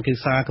សំខាន់គឺ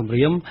សារគម្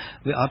រាម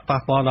វាអត់ប៉ះ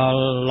ពាល់ដល់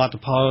លទ្ធ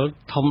ផល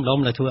ធំដុំ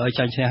ដែលធ្វើឲ្យ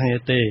ចាញ់ឈ្នះគ្នា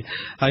ទេ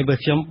ហើយបើ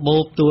ខ្ញុំបូ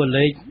កតួ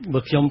លេខ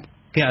បើខ្ញុំ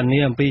គណនា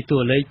អំពីតួ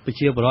លេខប្រ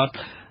ជាពលរដ្ឋ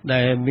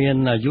ដែលមាន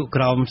អាយុ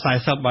ក្រោម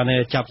40បាន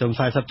ចាប់ត្រឹម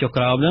40ចុះ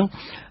ក្រោមហ្នឹង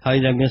ហើយ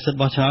ដែលមានសិទ្ធិ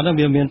បោះឆ្នោតហ្នឹង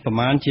វាមានប្រ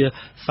មាណជា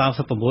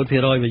39%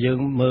បើយើង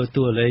មើល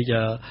តួលេខ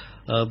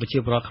ប្រជា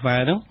ពលរដ្ឋខ្មែរ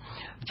ហ្នឹង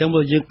អញ្ចឹង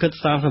បើយើងគិត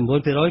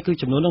39%គឺ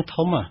ចំនួនហ្នឹង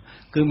ធំ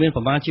គឺមាន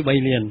ប្រមាណជា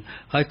3លាន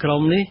ហើយក្រុ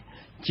មនេះ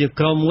ជា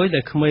ក្រុមមួយដែ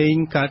លក្មេង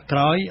កើតក្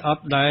រោយអ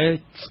ត់ដែល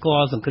ស្គា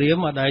ល់សង្គ្រាម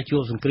អត់ដែលជួ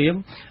បសង្គ្រាម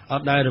អ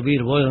ត់ដែលរវី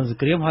រវល់ក្នុងស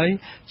ង្គ្រាមហើយ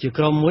ជា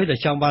ក្រុមមួយដែល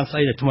ចង់បានស្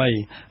អីដែលថ្មី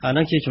អាហ្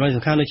នឹងជាចំណុច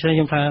សំខាន់ដូច្នេះខ្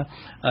ញុំថា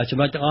ចំ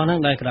ណុចទាំងអស់ហ្នឹង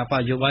ដែលគណៈបក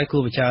នយោបាយគួ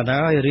រពិចារណា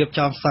ហើយរៀប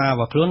ចំសាររ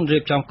បស់ខ្លួនរៀ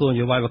បចំគោលន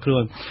យោបាយរបស់ខ្លួ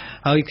ន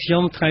ហើយខ្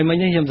ញុំថ្ងៃមិញ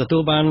នេះខ្ញុំទទួ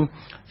លបាន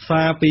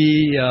សារពី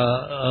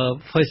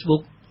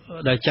Facebook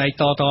ដែលចែ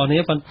កត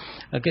នេះប៉ុន្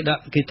តែ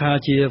គេថា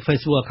ជា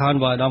Facebook account រ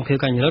បស់អាដាមខៀវ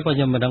កញ្ញរិទ្ធប៉ុន្តែ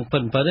ខ្ញុំមិនដឹងពិ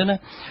តទេណា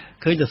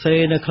ឃើញតែសេ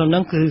នៅក្នុងហ្នឹ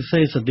ងគឺសេ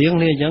ស្តៀង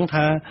នេះអញ្ចឹង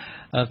ថា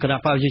គណៈប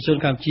ព្វជិជន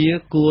កម្ពុជា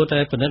គួរតែ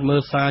ពិនិត្យមើ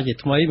លសារជា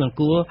ថ្មីមិន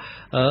គួរ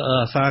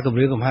សារគម្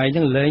រាមកំហែងហ្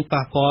នឹងលែង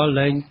ប៉ះពាល់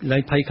លែ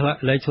ងភ័យខ្លាច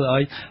លែងធ្វើឲ្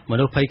យម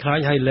នុស្សភ័យខ្លាច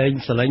ហើយលែង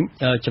ស្រឡាញ់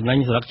ចំណេញ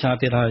សម្រាប់ឆ្នោត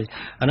ទៀតហើយ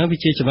អាហ្នឹងវា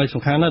ជាចំណុច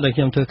សំខាន់ណាស់ដែល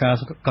ខ្ញុំធ្វើការ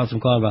កត់ស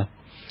ម្គាល់បាទ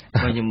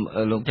ខ្ញុំ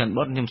លោកច័ន្ទ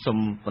បុតខ្ញុំសូម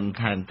បន្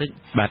ថែមបន្តិច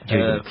បាទ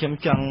ខ្ញុំ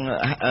ចង់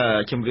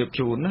ជម្រាប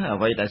ជូនណាអ្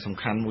វីដែលសំ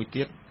ខាន់មួយ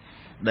ទៀត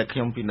ដែលខ្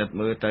ញុំពិនិត្យ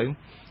មើលទៅ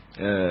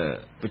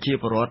ប្រជា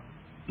ពលរដ្ឋ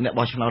អ្នក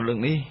បោះឆ្នោតលើក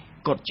នេះ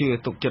គាត់ជឿ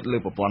ទុកចិត្តលើ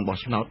ប្រព័ន្ធបោះ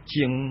ឆ្នោត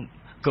ជាង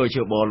កើជ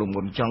បល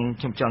មុនខ្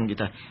ញុំចង់និយាយ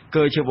ថា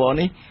កើជប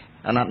នេះ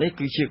អាណត្តិនេះ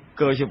គឺជា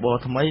កើជប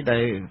ថ្មីដែ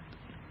ល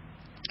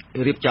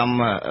រៀបចំ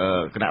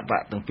គណៈប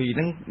កទាំងពីរហ្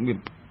នឹងមាន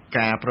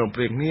ការព្រមព្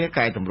រៀងគ្នា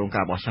កែតម្រង់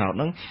ការបោះឆ្នោត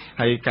ហ្នឹង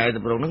ហើយកែត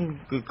ម្រង់ហ្នឹង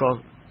គឺក៏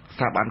ស្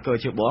ថាប័នកើ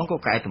ជបក៏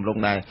កែតម្រង់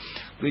ដែរ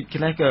ដូច្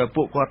នេះក៏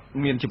ពួកគាត់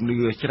មានជំនឿ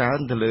ច្រើន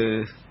ទៅលើ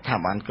ស្ថា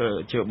ប័នកើ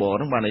ជបហ្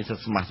នឹងបានន័យថា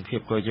សមាជិកភាព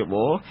កើជប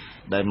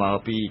ដែលមក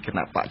ពីគ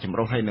ណៈបកចម្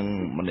រុះហើយនឹង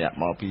ម្នាក់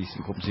មកពីស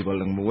ង្គមស៊ីវិល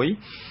នឹងមួយ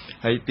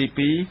ហើយទី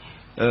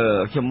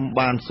2ខ្ញុំ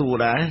បានសួរ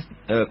ដែរ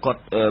គា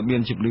ត់មា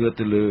នជំនឿ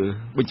ទៅលើ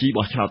បញ្ជី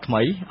បោះឆ្នោតថ្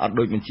មីអត់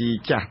ដូចបញ្ជី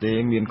ចាស់ទេ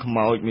មានខ្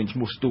មោចមានឈ្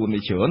មោះស្ទួន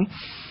នេះច្រើន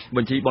ប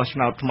ញ្ជីបោះឆ្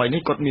នោតថ្មី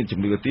នេះគាត់មាន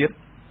ជំនឿទៀត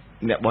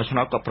អ្នកបោះឆ្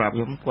នោតក៏ប្រាប់ខ្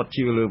ញុំគាត់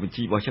ជឿលើបញ្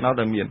ជីបោះឆ្នោត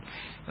ដែលមាន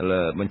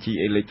បញ្ជី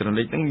អេឡិចត្រូ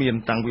និកហ្នឹងមាន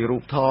តាំងពីរូ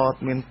បថត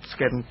មាន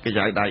scan កា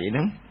យដៃអីហ្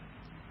នឹង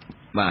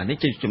បាទនេះ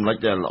ជាចំណុច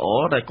ដែលល្អ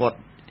ដែលគាត់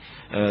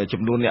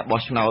ចំនួនអ្នកបោះ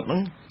ឆ្នោតហ្នឹង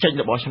ចេញ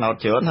របស់ឆ្នោត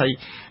ច្រើនហើយ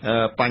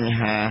បញ្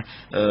ហា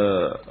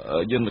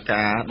យន្ត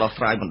ការដោះ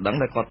ស្រាយមិនដឹង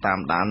ដែលគាត់តាម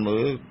ដានមើ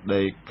ល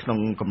ដែលក្នុង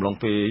កំឡុង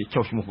ពេល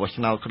ចុះឈ្មោះរបស់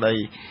ឆ្នោតក្តី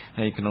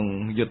ហើយក្នុង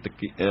យុទ្ធ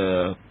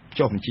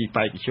ចុះបញ្ជី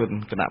បេក្ខជន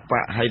គណៈប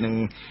កហើយនឹង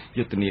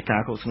យុទ្ធនាកា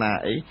រឃោសនា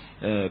អី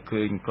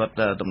ឃើញគាត់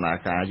ដំណើរ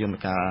ការយន្ត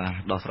ការ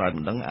ដោះស្រាយ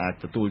មិនដឹងអាច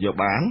ទទួលយក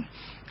បាន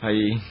ហើយ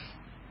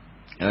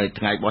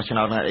ថ្ងៃបោះឆ្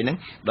នោតហ្នឹងអីហ្នឹង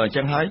ដល់អញ្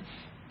ចឹងហើយ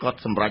គាត់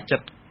សម្រេចចិ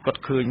ត្តគា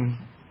ត់ឃើញ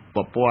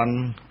ប្រព័ន្ធ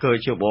កើ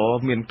ជប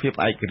មានភាព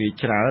ឯករាជ្យ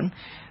ច្រើន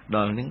ដ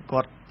ល់នេះ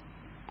គាត់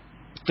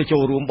ទៅចូ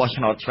លរួមបោះ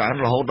ឆ្នោតច្រើន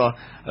រហូតដល់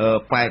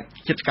90%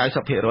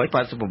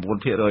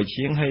 89%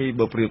 ជាងហើយ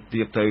បើប្រៀប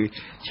ធៀបទៅ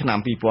ឆ្នាំ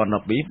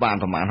2012បាន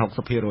ប្រមាណ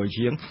 60%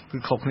 ជាងគឺ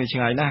ខុសគ្នាឆ្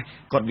ងាយណាស់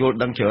គាត់យល់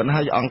ដឹងច្រើន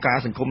ហើយអង្គការ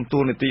សង្គមទូ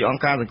នាទីអង្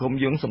គការសង្គម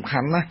យើងសំខា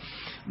ន់ណាស់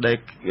ដែល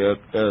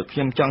ខ្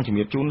ញុំចង់ជំ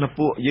រាបជូនដល់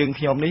ពួកយើង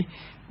ខ្ញុំនេះ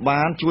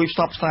បានជួយផ្ស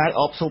ព្វផ្សាយ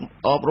អ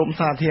ប់រំ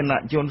សាធារណ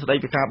ជនស្ដី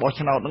ពីការបោះ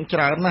ឆ្នោតនឹងច្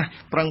រើនណាស់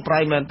ប្រឹងប្រែ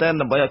ងមែនទែន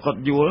ដើម្បីឲ្យគា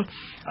ត់យល់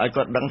ឲ្យ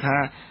គាត់ដឹងថា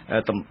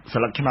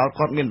ស្លឹកឆ្នោត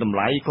គាត់មានតម្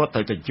លៃគាត់ត្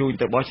រូវតែជួយ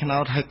ទៅបោះឆ្នោ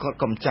តហើយគាត់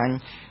កំចាញ់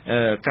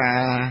កា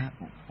រ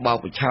បោក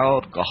បញ្ឆោ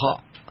តកុហក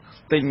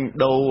ទិញ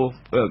ដូរ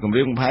គម្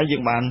រាមកំហែងយើ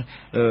ងបាន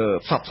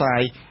ផ្សព្វផ្សា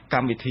យក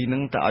ម្មវិធីនឹ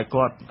ងទៅឲ្យ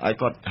គា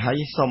ត់ហើយ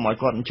សូមឲ្យ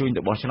គាត់ជួយ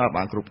ទៅបោះឆ្នោត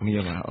បានគ្រប់គ្នា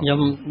បាទខ្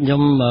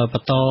ញុំប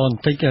ន្តប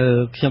ន្តិច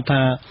ខ្ញុំ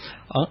ថា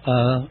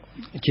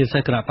ជាសេ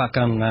ចក្ដីបកក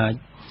ម្មអំណាច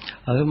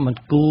ហើយមិន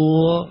គួ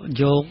រ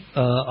យក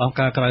អង្គ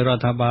ការក្រៅរ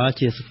ដ្ឋាភិបាល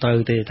ជាសត្រូវ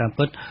ទេតាម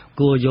ពិត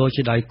គួរយក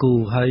ជាដៃគូ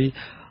ហើយ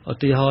ឧ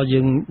ទាហរណ៍យើ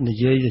ងនិ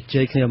យាយ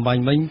ជែកគ្នាបា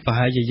ញ់មិញប្រ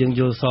ហែលជាយើង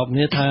យល់សព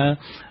នេះថា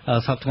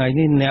សប្តាហ៍ថ្ងៃ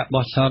នេះអ្នក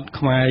បោះឆ្នោត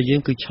ខ្មែរយើ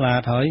ងគឺឆ្លា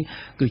តហើយ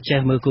គឺចេះ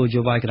មើលគោលន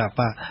យោបាយគណៈ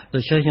បកដូ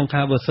ច្នេះខ្ញុំ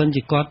ថាបើសិន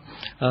ជាគាត់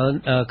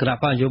គណៈ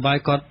បកនយោបាយ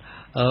គាត់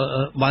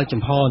បើក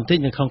ចំហបន្តិច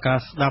នៅក្នុងការ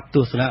ស្ដាប់ទ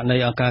ស្សនៈនៃ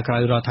អង្គការក្រៅ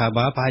រដ្ឋាភិ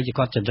បាលប្រហែលជា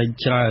គាត់ចំណេញ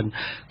ច្រើន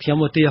ខ្ញុំ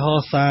ឧទាហរ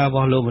ណ៍សាររប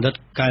ស់លោកបណ្ឌិត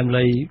កែម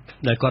លី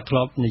ដែលគាត់ធ្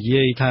លាប់និ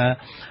យាយថា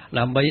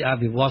ដើម្បីអ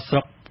ភិវឌ្ឍស្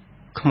រុក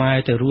ខ្មែរ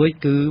ទៅរួច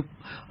គឺ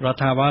រដ្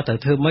ឋាភិបាលត្រូវ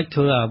ធ្វើម៉េច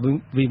ធ្វើ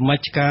វិម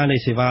ជ្ឈការនៃ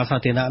សេវាសា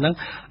ធារណៈហ្នឹង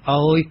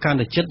ឲ្យកាន់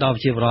តែជិតដល់ប្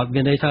រជាពលរដ្ឋ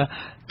មានន័យថា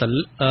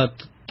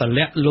តម្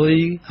លាក់លុយ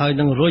ហើយ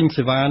នឹងរុញ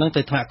សេវាហ្នឹង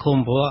ទៅថ្នាក់ឃុំ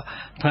ព្រោះ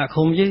ថ្នាក់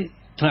ឃុំ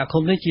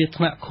នេះជា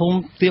ថ្នាក់ឃុំ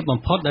ទាបបំ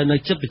ផុតដែលនៅ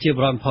ជិតប្រជាព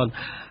លរដ្ឋបំផុត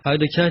ហើយ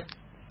ដូច្នេះ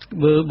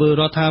បើ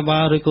រដ្ឋាភិបា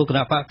លឬក៏គ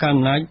ណៈបកកណ្ដាល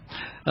អំណាច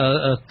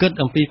គិត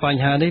អំពីប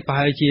ញ្ហានេះប្រ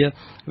ហែលជា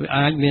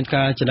អាចមាន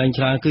ការចំណេញ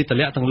ច្រើនគឺតម្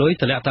លាក់ទាំងលុយ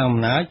តម្លាក់ទាំងអំ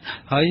ណាច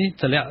ហើយ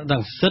តម្លាក់ទាំ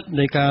ងសិទ្ធិ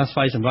នៃការស្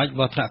វ័យសម្រេចរ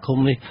បស់ថ្នាក់ឃុំ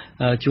នេះ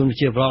ជូនប្រ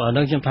ជាពលរដ្ឋអា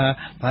នោះខ្ញុំថា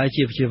ប្រហែល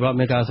ជាប្រជាពលរដ្ឋ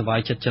មានការសប្បាយ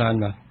ចិត្តច្រើន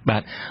បា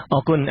ទអ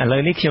រគុណឥឡូ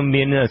វនេះខ្ញុំ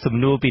មានសំ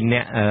ណួរពីអ្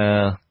នក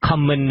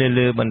comment នៅ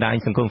លើបណ្ដាញ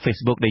សង្គម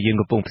Facebook ដែលយើង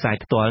កំពុងផ្សាយ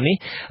ផ្ទាល់នេះ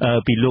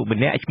ពីលោកម្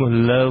នាក់ឈ្មោះ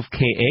Love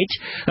KH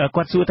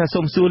គាត់សួរថា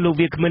សូមសួរលោក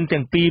វាគ្មិន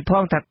ទាំងពីរផ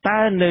ងថាតើ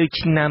នៅ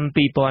ឆ្នាំ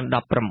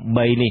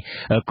2018នេះ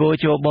គោ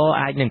ជប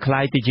អាចនឹងក្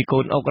លាយទៅជាកូ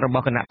នអុករប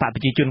ស់គណៈបកប្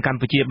រជាជនកម្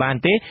ពុជាបាន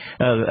ទេ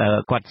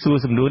គាត់សួរ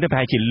សំណួរនេះប្រ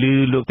ហែលជាលឺ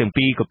លោកទាំង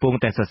ពីរកំពុង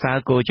តែសរសើរ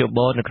គោជប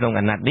នៅក្នុង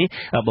អាណត្តិនេះ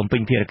បំពេ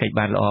ញភារកិច្ច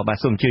បានល្អបាទ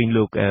សូមអញ្ជើញ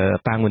លោក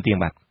ប៉ាងួនទៀង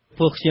បាទ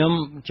ពួកខ្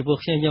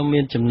ញុំ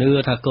មានជំនឿ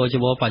ថាកោជ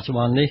បបច្ចុប្ប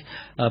ន្ននេះ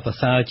ប្រ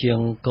សើរជាង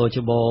កោជ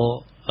ប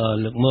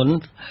លើកមុន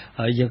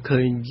ហើយយើងឃើ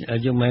ញ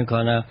យើងមិនគ្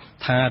រាន់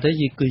ថាទេ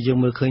គឺយើង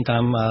មើលឃើញតា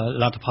ម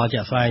លទ្ធផល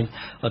ជាក់ស្ដែង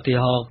ឧទា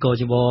ហរណ៍កោ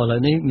ជបឥឡូវ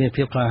នេះមាន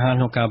ភាពក្លាហាន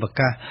ក្នុងការប្រ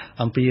កាស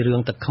អំពីរឿ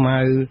ងទឹកខ្មៅ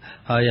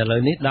ហើយឥឡូវ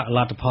នេះដាក់ល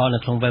ទ្ធផលនៅ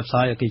ក្នុង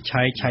website ឲ្យគេ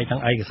ឆែកទាំ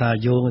ងឯកសារ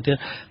យោងទៀត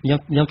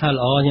ខ្ញុំថា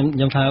ល្អខ្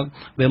ញុំថា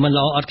វាមិន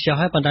ល្អអត់ខ្ចោះ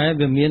ហើយប៉ុន្តែ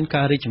វាមាន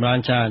ការរីកចម្រើន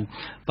ច្រើន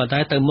ប៉ុន្តែ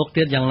ទៅមុខ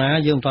ទៀតយ៉ាងណា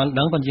យើងមិនទាន់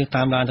ដឹងប៉ុន្តែយើង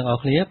តាមដានទាំងអ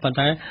ស់គ្នាប៉ុន្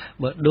តែ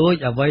បើដូច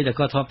អ្វីដែល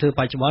គាត់ធ្លាប់ធ្វើ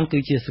បច្ចុប្បន្នគឺ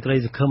ជាសេចក្តី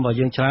សង្ឃឹមរបស់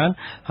យើងច្រើន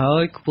ហើ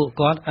យពួក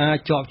គាត់អាច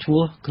ជាប់ឈ្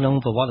មោះក្នុង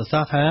ប្រវត្តិសា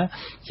ស្ត្រថា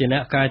ជាអ្ន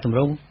កកែតម្រ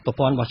ង់ប្រ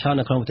ព័ន្ធបោះឆ្នោត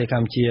នៅក្នុងប្រទេសក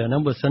ម្ពុជាហ្នឹ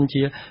ងបើសិន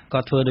ជាគា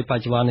ត់ធ្វើដោយប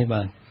ច្ចុប្បន្ននេះ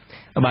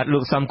បាទលោ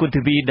កសំគុណ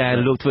ធីវីដែល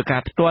លោកធ្វើកា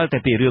រផ្ទាល់តែ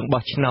ពីរឿង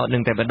បោះឆ្នោតនឹ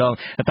ងតែម្ដង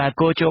តើ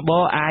គោជប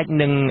អាច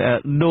នឹង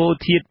ដូរ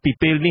ធាតុពី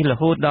ពេលនេះរ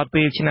ហូតដល់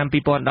ពេលឆ្នាំ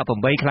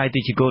2018ខ្លាយទៅ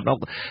ជាកូនអុក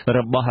រ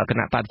បស់គ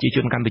ណៈបកប្រជាជ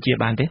នកម្ពុជា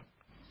បានទេ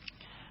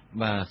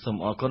បាទសូម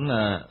អរគុណ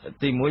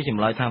ទី1ច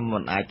ម្លើយថាមិ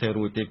នអាចធ្វើ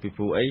រួចទេពី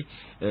ព្រោះអី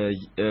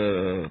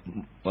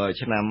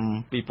ឆ្នាំ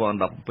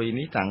2017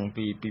នេះតាំង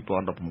ពី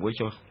2016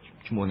ចុះ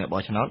ឈ្មោះអ្នក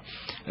បោះឆ្នោត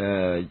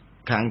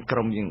ខាងក្រ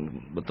មយើង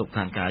បន្ទប់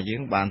ឋានការយើ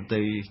ងបាន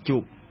ទៅជួ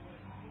ប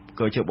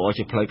កោជប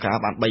ជាផ្លូវការ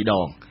បាន3ដ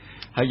ង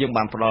ហើយយើង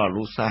បានផ្ដល់អ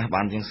នុសាសន៍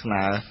បានយើងស្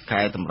នើ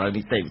កែតម្រូវ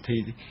នីតិវិធី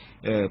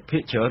ភា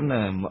គច្រើន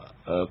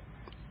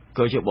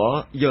កោជប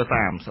យក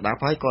តាមស្ដាប់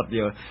ហើយគា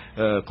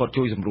ត់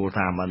ជួយសម្រួល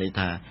តាមនេះ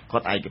ថាគា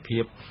ត់ឯកភា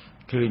ព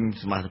ឃើញ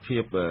សមាជិកភា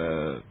ព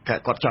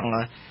គាត់ចង់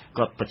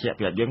គាត់បញ្ជាក់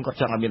ប្រាប់យើងគាត់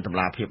ចង់ឲ្យមានតម្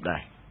លាភាពដែ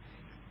រ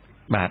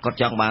បាទគាត់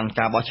ចង់បាន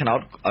ការបោះឆ្នោត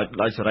ឲ្យ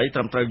ដោយសេរីត្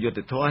រឹមត្រូវយុត្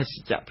តិធម៌ហើយស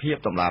ច្ចភាព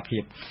តម្លាភា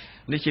ព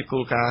នេះជាគោ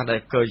លការណ៍ដែល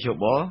កោជ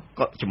ប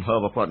គាត់ជំហររ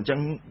បស់គាត់អញ្ចឹង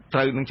ត្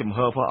រូវនឹងជំហ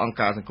ររបស់អង្គ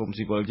ការសង្គម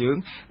ស៊ីវិលយើង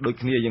ដូច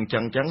គ្នាយើងអញ្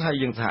ចឹងហើយ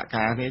យើងសហ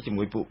ការគ្នាជា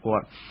មួយពួកគា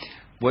ត់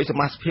ព្រោះស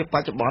មាជិកភាពប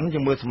ច្ចុប្បន្នយើ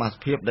ងមើលសមាជិក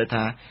ភាពដែល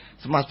ថា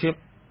សមាជិកភាព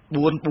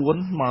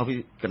4មកពី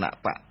គណៈ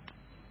បក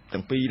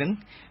ទាំងពីរហ្នឹង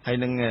ហើយ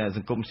នឹងស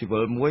ង្គមស៊ីវិ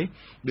លមួយ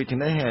ដូច្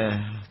នេះ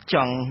ច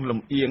ង់លំ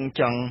អៀង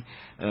ចង់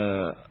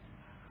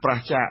ប្រ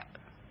ឆាំង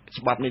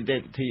ច្បាប់នីតិ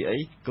វិធីអី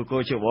ក៏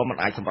ជបមិន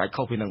អាចសម្រេច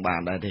ខុសពីនឹងបាន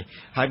ដែរទេ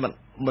ហើយ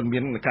មិនមា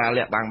នការ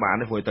លាក់បាំងបាន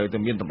ទេព្រោះទៅ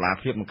មានតម្លា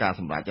ភាពក្នុងការ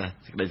សម្រេច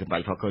សេចក្តីសម្រេ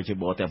ចរបស់កោជ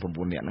បទាំង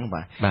9នាក់ហ្នឹង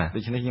បាទដូ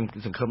ច្នេះខ្ញុំ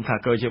សង្ឃឹមថា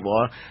កោជប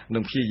នឹ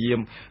ងព្យាយាម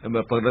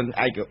ពង្រឹង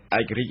ឯ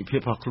ករាជ្យភាព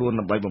របស់ខ្លួន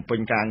ដើម្បីបំពេញ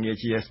ការងារ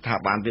ជាស្ថា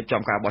ប័នរៀប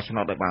ចំការបោះឆ្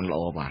នោតឲ្យបានល្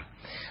អបាទ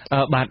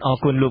បាទអរ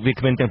គុណលោកវិក្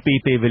កាមទាំងពីរ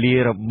ពេលវេលា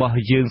របស់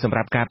យើងសម្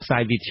រាប់ការផ្សា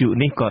យវិទ្យុ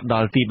នេះក៏ដ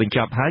ល់ទីបញ្ច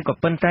ប់ហើយក៏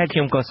ប៉ុន្តែខ្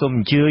ញុំក៏សូម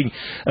អញ្ជើញ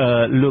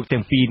លោក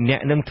ទាំងពីរអ្ន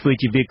កនឹងធ្វើ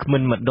ជាវិក្កាម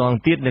ម្ដង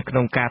ទៀតនៅក្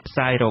នុងការផ្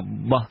សាយរ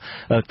បស់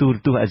ទូរ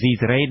ទស្សន៍អាស៊ី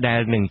សេរីដែល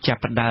នឹងចា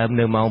ប់ផ្ដើម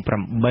នៅម៉ោង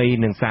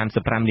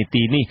 8:35 នា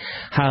ទីនេះ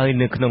ហើយ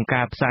នៅក្នុង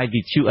ការផ្សាយ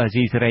វិទ្យុអា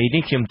ស៊ីសេរី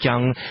នេះខ្ញុំច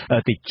ង់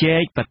ទៅជែ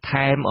កបន្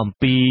ថែមអំ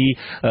ពី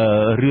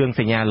រឿង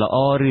សញ្ញាល្អ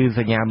ឬ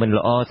សញ្ញាមិន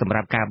ល្អសម្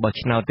រាប់ការបោះ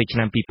ឆ្នោតទៅឆ្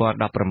នាំ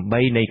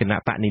2018នៃគណៈ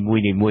បកនី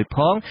មួយៗផ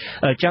ង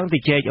ចង់ទៅ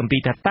ជែកអំពី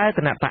ថាតើគ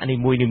ណៈបកនី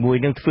មួយៗ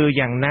នឹងធ្វើ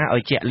យ៉ាងណាឲ្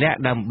យជាក់លាក់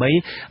ដើម្បី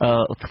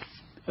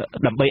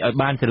ឲ្យ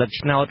បានសិលឹក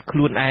ឆ្នោតខ្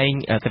លួនឯង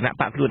គណៈ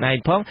បកខ្លួនឯង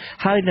ផង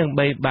ហើយនឹង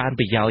បាន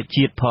ប្រយោជន៍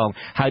ជាតិផង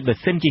ហើយបើ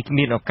សិនជា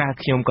មានឱកាស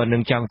ខ្ញុំក៏នឹ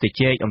ងចង់ទៅ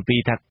ជែកអំពី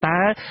ថាតើ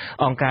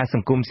អង្គការស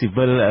ង្គមស៊ី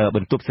វិលប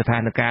ន្ទប់ស្ថា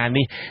នភាព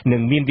នេះនឹ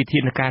ងមានវិធា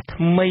នការ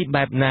ថ្មី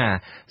បែបណា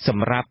ស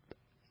ម្រាប់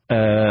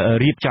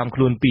រៀបចំខ្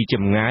លួនពីច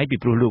ម្ងាយពី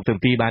ព្រោះលោកទាំង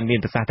ពីរបានមាន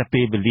ប្រសាសន៍ថា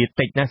ពេលវេលា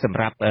តិចណាស់សម្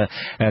រាប់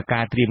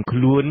ការត្រៀមខ្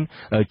លួន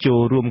ចូល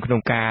រួមក្នុ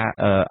ងការ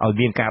ឲ្យ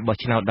មានការបោះ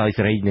ឆ្នោតដោយ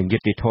សេរីនិងយុ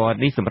ត្តិធម៌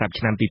នេះសម្រាប់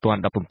ឆ្នាំ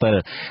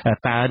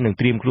2017តើនឹង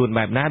ត្រៀមខ្លួន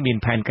បែបណាមាន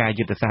ផែនការ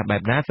យុទ្ធសាស្ត្របែ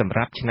បណាសម្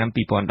រាប់ឆ្នាំ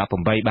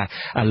2018បាទ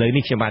ឥឡូវ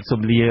នេះខ្ញុំបាទសូ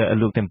មលា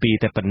លោកទាំងពីរ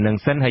តែប៉ុណ្្នឹង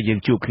សិនហើយយើង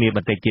ជួបគ្នាប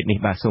ន្តិចទៀតនេះ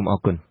បាទសូមអ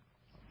រគុណ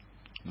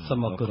សូម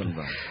អរគុណ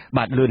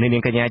បាទលោកនា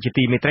ងកញ្ញាជា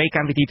ទីមេត្រីក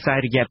ម្មវិធីផ្សាយ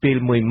រយៈពេល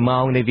1ម៉ោ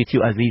ងនៃវិទ្យុ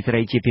អាស៊ីសេ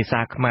រីជាភាសា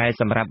ខ្មែរ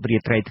សម្រាប់រា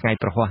ត្រីថ្ងៃ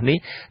ប្រហ័សនេះ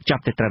ច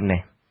ប់តែត្រឹម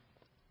នេះ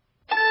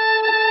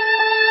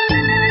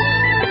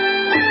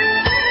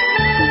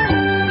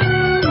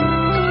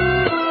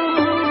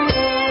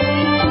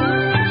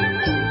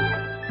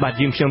បាទ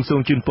យើងខ្ញុំសូ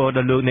មជូនពរដ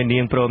ល់លោកអ្នកនា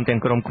ងព្រមទាំង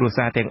ក្រុមគ្រួ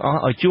សារទាំងអស់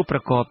ឲ្យជួបប្រ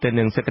កបតែ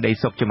នឹងសេចក្តី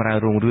សុខចម្រើន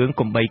រុងរឿង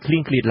កុំបីឃ្លៀ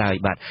ងឃ្លាតឡើយ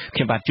បាទខ្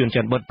ញុំបាទជួន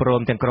ច័ន្ទបុត្រព្រ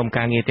មទាំងក្រុម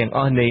ការងារទាំងអ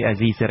ស់នៃអា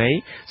ស៊ីសេរី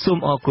សូម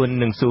អរគុណ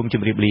និងសូមជ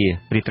ម្រាបលា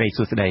រីត្រី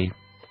សួស្តី